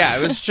it? Yeah,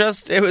 it was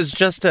just a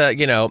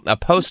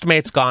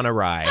Postmates gone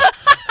awry.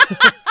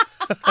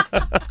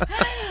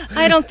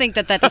 I don't think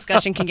that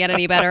discussion can get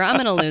any better. I'm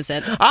going to lose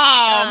it.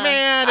 Oh,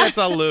 man, it's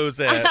a lose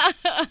it.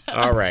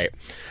 All right.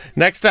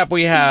 Next up,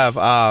 we have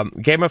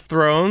Game of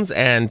Thrones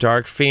and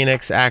Dark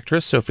Phoenix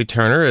actress Sophie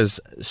Turner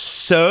is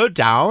so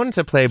down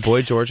to play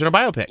Boy George in a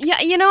biopic. Yeah,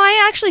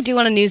 I actually do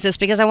want to news this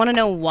because I want to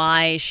know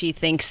why she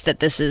thinks that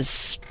this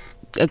is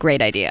a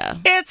great idea.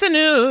 It's a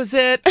news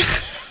it.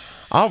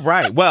 All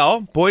right. Well,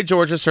 Boy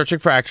George is searching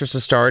for actors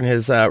to star in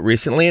his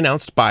recently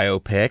announced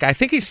biopic. I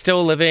think he's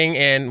still living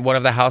in one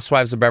of the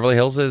housewives of Beverly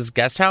Hills'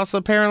 guest house,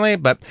 apparently.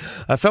 But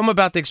a film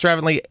about the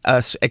extravagantly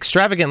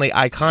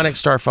iconic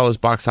star follows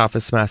box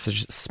office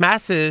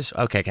smashes.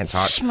 Okay, can't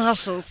talk.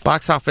 Smashes.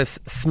 Box office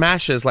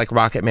smashes like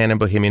Rocketman and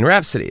Bohemian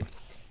Rhapsody.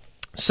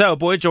 So,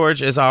 Boy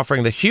George is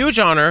offering the huge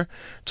honor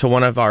to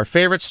one of our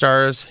favorite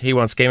stars. He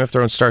wants Game of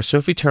Thrones star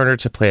Sophie Turner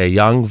to play a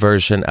young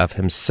version of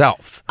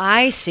himself.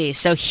 I see.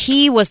 So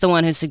he was the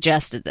one who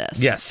suggested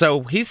this. Yes.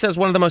 So he says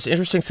one of the most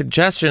interesting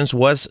suggestions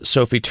was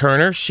Sophie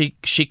Turner. She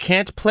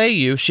can't play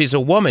you. She's a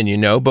woman,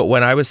 but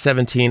when I was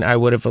 17, I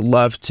would have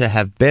loved to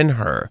have been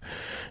her.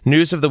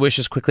 News of the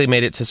wishes quickly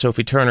made it to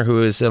Sophie Turner,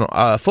 who is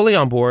fully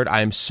on board.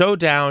 I am so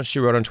down, she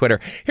wrote on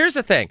Twitter. Here's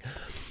the thing.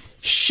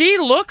 She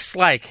looks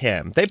like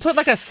him. They put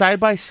like a side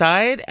by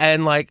side,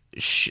 and like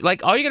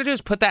all you gotta do is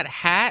put that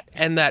hat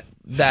and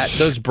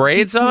those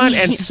braids on,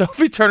 and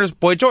Sophie Turner's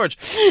Boy George.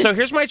 So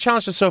here's my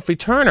challenge to Sophie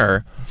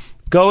Turner: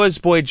 go as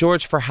Boy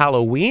George for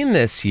Halloween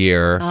this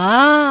year.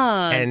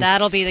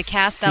 That'll be the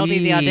cast. That'll be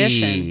the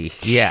audition.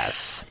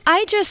 Yes.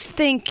 I just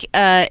think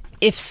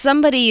if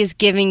somebody is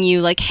giving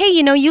you like, hey,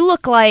 you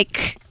look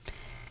like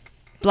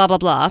blah blah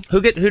blah.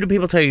 Who do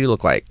people tell you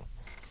look like?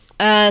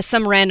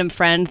 Some random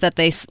friend that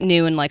they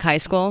knew in like high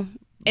school.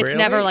 It's Really?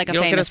 never like a you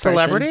don't famous get a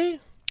celebrity?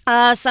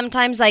 person.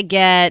 Sometimes I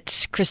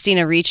get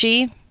Christina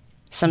Ricci.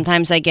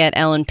 Sometimes I get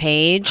Ellen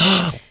Page.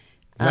 Not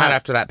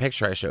after that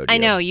picture I showed you. I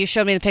know. You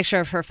showed me the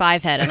picture of her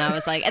 5-head, and I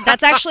was like,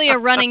 that's actually a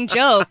running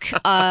joke.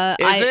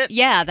 Is it?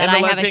 Yeah. That in the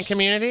I lesbian have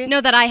community?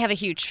 No, that I have a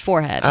huge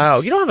forehead. Oh,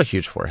 you don't have a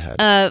huge forehead.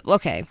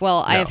 Okay.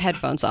 Well, I have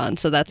headphones on,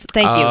 so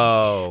thank you.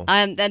 Oh.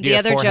 The you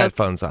have other 4 joke.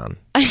 Headphones on.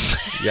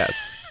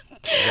 Yes.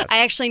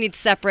 I actually need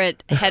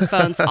separate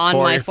headphones on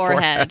For my your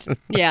forehead.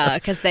 Yeah,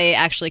 because they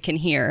actually can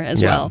hear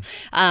as Yeah.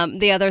 well.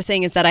 The other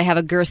thing is that I have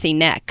a girthy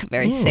neck,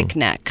 very thick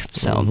neck.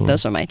 So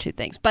those are my two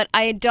things. But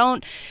I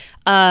don't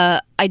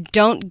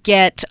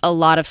get a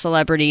lot of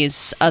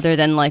celebrities other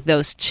than like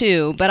those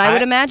two. But I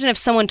would imagine if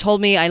someone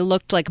told me I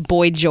looked like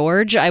Boy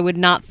George, I would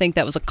not think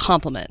that was a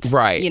compliment.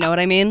 Right. You know what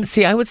I mean?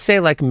 See, I would say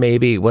like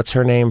maybe what's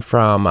her name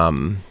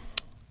from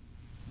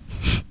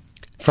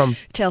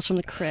Tales from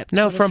the Crypt.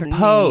 No, What is from her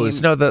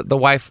Pose. name? No, the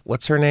wife.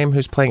 What's her name?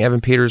 Who's playing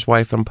Evan Peters'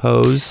 wife in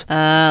Pose?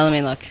 Let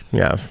me look.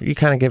 Yeah, you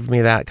kind of give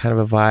me that kind of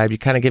a vibe. You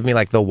kind of give me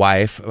like the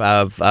wife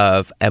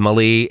of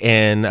Emily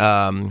in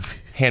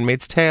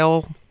Handmaid's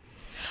Tale.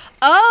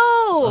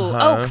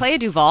 Oh, Clea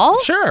Duvall?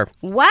 Sure.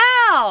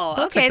 Wow.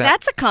 Looks Okay, like that.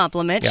 that's a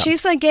compliment. Yeah.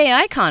 She's a gay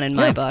icon in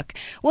my book.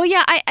 Well,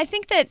 yeah, I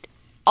think that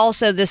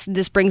also this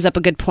brings up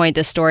a good point,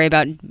 this story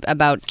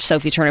about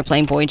Sophie Turner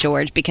playing Boy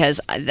George,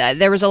 because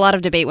there was a lot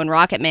of debate when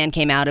Rocketman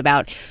came out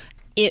about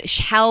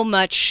how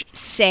much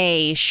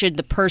say should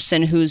the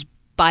person whose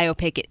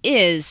biopic it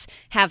is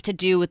have to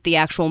do with the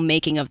actual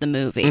making of the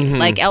movie.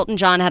 Like Elton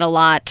John had a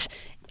lot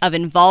of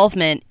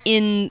involvement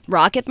in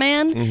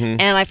Rocketman,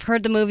 and I've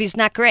heard the movie's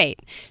not great.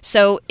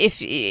 So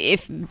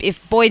if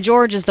Boy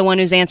George is the one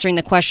who's answering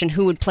the question,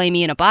 who would play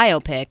me in a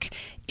biopic,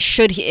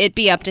 should it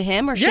be up to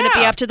him or should it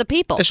be up to the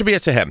people? It should be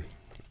up to him.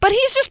 But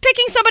he's just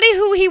picking somebody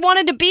who he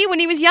wanted to be when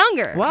he was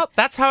younger. Well,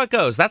 that's how it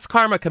goes. That's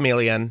karma,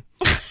 chameleon.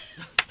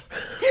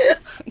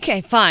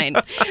 Okay, fine.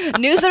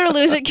 News It or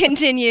Lose It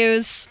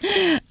continues.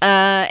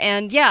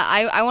 And yeah,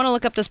 I want to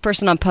look up this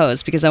person on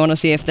Pose because I want to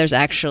see if there's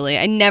actually...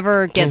 I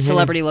never get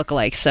celebrity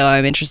lookalikes, so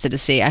I'm interested to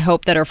see. I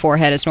hope that her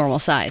forehead is normal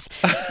size.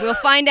 We'll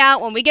find out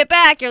when we get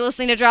back. You're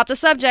listening to Drop the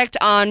Subject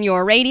on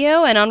your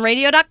radio and on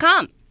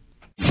radio.com.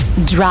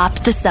 Drop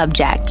the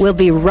Subject. We'll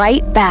be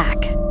right back.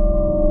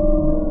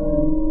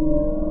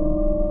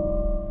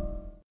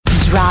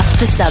 Drop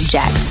the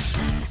Subject.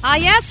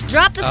 Yes,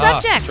 drop the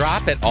subject.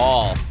 Drop it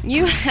all.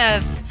 You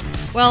have...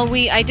 Well,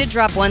 I did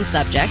drop one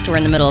subject. We're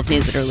in the middle of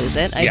News It or Lose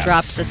It. I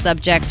dropped the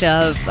subject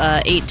of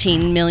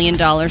 $18 million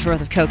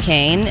worth of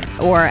cocaine,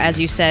 or as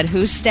you said,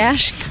 whose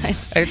stash?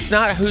 It's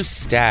not whose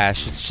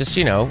stash. It's just,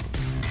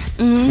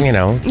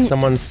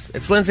 someone's...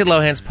 It's Lindsay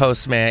Lohan's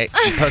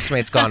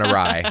Postmate's gone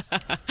awry.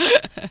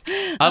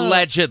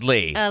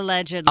 Allegedly.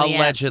 Allegedly.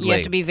 Yeah. You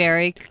have to be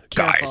very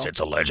careful. Guys,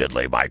 it's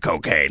allegedly my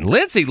cocaine.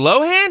 Lindsay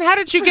Lohan, how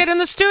did you get in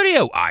the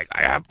studio? I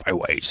have my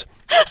ways.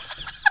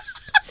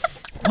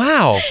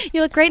 Wow.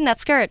 You look great in that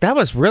skirt. That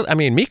was really... I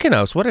mean,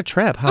 Mykonos, what a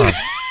trip, huh?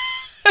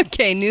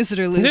 Okay, News It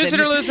or Lose It. News It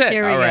or Lose It.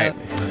 Here we All go. right.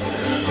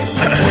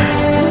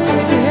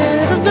 News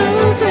It or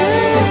Lose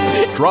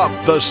It. Drop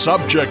the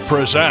Subject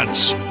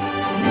presents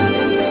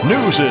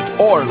News It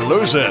or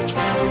Lose It.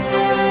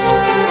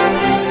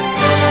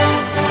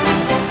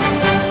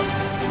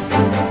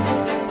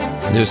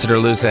 News It or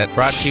Lose It,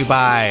 brought to you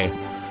by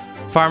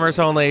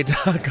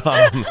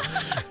FarmersOnly.com.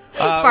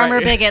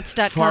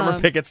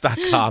 FarmerBigots.com.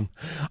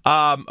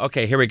 FarmerBigots.com.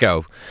 Okay, here we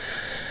go.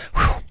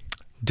 Whew.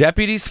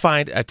 Deputies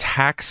find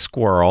attack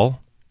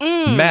squirrel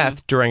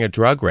meth during a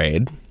drug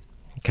raid.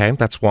 Okay,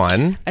 that's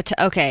one.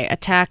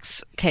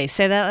 Attacks. Okay,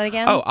 say that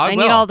again. I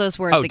need all those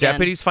words again.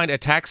 Deputies find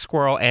attack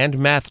squirrel and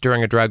meth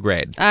during a drug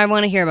raid. I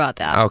want to hear about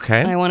that.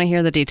 Okay. I want to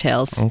hear the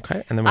details.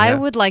 Okay, and then I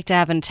would like to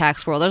have an attack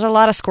squirrel. There's a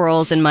lot of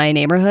squirrels in my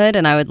neighborhood,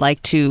 and I would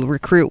like to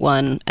recruit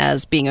one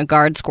as being a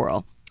guard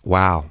squirrel.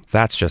 Wow,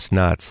 that's just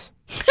nuts.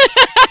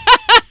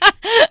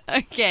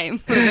 Okay,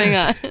 moving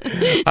on.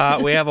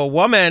 We have a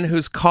woman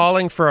who's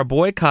calling for a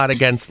boycott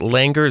against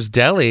Langer's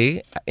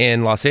Deli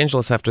in Los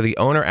Angeles after the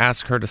owner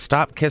asked her to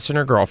stop kissing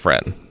her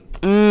girlfriend.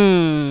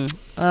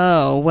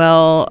 Oh,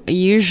 well,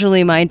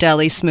 usually my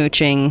deli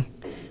smooching...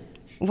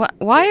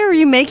 Why are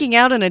you making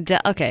out in a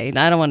deli? Okay,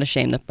 I don't want to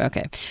shame the...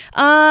 Okay.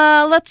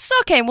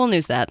 We'll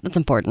news that. That's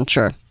important,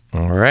 sure.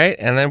 All right,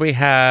 and then we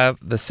have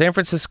the San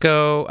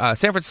Francisco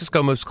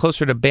moves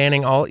closer to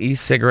banning all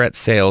e-cigarette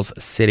sales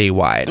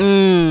citywide.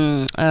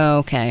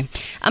 Okay.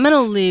 I'm going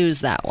to lose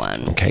that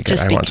one. Okay, good.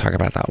 I want to talk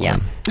about that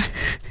one.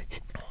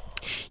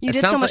 You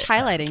did so much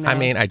highlighting, though. I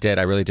mean, I did.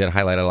 I really did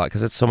highlight it a lot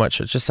because it's so much.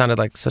 It just sounded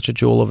like such a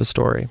jewel of a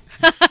story.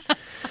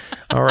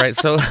 All right,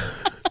 so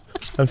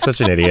I'm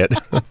such an idiot.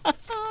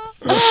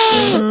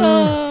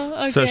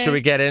 Okay. So should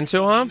we get into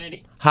them?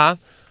 Huh?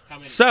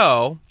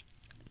 So...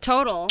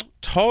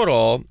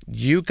 Total,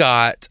 you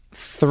got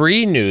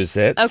 3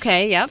 Newsits.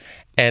 Okay, yep.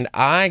 And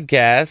I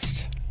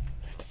guessed...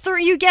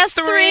 You guessed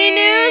 3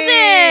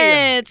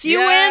 Newsits! You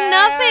win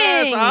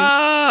nothing!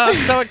 Oh, I'm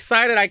so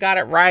excited I got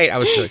it right. I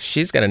was like,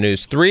 she's going to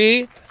news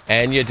 3,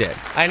 and you did.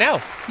 I know.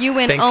 You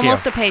win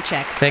almost a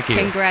paycheck. Thank you.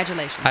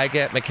 Congratulations. I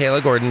get Michaela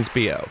Gordon's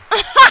BO.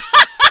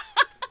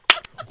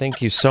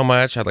 Thank you so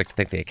much. I'd like to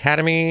thank the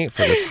Academy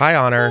for this high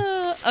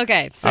honor.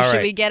 Okay, so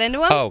should we get into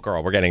them? Oh,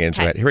 girl, we're getting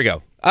into it. Here we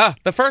go.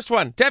 The first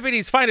one.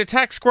 Deputies find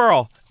attack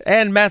squirrel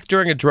and meth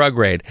during a drug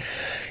raid.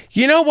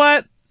 You know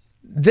what?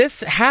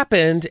 This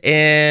happened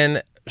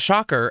in,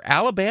 shocker,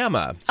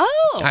 Alabama.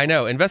 Oh. I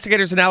know.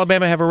 Investigators in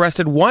Alabama have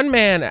arrested one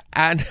man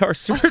and are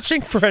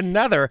searching for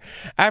another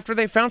after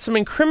they found some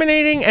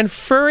incriminating and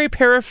furry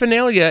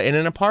paraphernalia in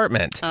an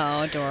apartment.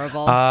 Oh,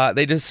 adorable.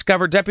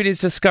 Deputies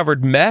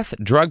discovered meth,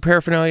 drug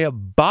paraphernalia,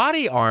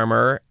 body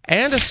armor,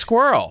 and a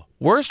squirrel.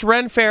 Worst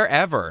Ren Fair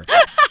ever.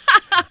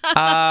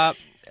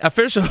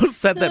 Officials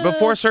said that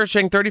before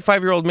searching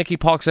 35-year-old Mickey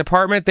Polk's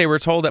apartment, they were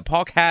told that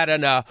Polk had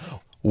an,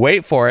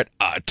 wait for it,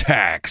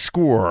 attack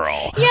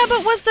squirrel. Yeah,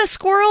 but was the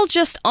squirrel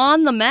just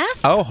on the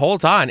meth? Oh,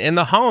 hold on. In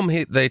the home,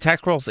 the attack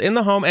squirrel's in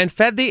the home and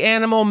fed the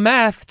animal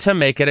meth to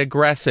make it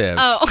aggressive.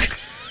 Oh,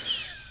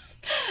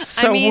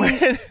 So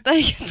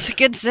it's a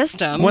good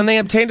system. When they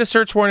obtained a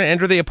search warrant and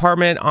entered the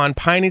apartment on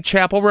Piney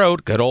Chapel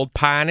Road, good old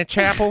Piney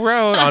Chapel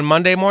Road, on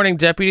Monday morning,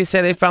 deputies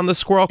say they found the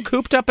squirrel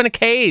cooped up in a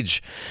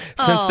cage.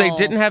 Since they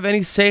didn't have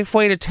any safe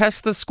way to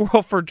test the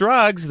squirrel for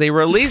drugs, they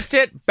released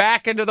it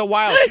back into the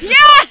wild.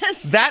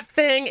 Yes! That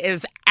thing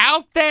is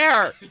out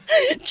there.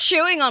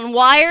 Chewing on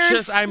wires.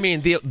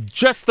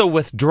 Just the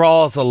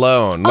withdrawals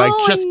alone.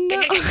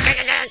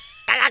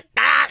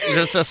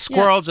 Just a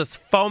squirrel just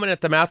foaming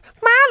at the mouth.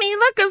 Mommy,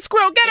 look, a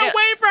squirrel. Get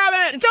away from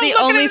it. It's the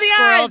only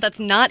squirrel that's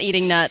not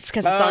eating nuts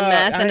because it's on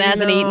meth and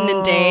hasn't eaten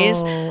in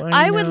days.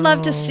 I would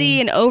love to see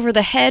an Over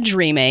the Hedge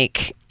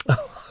remake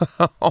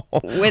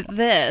with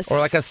this. Or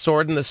like a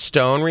Sword in the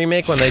Stone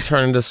remake when they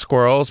turn into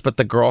squirrels, but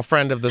the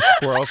girlfriend of the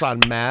squirrel's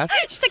on meth.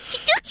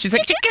 She's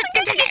like,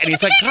 and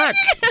he's like, God.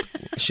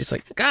 She's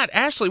like, God,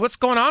 Ashley, what's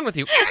going on with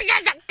you?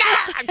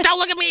 Don't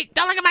look at me.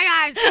 Don't look at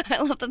my eyes.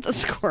 I love that the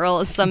squirrel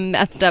is some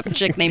methed up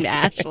chick named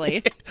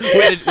Ashley.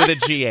 with a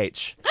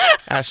GH.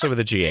 Ashley with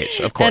a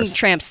GH, of course. And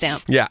tramp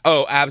stamp. Yeah.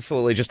 Oh,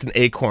 absolutely. Just an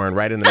acorn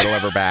right in the middle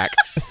of her back.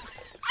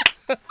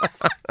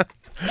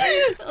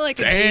 Like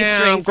a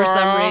G-string for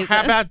some reason.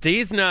 How about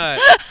D's nut?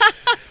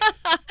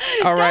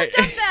 All right.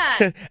 Don't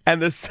that.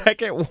 And the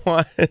second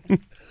one.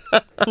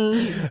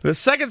 The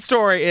second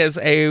story is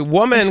a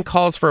woman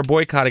calls for a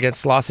boycott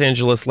against Los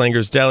Angeles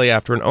Langer's Deli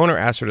after an owner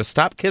asked her to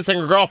stop kissing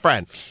her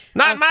girlfriend.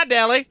 Not in my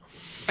deli.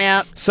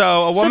 Yep.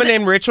 So a woman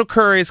named Rachel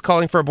Curry is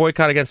calling for a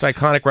boycott against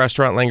iconic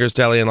restaurant Langer's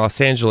Deli in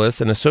Los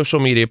Angeles. In a social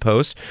media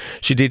post,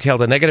 she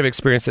detailed a negative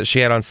experience that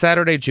she had on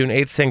Saturday, June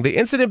 8th, saying the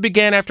incident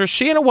began after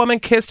she and a woman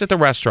kissed at the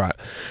restaurant.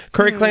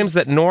 Curry claims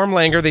that Norm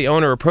Langer, the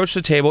owner, approached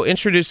the table,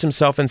 introduced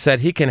himself, and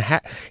said he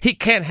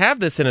can't have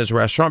this in his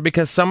restaurant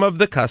because some of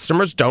the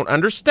customers don't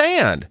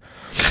understand.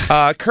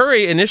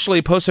 Curry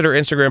initially posted her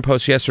Instagram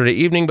post yesterday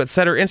evening, but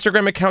set her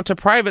Instagram account to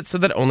private so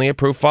that only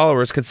approved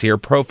followers could see her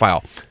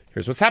profile.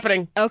 Here's what's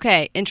happening.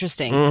 Okay,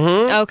 interesting.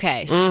 Mm-hmm.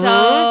 Okay,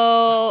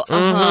 so...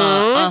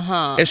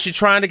 Is she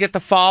trying to get the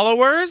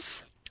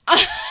followers?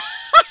 Is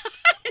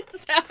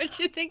that what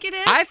you think it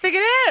is? I think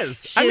it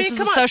is. This is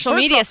a social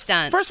media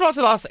stunt. First of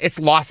all, it's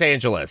Los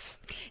Angeles.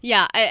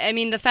 Yeah, I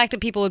mean, the fact that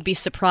people would be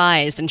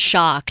surprised and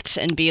shocked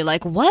and be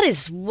like,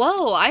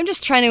 whoa, I'm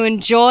just trying to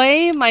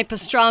enjoy my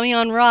pastrami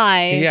on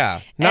rye.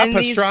 Yeah, not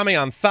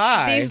pastrami on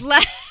thigh.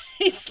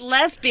 These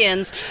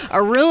lesbians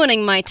are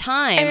ruining my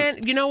time.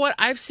 And you know what?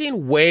 I've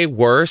seen way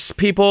worse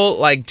people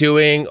like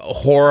doing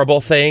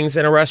horrible things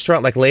in a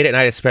restaurant, like late at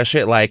night,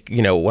 especially at like,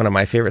 one of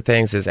my favorite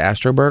things is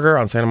Astro Burger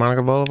on Santa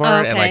Monica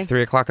Boulevard at like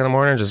 3 o'clock in the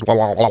morning, just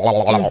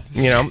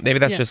maybe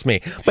that's just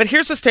me. But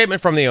here's a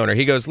statement from the owner.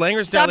 He goes,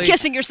 Langer's Deli. Stop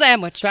kissing your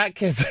sandwich. Stop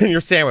kissing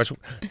your sandwich.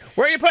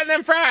 Where are you putting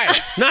them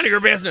fries? None of your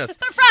business.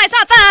 They're fries,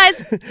 not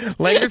thighs.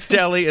 Langer's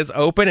Deli is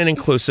open and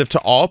inclusive to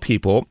all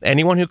people.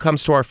 Anyone who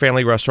comes to our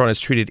family restaurant is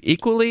treated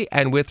equally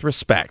and with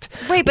respect.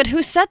 Wait, but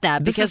who said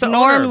that? This is Because the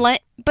Norm... owner.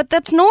 But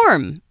that's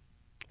Norm.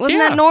 Wasn't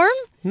that Norm?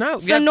 No.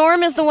 So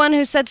Norm is the one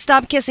who said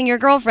stop kissing your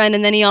girlfriend,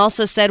 and then he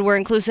also said we're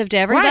inclusive to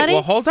everybody? Right.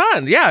 Well, hold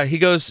on. Yeah, he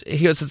goes.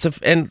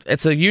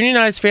 It's a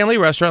unionized family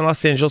restaurant in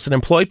Los Angeles and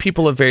employ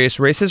people of various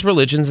races,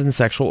 religions, and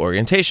sexual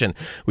orientation.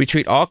 We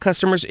treat all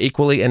customers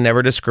equally and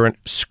never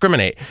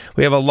discriminate.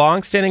 We have a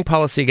long-standing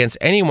policy against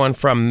anyone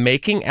from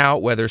making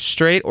out, whether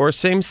straight or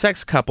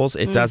same-sex couples.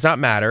 It does not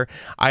matter.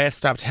 I have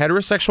stopped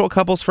heterosexual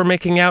couples from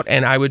making out,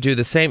 and I would do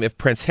the same if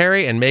Prince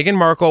Harry and Meghan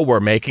Markle were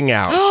making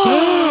out.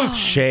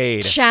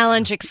 Shade.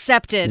 Challenge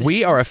accepted.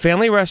 We are a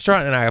family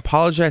restaurant, and I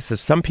apologize if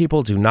some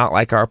people do not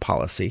like our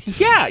policy.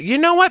 Yeah, you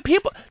know what,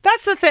 people?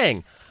 That's the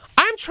thing.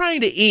 I'm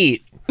trying to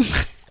eat.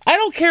 I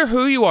don't care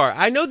who you are.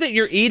 I know that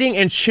you're eating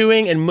and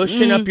chewing and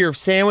mushing up your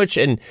sandwich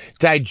and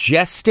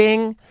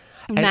digesting.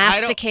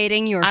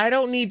 Masticating I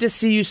don't need to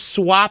see you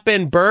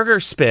swapping burger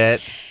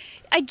spit.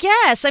 I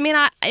guess. I mean,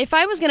 if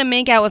I was going to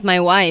make out with my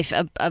wife,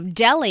 a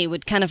deli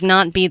would kind of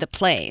not be the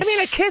place. I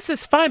mean, a kiss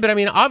is fine, but I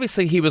mean,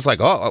 obviously he was like,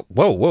 oh,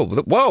 whoa.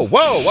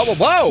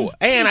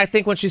 And I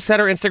think when she set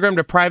her Instagram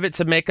to private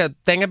to make a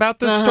thing about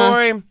this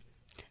story...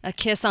 A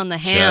kiss on the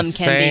ham Just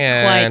can saying.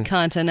 be quite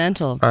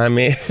continental. I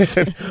mean,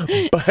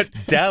 but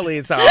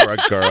delis are a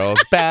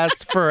girl's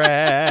best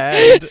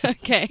friend.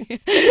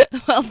 Okay.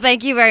 Well,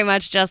 thank you very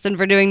much, Justin,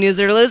 for doing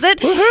News or Lose It.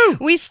 Woohoo!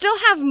 We still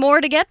have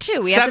more to get to.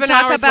 We have to 7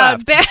 talk hours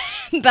about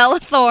Bella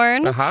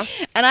Thorne. Uh-huh.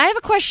 And I have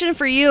a question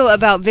for you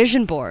about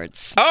vision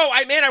boards. Oh,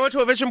 I went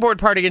to a vision board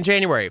party in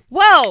January.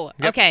 Whoa!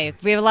 Yep. Okay,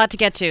 we have a lot to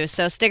get to,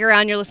 so stick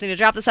around. You're listening to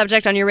Drop the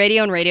Subject on your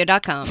radio and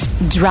radio.com.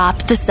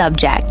 Drop the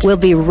Subject. We'll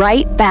be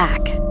right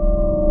back.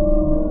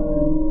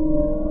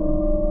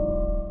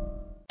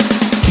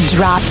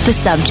 Drop the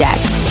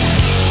Subject.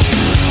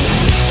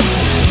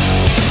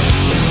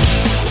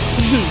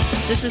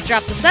 This is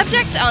Drop the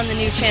Subject on the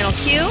new Channel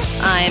Q.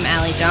 I'm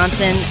Allie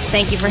Johnson.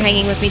 Thank you for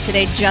hanging with me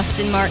today,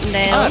 Justin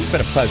Martindale. Oh, it's been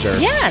a pleasure.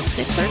 Yes,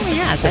 it certainly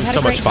has. It's been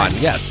so much fun.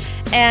 Yes.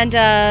 And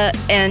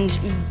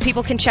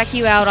people can check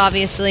you out,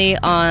 obviously,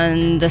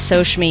 on the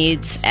social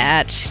medias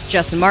at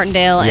Justin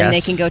Martindale, and they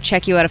can go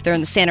check you out if they're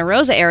in the Santa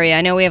Rosa area.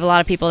 I know we have a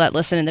lot of people that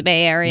listen in the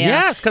Bay Area.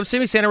 Yes, come see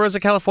me, Santa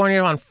Rosa,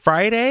 California on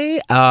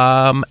Friday,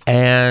 and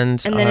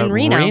then in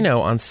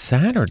Reno on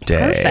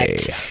Saturday.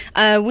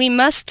 Perfect. We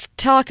must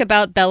talk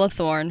about Bella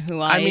Thorne,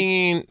 who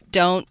I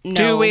don't know.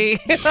 Do we?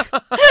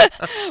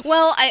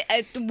 Well,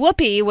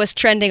 Whoopi was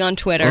trending on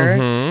Twitter,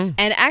 and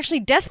actually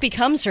Death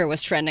Becomes Her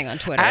was trending on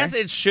Twitter. As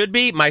it should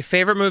be, my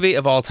favorite movie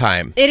of all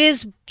time. It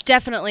is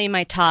definitely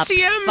my top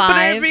Siempre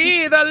 5.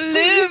 vida,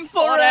 live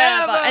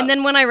forever. And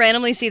then when I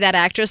randomly see that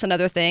actress and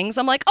other things,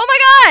 I'm like, oh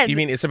my God! You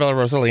mean Isabella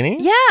Rossellini?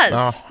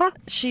 Yes. Uh-huh.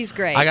 She's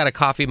great. I got a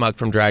coffee mug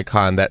from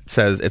DragCon that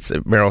says it's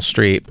Meryl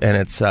Streep, and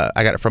it's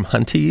I got it from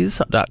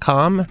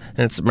hunties.com, and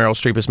it's Meryl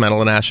Streep is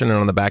mental in action, and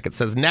on the back it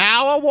says,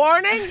 now a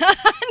warning?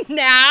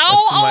 Now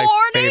It's a my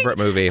warning? favorite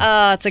movie.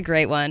 Oh, it's a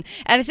great one.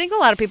 And I think a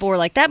lot of people were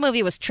like, that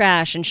movie was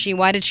trash, and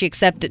why did she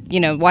accept it?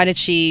 Why did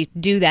she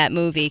do that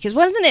movie? Because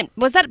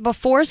was that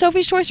before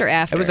Sophie's Choice or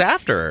after? It was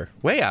after.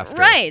 Way after.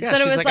 Right. Yeah, so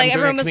it she's was like,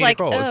 everyone was like,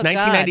 it was oh,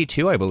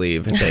 1992, I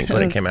believe, I think,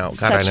 when it came out.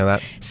 God, I know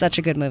that. Such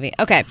a good movie.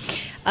 Okay.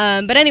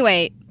 But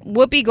anyway,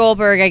 Whoopi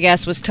Goldberg, I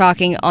guess, was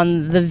talking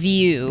on The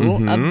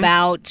View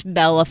about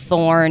Bella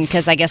Thorne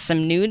because I guess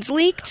some nudes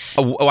leaked.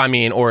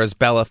 Or as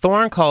Bella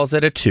Thorne calls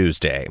it, a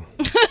Tuesday.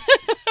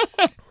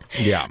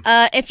 Yeah.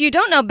 If you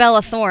don't know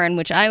Bella Thorne,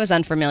 which I was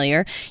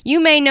unfamiliar, you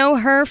may know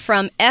her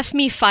from F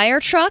Me Fire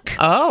Truck.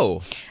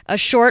 Oh. A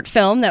short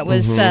film that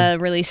was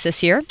released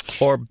this year.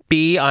 Or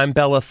B, I'm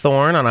Bella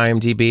Thorne on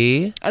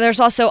IMDb. There's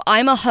also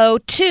I'm a Hoe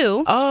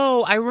 2.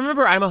 Oh, I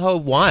remember I'm a Hoe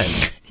 1.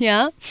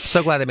 Yeah.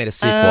 So glad they made a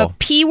sequel.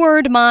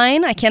 P-Word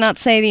Mine. I cannot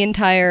say the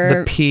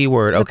entire... The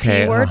P-Word,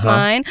 okay. P-Word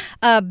Mine.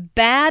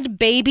 Bad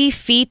Baby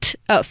Feet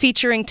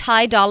featuring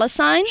Ty Dolla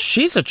 $ign.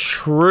 She's a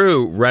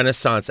true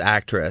Renaissance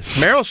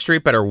actress. Meryl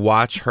Streep better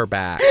watch her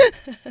back.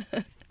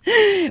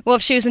 Well,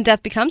 if she was in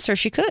Death Becomes Her,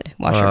 she could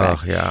watch her back.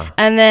 Oh, yeah.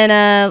 And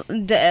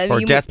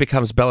then... Death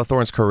Becomes Bella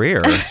Thorne's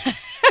career.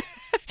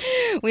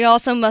 We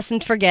also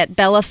mustn't forget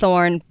Bella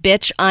Thorne.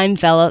 Bitch, I'm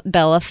Bella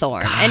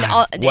Thorne. God, and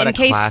what in a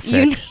case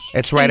classic.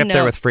 It's right up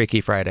there with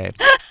Freaky Friday.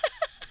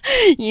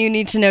 You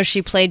need to know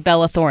she played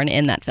Bella Thorne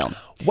in that film.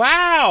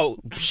 Wow.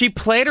 She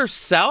played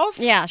herself?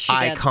 Yeah, she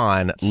did.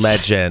 Icon,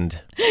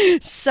 legend.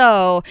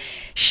 So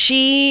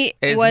she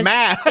Is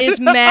is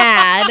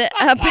mad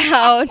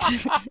about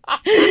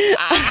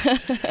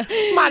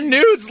my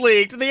nudes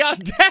leaked. The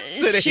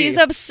audacity. She's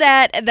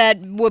upset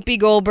that Whoopi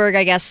Goldberg,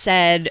 I guess,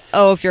 said,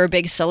 "Oh, if you're a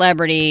big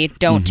celebrity,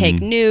 don't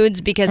take nudes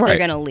because they're Right.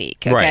 going to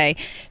leak." Okay, Right.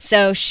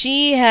 so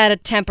she had a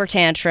temper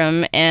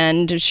tantrum,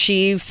 and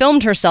she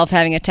filmed herself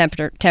having a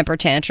temper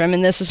tantrum,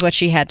 and this is what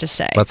she had to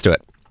say. Let's do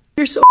it.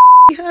 You're so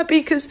happy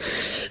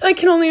because I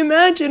can only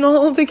imagine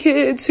all of the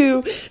kids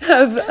who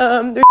have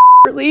their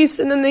released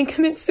and then they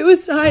commit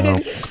suicide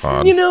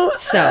God. and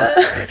So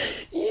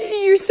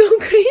you're so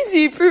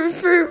crazy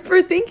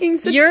for thinking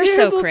such You're so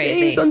terrible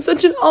crazy. things on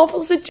such an awful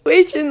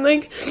situation.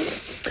 Like,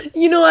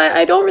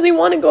 I don't really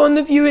want to go on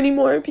The View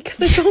anymore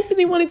because I don't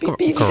really want to be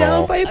beaten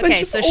down by a bunch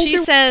okay, of so older she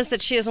says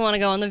that she doesn't want to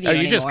go on The View Oh, you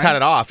anymore. just cut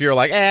it off. You're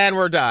like, and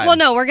we're done. Well,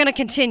 no, we're going to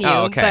continue,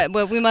 Oh, okay.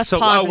 but we must So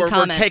pause and we're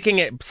comment. taking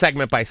it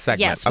segment by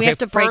segment. Yes, we okay, have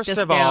to break first this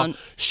of down.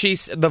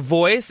 all, the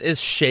voice is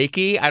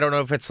shaky. I don't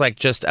know if it's like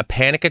just a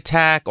panic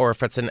attack or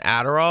if it's an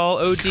Adderall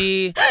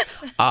OD.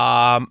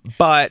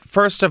 But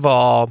first of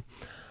all,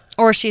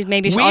 Or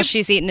all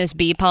she's eaten is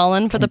bee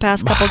pollen for the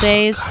past couple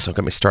days. God, don't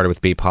get me started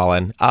with bee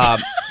pollen.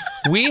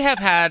 We have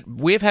had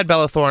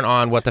Bella Thorne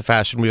on What the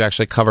Fashion. We've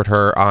actually covered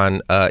her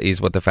on Ease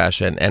What the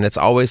Fashion, and it's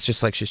always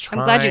just like she's trying.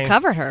 I'm glad you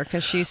covered her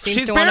because she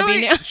seems to want to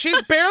be. She's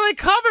barely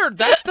covered.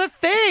 That's the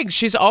thing.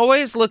 She's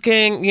always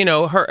looking,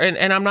 her,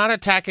 and I'm not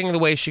attacking the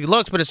way she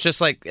looks, but it's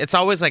just like it's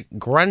always like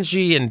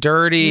grungy and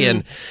dirty,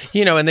 and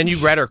and then you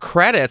read her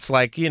credits,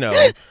 like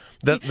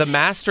the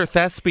master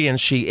thespian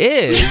she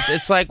is.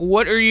 It's like,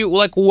 what are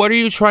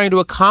you trying to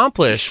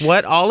accomplish?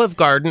 What Olive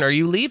Garden are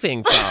you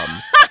leaving from?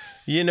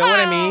 You know what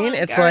I mean?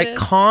 It's like,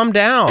 calm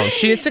down.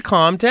 She needs to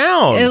calm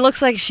down. It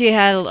looks like she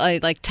had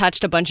like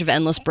touched a bunch of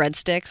endless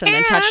breadsticks and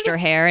then touched her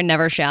hair and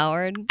never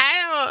showered. I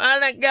don't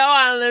want to go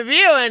on The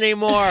View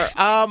anymore.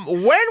 When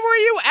were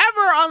you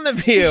ever on The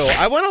View?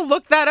 I want to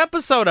look that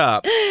episode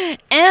up.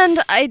 And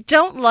I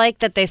don't like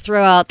that they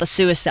throw out the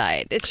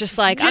suicide. It's just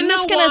like, I'm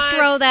just going to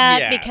throw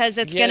that because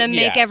it's going to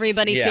make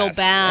everybody feel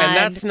bad. And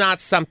that's not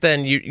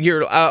something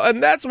you're,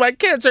 and that's why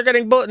kids are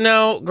getting bullied.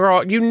 No,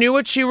 girl, you knew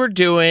what you were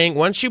doing.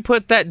 Once you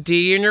put that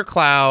D in your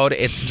cloud,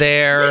 it's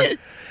there.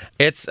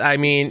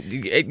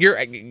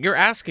 You're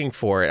asking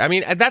for it. I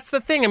mean, that's the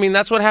thing. I mean,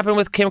 that's what happened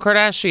with Kim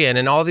Kardashian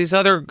and all these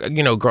other,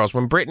 girls.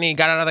 When Britney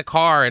got out of the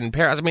car and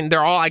Paris, I mean,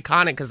 they're all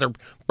iconic because they're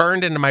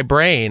burned into my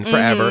brain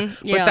forever.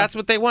 Yeah. But that's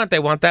what they want. They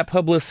want that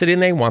publicity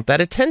and they want that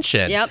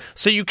attention. Yep.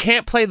 So you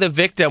can't play the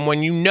victim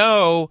when you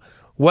know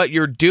what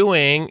you're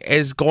doing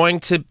is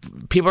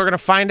people are going to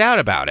find out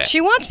about it. She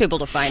wants people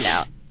to find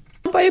out.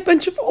 By a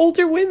bunch of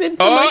older women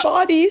for my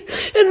body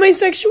and my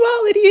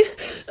sexuality.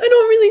 I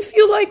don't really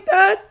feel like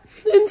that.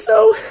 And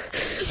so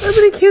I'm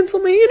going to cancel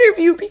my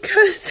interview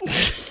because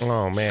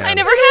oh, man. I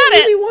never I had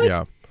really it.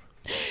 want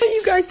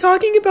you guys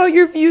talking about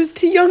your views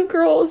to young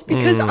girls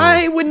because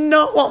I would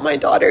not want my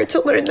daughter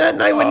to learn that,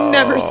 and I would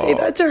never say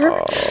that to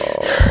her.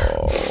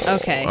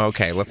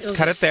 Okay, let's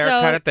cut it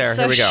there.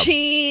 So here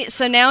we go.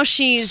 So now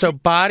she's. So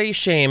body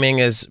shaming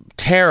is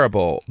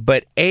terrible,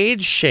 but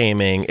age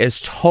shaming is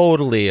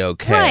totally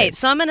okay. Right,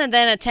 so I'm going to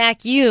then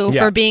attack you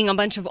Yeah. for being a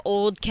bunch of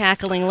old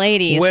cackling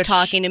ladies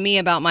talking to me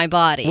about my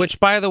body. Which,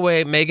 by the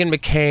way, Meghan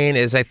McCain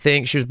is, I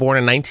think, she was born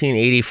in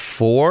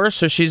 1984,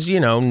 so she's,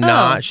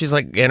 she's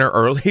like in her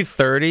early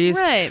 30s.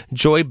 Right.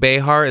 Joy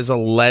Behar is a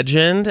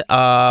legend,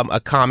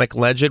 a comic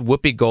legend.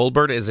 Whoopi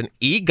Goldberg is an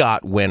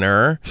EGOT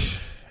winner.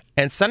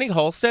 And Sunny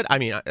Holstead, I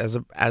mean, as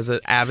an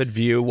avid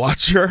View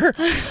watcher,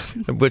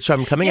 which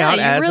I'm coming out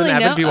you as really an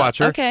avid know. View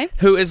watcher, Okay.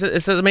 who is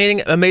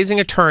an amazing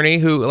attorney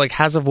who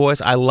has a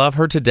voice. I love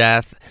her to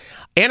death.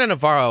 Anna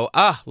Navarro,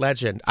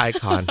 legend,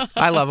 icon.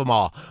 I love them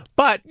all.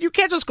 But you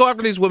can't just go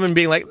after these women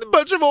being like, a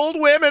bunch of old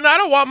women, I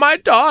don't want my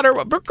daughter.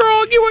 But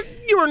girl,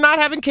 you were not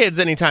having kids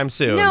anytime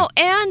soon. No,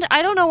 and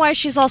I don't know why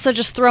she's also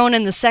just throwing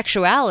in the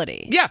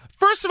sexuality. Yeah,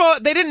 first of all,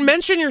 they didn't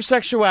mention your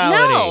sexuality.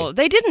 No,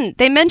 they didn't.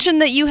 They mentioned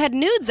that you had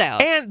nudes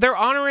out. And they're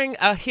honoring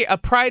a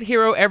Pride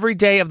hero every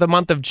day of the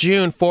month of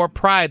June for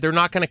Pride. They're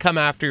not going to come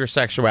after your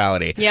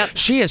sexuality. Yep.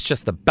 She is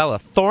just the Bella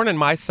Thorne in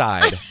my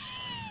side.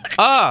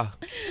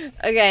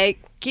 Okay,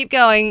 keep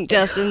going,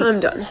 Justin.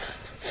 I'm done.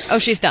 Oh,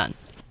 she's done.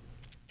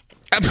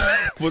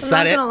 Was I'm that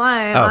not it? gonna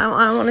lie. Oh.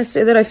 I want to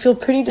say that I feel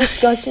pretty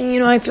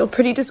disgusting. I feel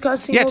pretty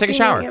disgusting. Yeah, take a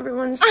shower.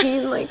 Everyone's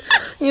seen my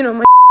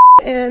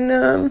and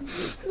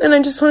I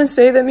just want to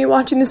say that me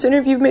watching this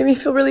interview made me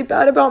feel really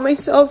bad about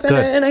myself,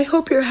 and I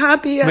hope you're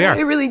happy. I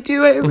really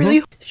do. I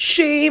really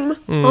shame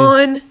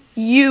on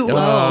you,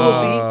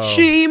 Whoopi.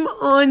 Shame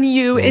on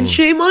you, and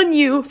shame on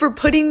you for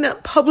putting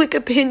that public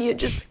opinion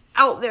just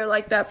out there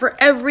like that for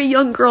every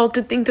young girl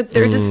to think that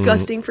they're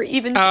disgusting for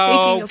even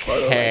taking a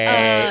photo.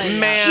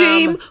 Ma'am.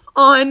 Shame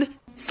on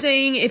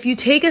saying if you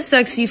take a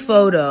sexy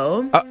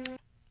photo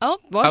Oh,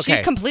 well, Okay.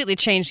 she's completely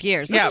changed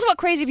gears. This Yeah. is what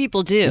crazy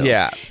people do.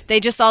 Yeah. They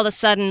just all of a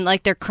sudden,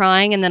 like, they're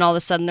crying, and then all of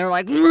a sudden they're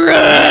like,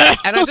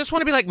 And I just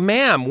want to be like,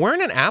 ma'am, we're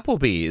in an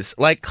Applebee's.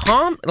 Like,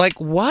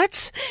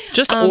 what?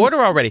 Just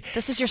order already.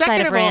 this is your Second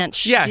side of all-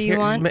 ranch. Yeah, Do you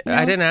want?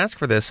 I didn't ask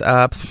for this.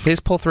 Please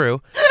pull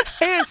through.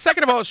 And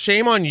second of all,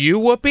 shame on you,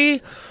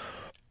 Whoopi.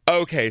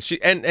 Okay,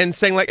 and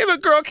saying like, if a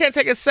girl can't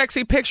take a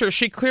sexy picture,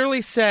 she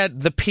clearly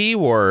said the P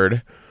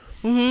word.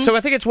 Mm-hmm. So I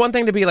think it's one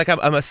thing to be like,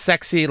 I'm a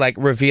sexy, like,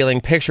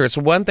 revealing picture. It's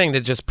one thing to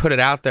just put it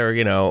out there,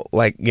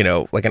 like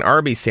an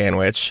Arby's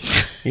sandwich.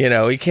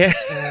 You can't,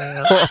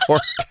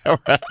 or Oh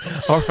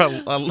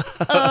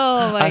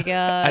my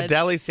God. a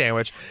deli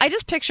sandwich. I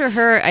just picture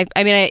her.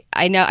 I mean,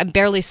 I know I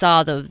barely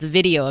saw the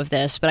video of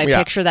this, but I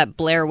picture that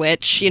Blair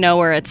Witch,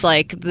 where it's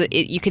like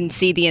you can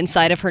see the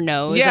inside of her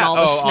nose and all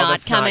the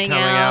snot coming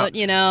out.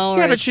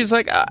 Yeah, but she's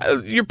like,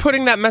 you're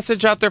putting that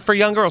message out there for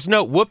young girls.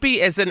 No, Whoopi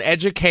is an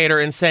educator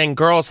in saying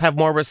girls have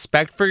more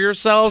respect for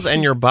yourselves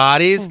and your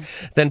bodies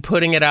than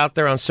putting it out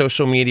there on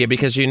social media,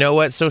 because you know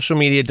what? Social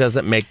media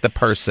doesn't make the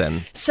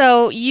person.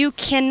 So you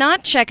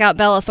cannot check out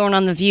Bella Thorne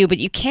on The View, but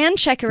you can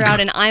check her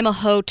out in I'm a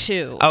Hoe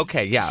Too.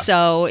 Okay, yeah.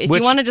 So if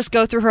you want to just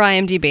go through her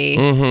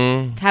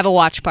IMDb, have a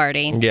watch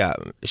party. Yeah,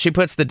 she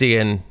puts the D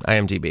in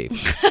IMDb.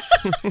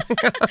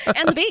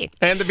 And the B.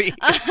 And the B.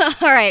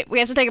 All right, we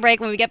have to take a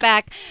break. When we get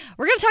back,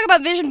 we're going to talk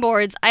about vision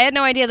boards. I had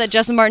no idea that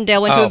Justin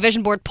Martindale went to a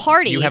vision board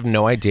party. You have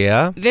no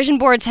idea? Vision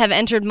boards have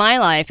entered my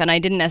life, and I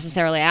didn't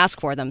necessarily ask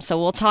for them. So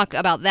we'll talk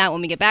about that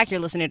when we get back. You're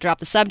listening to Drop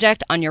the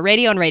Subject on your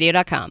radio and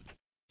radio.com.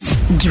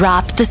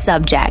 Drop the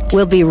Subject.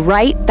 We'll be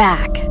right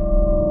back.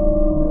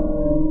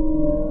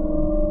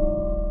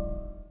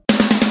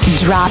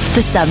 Drop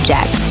the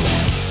Subject.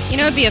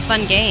 It'd be a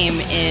fun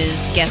game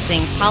is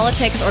guessing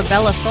politics or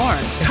Bella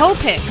Thorne. Hope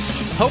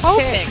Hicks.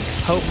 Hope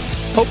Hicks.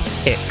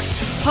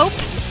 Hope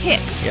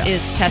Hicks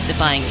is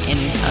testifying in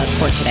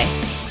court today.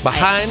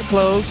 Behind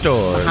closed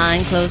doors.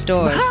 Behind closed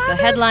doors. The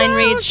headline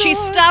reads, "She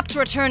stopped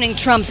returning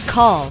Trump's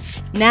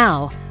calls.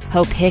 Now,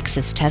 Hope Hicks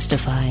is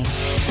testifying."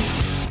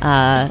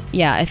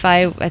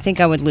 I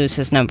think I would lose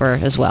his number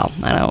as well.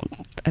 I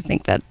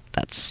think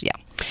that's.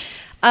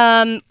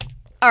 All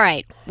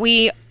right.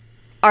 We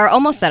are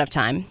almost out of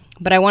time,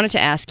 but I wanted to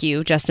ask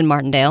you, Justin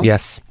Martindale.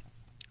 Yes.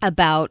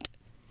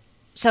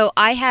 So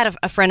I had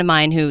a friend of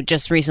mine who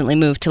just recently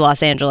moved to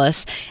Los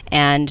Angeles,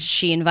 and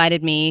she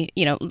invited me,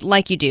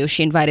 like you do,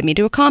 she invited me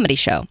to a comedy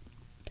show,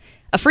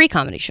 a free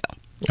comedy show.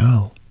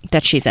 Oh.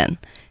 That she's in.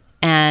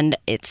 And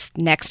it's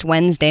next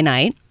Wednesday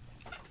night.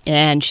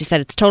 And she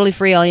said, it's totally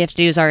free. All you have to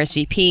do is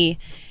RSVP.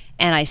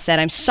 And I said,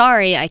 I'm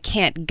sorry, I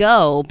can't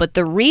go. But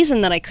the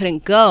reason that I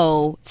couldn't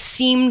go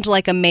seemed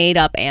like a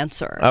made-up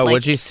answer. Oh,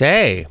 what'd you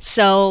say?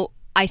 So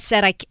I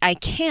said, I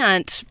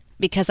can't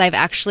because I've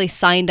actually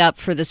signed up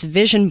for this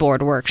vision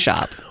board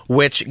workshop.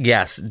 Which,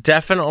 yes,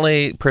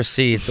 definitely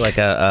precedes like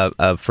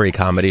a free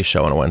comedy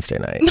show on a Wednesday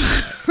night.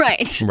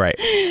 Right. Right.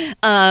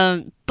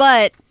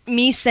 But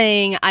me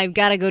saying I've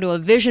got to go to a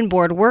vision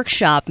board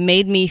workshop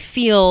made me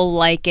feel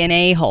like an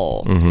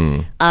a-hole.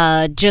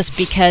 Mm-hmm. Just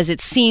because it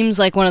seems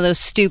like one of those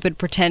stupid,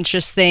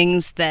 pretentious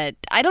things that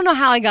I don't know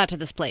how I got to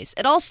this place.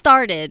 It all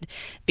started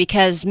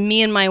because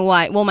me and my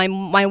wife,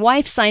 my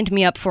wife signed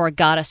me up for a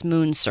Goddess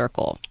Moon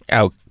Circle.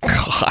 Oh,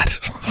 God.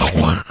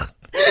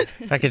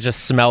 I could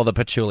just smell the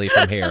patchouli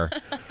from here.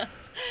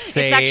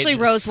 Sage, it's actually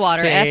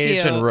rosewater.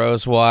 Sage and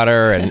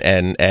rosewater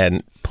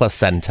and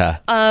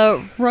placenta.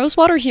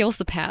 Rosewater heals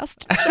the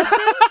past,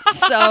 Justin.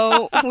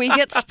 So we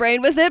get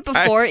sprayed with it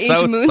before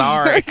each moon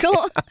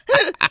circle.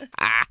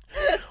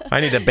 I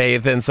need to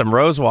bathe in some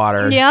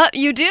rosewater. Yeah,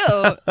 you do.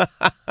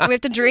 We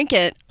have to drink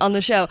it on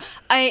the show.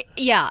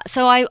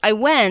 So I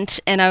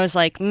went and I was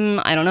like,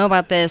 I don't know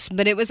about this,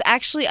 but it was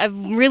actually,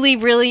 I've really,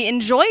 really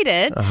enjoyed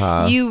it.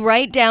 Uh-huh. You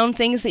write down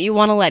things that you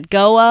want to let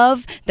go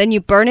of, then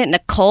you burn it in a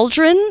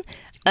cauldron.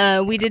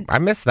 I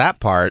missed that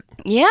part.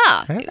 Yeah.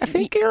 I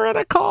think you're in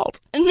a cult.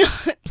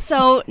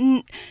 So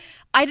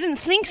I didn't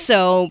think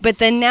so, but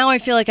then now I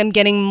feel like I'm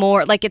getting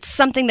more, like it's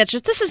something that's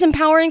just, this is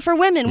empowering for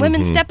women. Mm-hmm.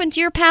 Women step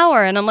into your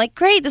power. And I'm like,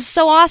 great, this is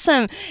so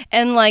awesome.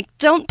 And like,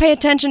 don't pay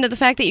attention to the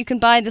fact that you can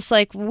buy this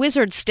like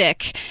wizard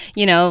stick,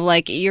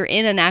 like you're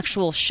in an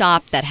actual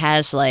shop that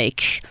has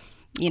like,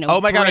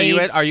 oh my God,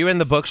 are you in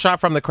the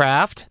bookshop from The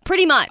Craft?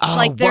 Pretty much. Oh,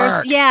 like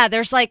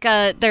there's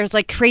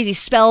like crazy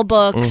spell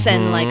books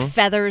and like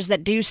feathers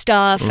that do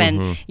stuff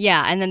and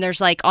and then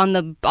there's like on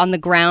the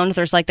ground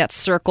there's like that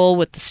circle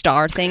with the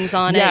star things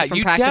on it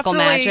from Practical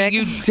Magic.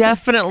 You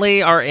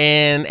definitely are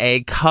in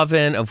a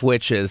coven of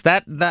witches.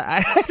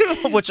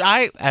 Which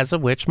I, as a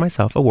witch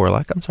myself, a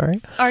warlock, I'm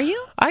sorry. Are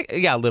you?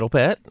 A little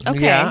bit.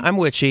 Okay. Yeah, I'm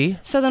witchy.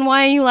 So then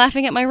why are you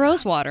laughing at my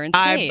rosewater and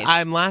sage?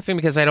 I'm laughing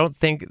because I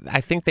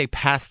think they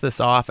passed this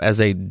off as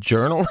a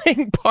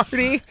journaling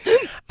party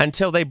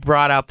until they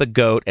brought out the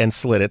goat and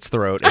slit its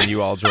throat and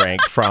you all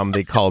drank from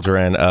the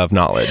cauldron of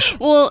knowledge.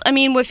 Well, I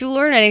mean, if you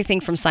learn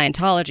anything from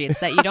Scientology, it's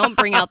that you don't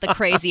bring out the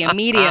crazy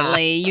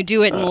immediately. You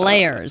do it in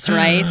layers,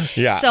 right?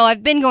 Yeah. So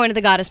I've been going to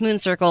the Goddess Moon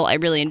Circle. I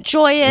really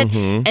enjoy it.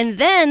 Mm-hmm. And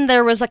then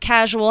there was a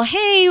casual,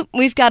 hey,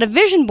 we've got a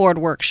vision board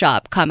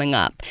workshop coming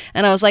up.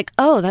 And I was like,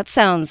 oh, that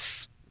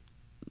sounds...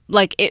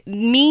 Like,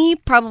 me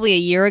probably a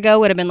year ago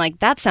would have been like,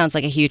 that sounds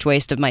like a huge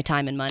waste of my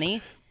time and money.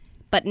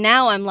 But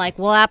now I'm like,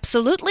 well,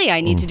 absolutely,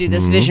 I need to do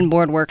this vision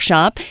board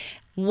workshop.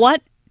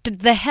 What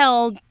the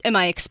hell am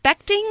I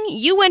expecting?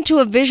 You went to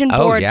a vision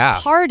board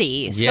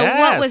party. So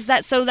what was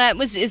that? So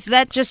is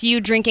that just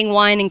you drinking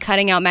wine and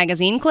cutting out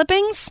magazine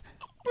clippings?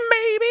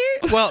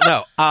 Maybe. Well,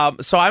 no.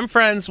 So I'm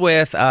friends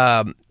with...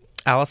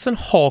 Allison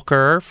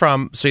Holker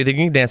from So You Think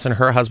You Can Dance and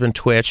her husband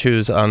Twitch,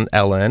 who's on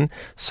Ellen.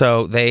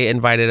 So they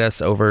invited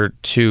us over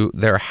to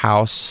their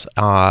house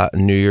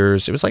New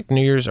Year's. It was like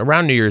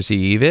around New Year's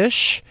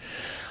Eve-ish.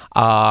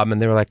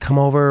 And they were like, come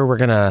over, we're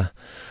gonna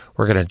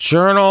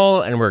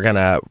journal,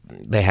 and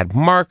they had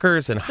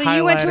markers and highlighters. So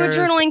you went to a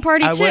journaling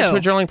party too? I went to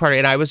a journaling party,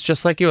 and I was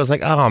just like you. I was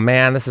like, oh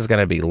man, this is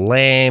gonna be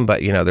lame,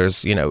 but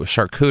there's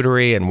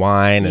charcuterie and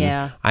wine,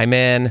 and I'm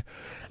in.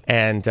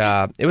 And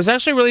it was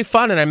actually really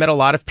fun, and I met a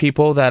lot of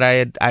people that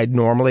I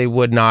normally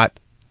would not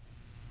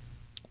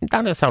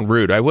to sound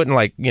rude, I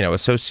wouldn't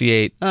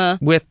associate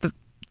with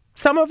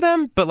some of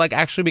them, but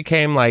actually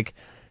became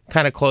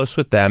kind of close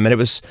with them.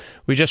 And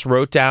we just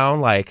wrote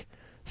down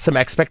some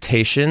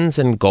expectations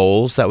and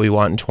goals that we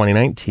want in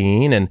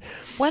 2019. And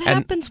what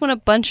happens when a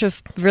bunch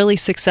of really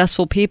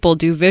successful people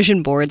do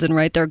vision boards and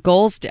write their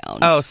goals down?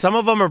 Oh, some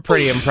of them are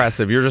pretty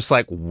impressive. You're just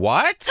like,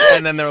 what?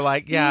 And then they're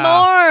like, yeah.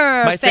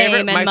 More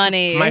fame and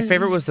money. My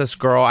favorite was this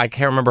girl. I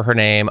can't remember her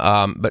name,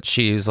 but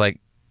she's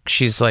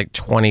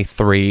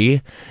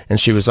 23, and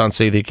she was on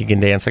So You Think You Can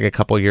Dance a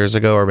couple years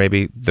ago, or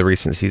maybe the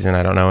recent season,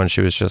 I don't know. And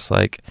she was just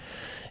like,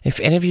 if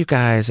any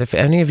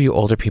of you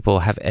older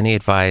people have any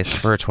advice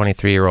for a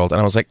 23-year-old, and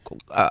I was like,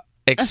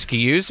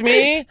 excuse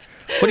me?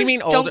 What do you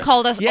mean older? Don't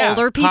call us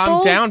older people?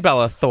 Calm down,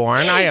 Bella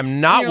Thorne. I am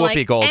not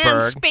Whoopi Goldberg.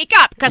 And speak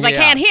up, because I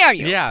can't hear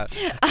you. Yeah.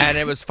 And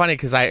it was funny,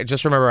 because I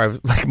just remember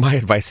my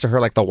advice to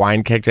her, the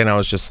wine kicked in. I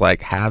was just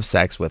like, have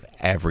sex with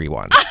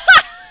everyone.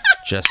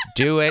 Just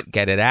do it,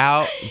 get it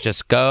out,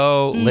 just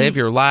go, live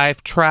your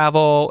life,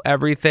 travel,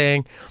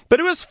 everything.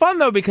 But it was fun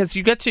though, because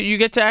you get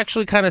to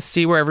actually kind of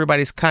see where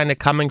everybody's kind of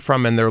coming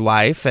from in their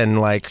life,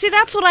 and see,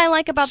 that's what I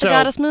like about the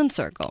Goddess Moon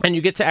Circle. And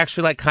you get to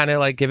actually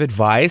give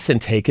advice and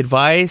take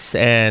advice.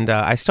 And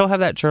I still have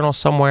that journal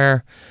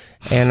somewhere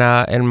in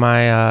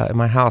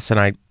my house, and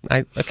I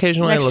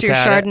occasionally next look to your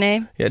at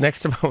Chardonnay. Yeah,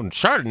 next to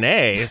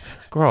Chardonnay.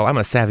 Girl, I'm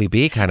a savvy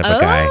bee kind of a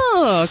guy.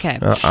 Oh, okay.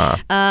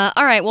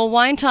 All right. Well,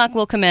 Wine Talk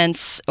will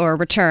commence or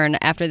return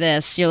after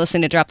this. You're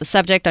listening to Drop the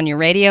Subject on your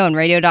radio and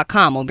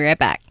radio.com. We'll be right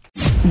back.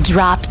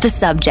 Drop the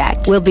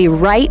Subject. We'll be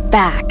right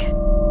back.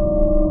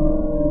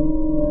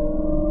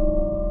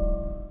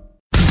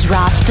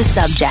 Drop the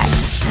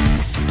Subject.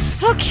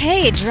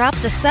 Okay, Drop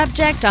the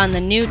Subject on the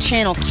new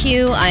Channel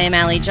Q. I am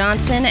Allie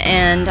Johnson,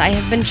 and I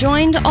have been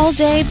joined all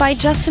day by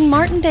Justin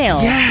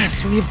Martindale.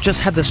 Yes, we've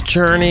just had this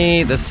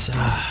journey,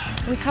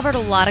 We covered a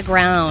lot of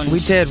ground. We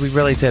did, we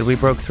really did. We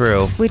broke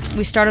through.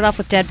 We started off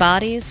with dead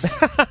bodies.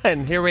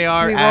 And here we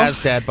are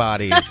as dead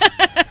bodies.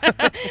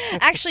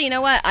 Actually, you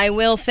know what? I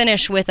will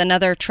finish with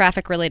another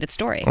traffic-related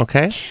story.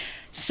 Okay.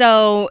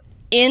 So,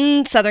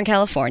 in Southern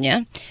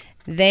California,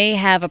 they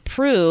have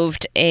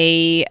approved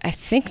I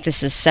think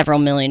this is several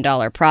 $million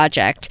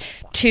project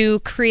to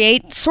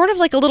create sort of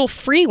like a little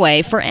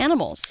freeway for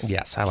animals.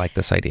 Yes, I like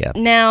this idea.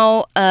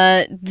 Now,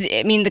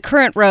 the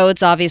current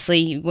roads,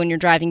 obviously, when you're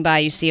driving by,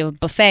 you see a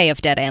buffet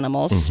of dead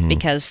animals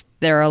because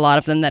there are a lot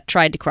of them that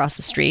tried to cross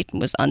the street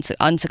and was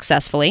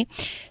unsuccessfully.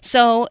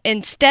 So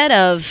instead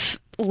of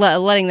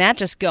letting that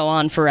just go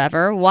on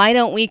forever, why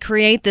don't we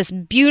create this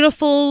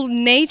beautiful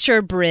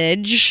nature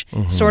bridge,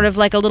 sort of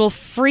like a little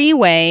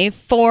freeway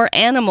for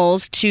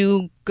animals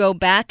to go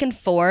back and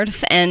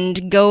forth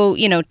and go,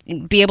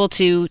 be able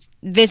to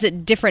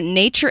visit different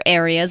nature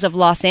areas of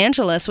Los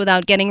Angeles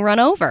without getting run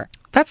over?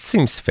 That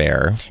seems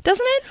fair.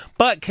 Doesn't it?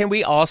 But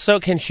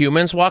can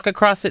humans walk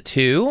across it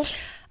too?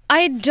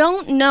 I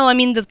don't know. I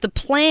mean, the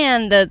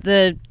plan,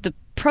 the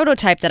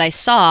prototype that I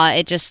saw,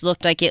 it just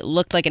looked like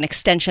an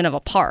extension of a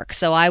park.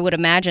 So I would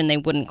imagine they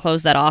wouldn't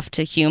close that off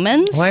to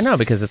humans. Well, I know,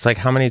 because it's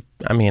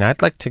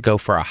I'd like to go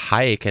for a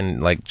hike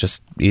and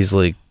just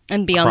easily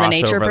and be on the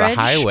nature over bridge,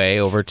 the highway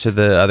over to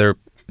the other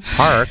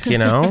park,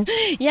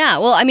 Yeah,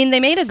 well, they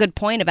made a good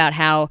point about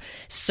how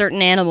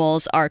certain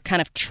animals are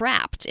kind of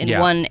trapped in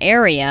one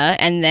area.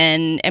 And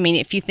then,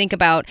 if you think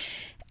about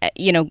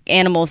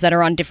animals that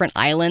are on different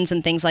islands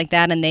and things like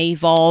that, and they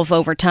evolve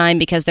over time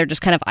because they're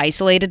just kind of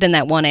isolated in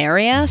that one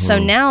area. So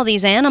now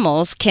these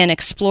animals can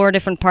explore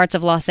different parts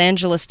of Los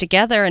Angeles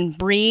together and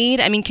breed.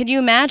 Can you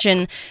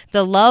imagine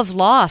the love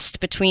lost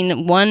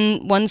between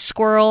one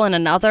squirrel and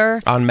another?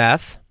 On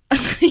meth?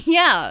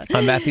 Yeah.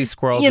 Matthew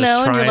Squirrel's and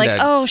trying you're like, to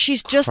oh,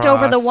 she's just cross.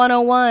 over the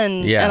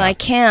 101, Yeah. and I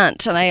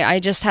can't, and I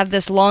just have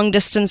this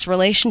long-distance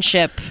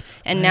relationship,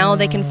 and now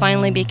they can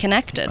finally be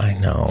connected. I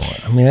know.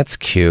 I mean, that's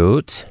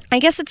cute. I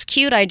guess it's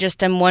cute. I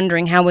just am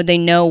wondering, how would they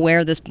know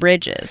where this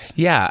bridge is?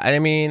 Yeah, and I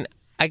mean,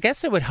 I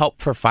guess it would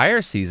help for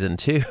fire season,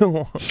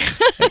 too.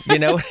 You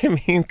know what I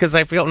mean? Because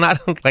I feel not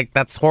like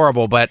that's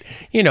horrible, but,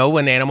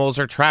 when animals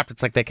are trapped,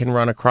 it's like they can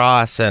run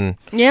across and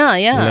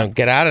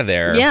get out of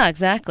there. Yeah,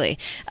 exactly.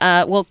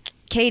 Well,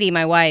 Katie,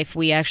 my wife,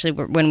 we actually,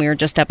 when we were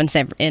just up in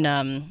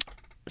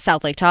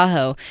South Lake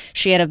Tahoe,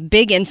 she had a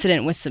big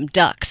incident with some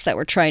ducks that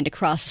were trying to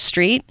cross the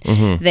street.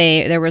 Mm-hmm.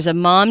 There was a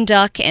mom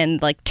duck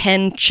and like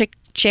 10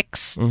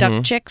 chicks,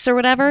 duck chicks or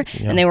whatever,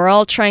 and they were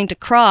all trying to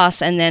cross,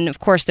 and then of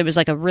course there was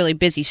like a really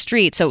busy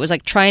street, so it was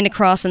like trying to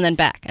cross and then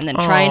back, and then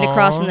trying to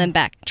cross and then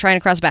back, trying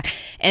to cross back,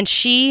 and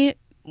she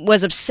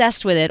was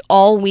obsessed with it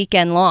all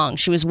weekend long.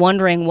 She was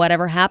wondering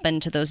whatever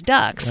happened to those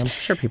ducks. I'm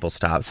sure people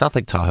stop. South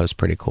Lake Tahoe's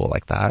pretty cool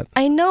like that.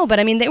 I know, but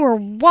I mean, they were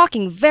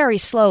walking very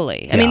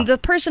slowly. I mean, the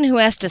person who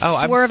has to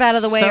swerve out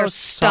of the way or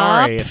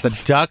stop. Sorry if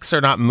the ducks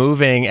are not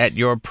moving at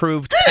your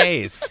approved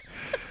pace.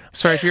 I'm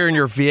sorry if you're in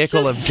your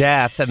vehicle of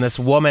death and this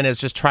woman is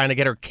just trying to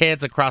get her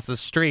kids across the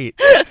street.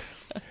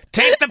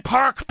 Take the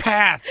park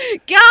path.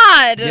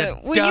 God,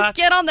 will you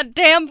get on the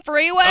damn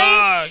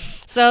freeway?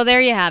 So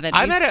there you have it.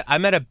 I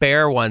met a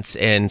bear once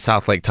in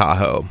South Lake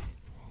Tahoe.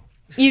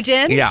 You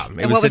did? Yeah,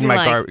 it was in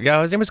my car.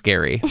 Yeah, his name was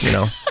Gary.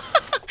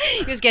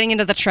 He was getting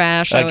into the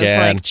trash. I was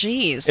like,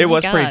 geez. It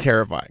was pretty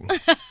terrifying.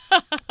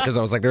 Because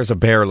I was like, there's a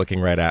bear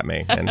looking right at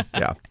me. And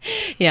yeah.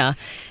 Yeah.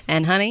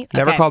 And honey?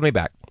 Never called me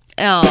back.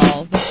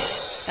 Oh,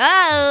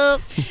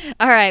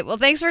 all right. Well,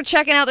 thanks for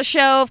checking out the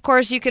show. Of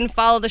course, you can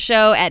follow the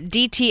show at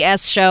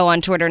DTS Show on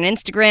Twitter and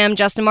Instagram.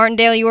 Justin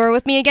Martindale, you are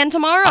with me again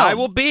tomorrow. I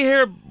will be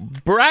here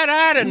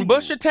bright-eyed and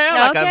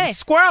bushy-tailed like a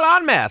squirrel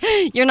on meth.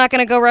 You're not going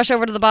to go rush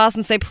over to the boss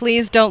and say,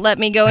 please don't let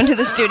me go into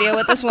the studio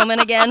with this woman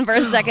again for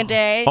a second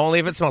day? Only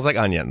if it smells like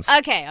onions.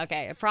 Okay.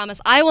 I promise.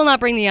 I will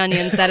not bring the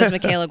onions. That is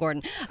Michaela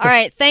Gordon. All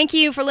right. Thank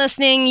you for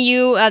listening.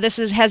 This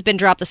has been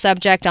Drop the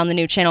Subject on the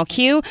new Channel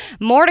Q.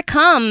 More to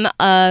come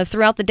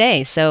throughout the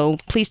day, so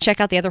please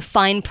check out the other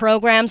fine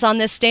programs on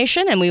this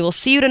station, and we will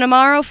see you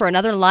tomorrow for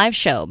another live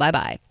show.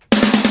 Bye-bye.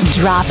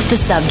 Drop the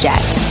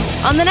Subject.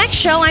 On the next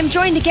show, I'm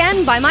joined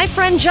again by my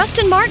friend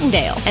Justin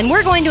Martindale, and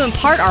we're going to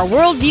impart our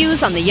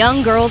worldviews on the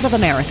young girls of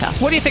America.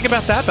 What do you think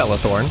about that, Bella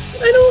Thorne?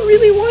 I don't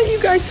really want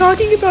you guys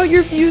talking about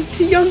your views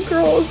to young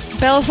girls.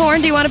 Bella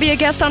Thorne, do you want to be a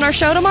guest on our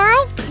show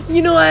tomorrow?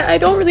 I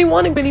don't really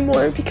want to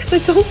anymore because I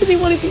don't really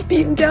want to be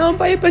beaten down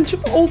by a bunch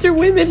of older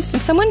women. Can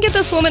someone get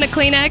this woman a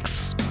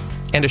Kleenex?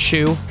 And a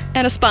shoe.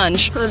 And a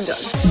sponge. I'm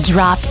done.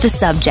 Drop the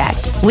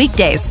Subject.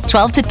 Weekdays,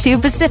 12 to 2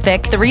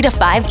 Pacific, 3 to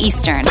 5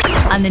 Eastern.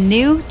 On the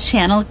new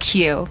Channel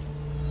Q.